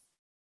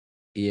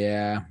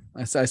 Yeah,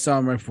 I saw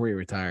him right before he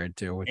retired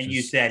too. And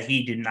you said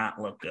he did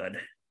not look good.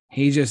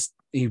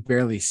 He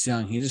barely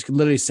sung. He just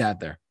literally sat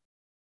there.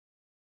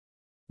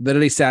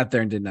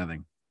 And did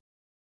nothing.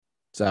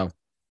 So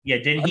yeah,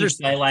 didn't he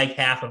say like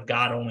half of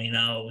God Only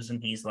Knows?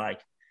 And he's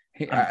like,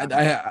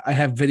 I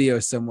have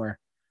videos somewhere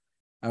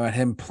about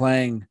him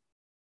playing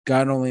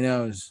God Only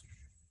Knows.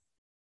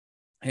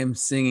 Him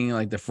singing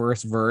like the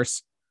first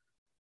verse,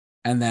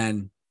 and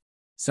then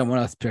someone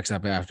else picks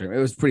up after him.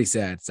 It was pretty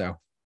sad. So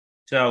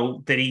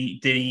did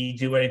he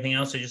do anything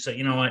else, or just say,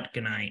 you know what,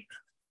 good night?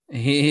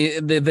 They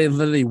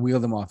literally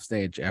wheeled him off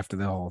stage after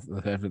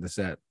the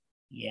set.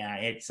 Yeah,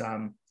 it's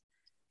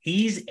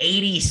he's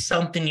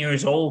 80-something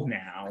years old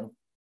now.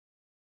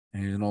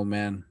 He's an old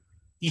man.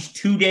 His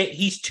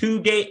birthday's 2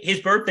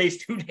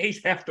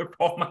 days after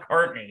Paul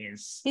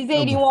McCartney's. He's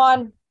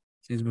 81.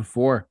 He's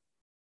before.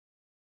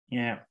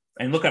 Yeah.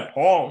 And look at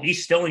Paul.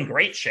 He's still in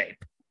great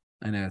shape.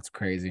 I know, it's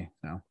crazy.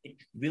 So it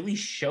really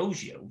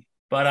shows you.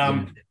 But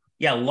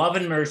yeah, Love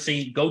and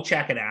Mercy. Go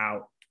check it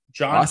out.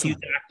 John Cusack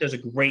does a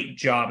great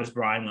job as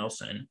Brian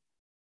Wilson.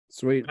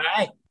 Sweet. All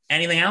right.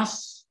 Anything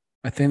else?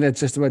 I think that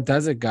just about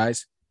does it,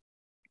 guys.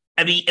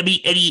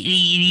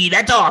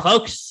 That's all,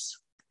 folks.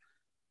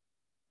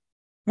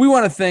 We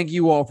want to thank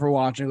you all for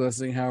watching,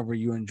 listening, however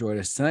you enjoyed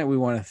us tonight. We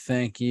want to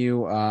thank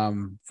you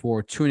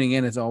for tuning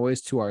in, as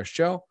always, to our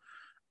show.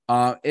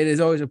 It is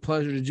always a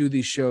pleasure to do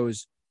these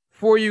shows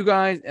for you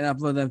guys and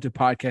upload them to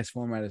podcast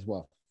format as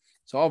well.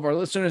 So all of our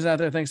listeners out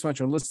there, thanks so much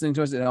for listening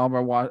to us, and all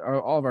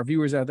of our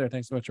viewers out there,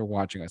 thanks so much for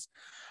watching us.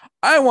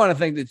 I want to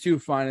thank the two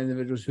fine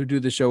individuals who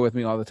do the show with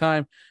me all the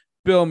time,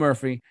 Bill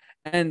Murphy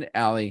and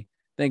Allie.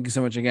 Thank you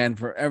so much again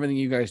for everything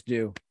you guys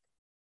do.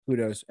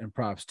 Kudos and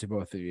props to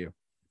both of you.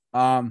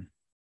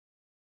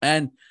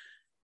 And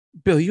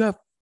Bill, you have,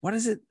 what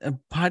is it, a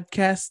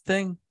podcast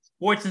thing?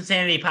 Sports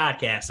Insanity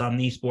Podcast on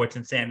the Sports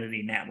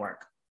Insanity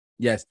Network.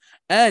 Yes.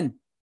 And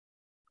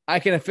I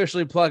can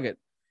officially plug it.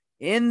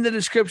 In the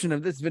description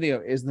of this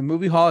video is the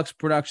Movieholics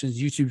Productions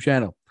YouTube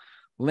channel.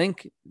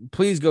 Link,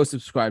 please go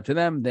subscribe to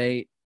them.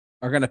 They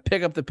are going to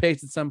pick up the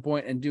pace at some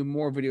point and do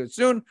more videos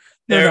soon.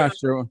 They're not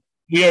sure.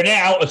 We are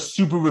now a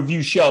Super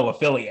Review Show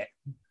affiliate.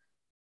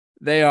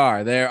 They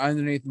are. They're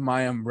underneath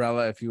my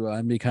umbrella, if you will.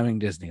 I'm becoming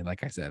Disney,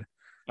 like I said.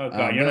 Oh,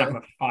 God, you're not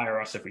going to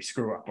fire us if we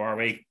screw up, are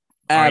we?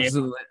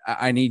 Absolutely.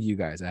 I need you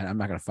guys. I'm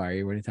not going to fire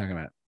you. What are you talking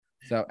about?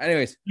 So,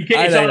 anyways.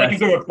 It's not like you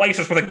can replace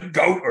us with a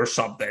goat or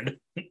something.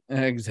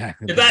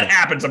 Exactly. If that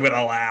happens, I'm going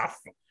to laugh.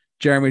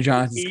 Jeremy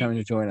Johnson's coming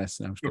to join us.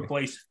 No, I'm just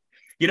replace.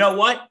 You know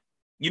what?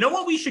 You know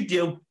what we should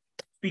do?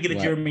 Speaking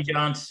of Jeremy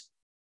Johnson.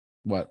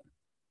 What?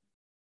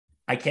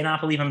 I cannot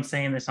believe I'm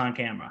saying this on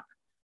camera.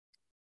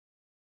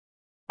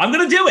 I'm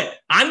going to do it.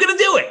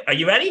 Are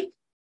you ready?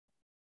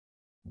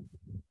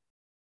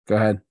 Go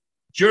ahead.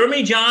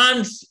 Jeremy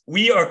Johns,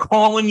 we are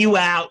calling you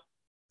out.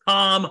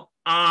 Come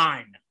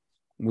on.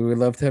 We would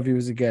love to have you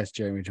as a guest,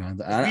 Jeremy Johns.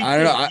 I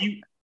don't know.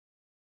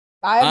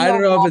 I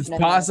don't know if it's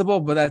possible,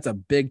 but that's a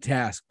big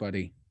task,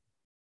 buddy.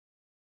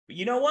 But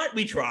you know what?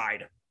 We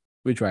tried.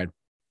 Exactly.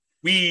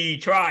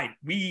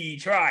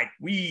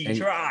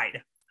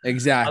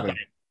 Okay.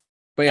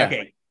 But yeah.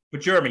 Okay.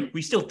 But Jeremy,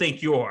 we still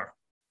think you're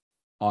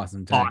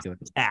awesome.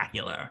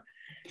 Spectacular.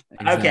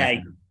 Exactly.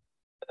 Okay.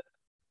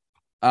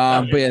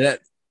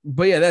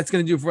 But yeah, that's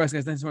going to do it for us,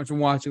 guys. Thanks so much for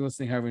watching,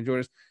 listening, however you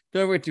enjoyed us.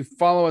 Don't forget to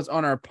follow us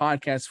on our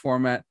podcast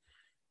format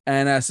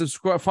and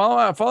subscribe.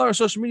 Follow our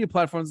social media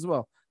platforms as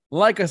well.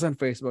 Like us on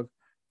Facebook.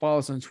 Follow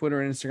us on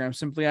Twitter and Instagram.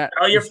 Simply at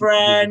Tell your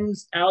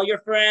friends.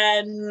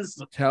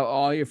 Tell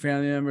all your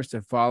family members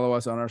to follow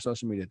us on our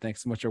social media.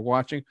 Thanks so much for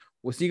watching.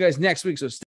 We'll see you guys next week. So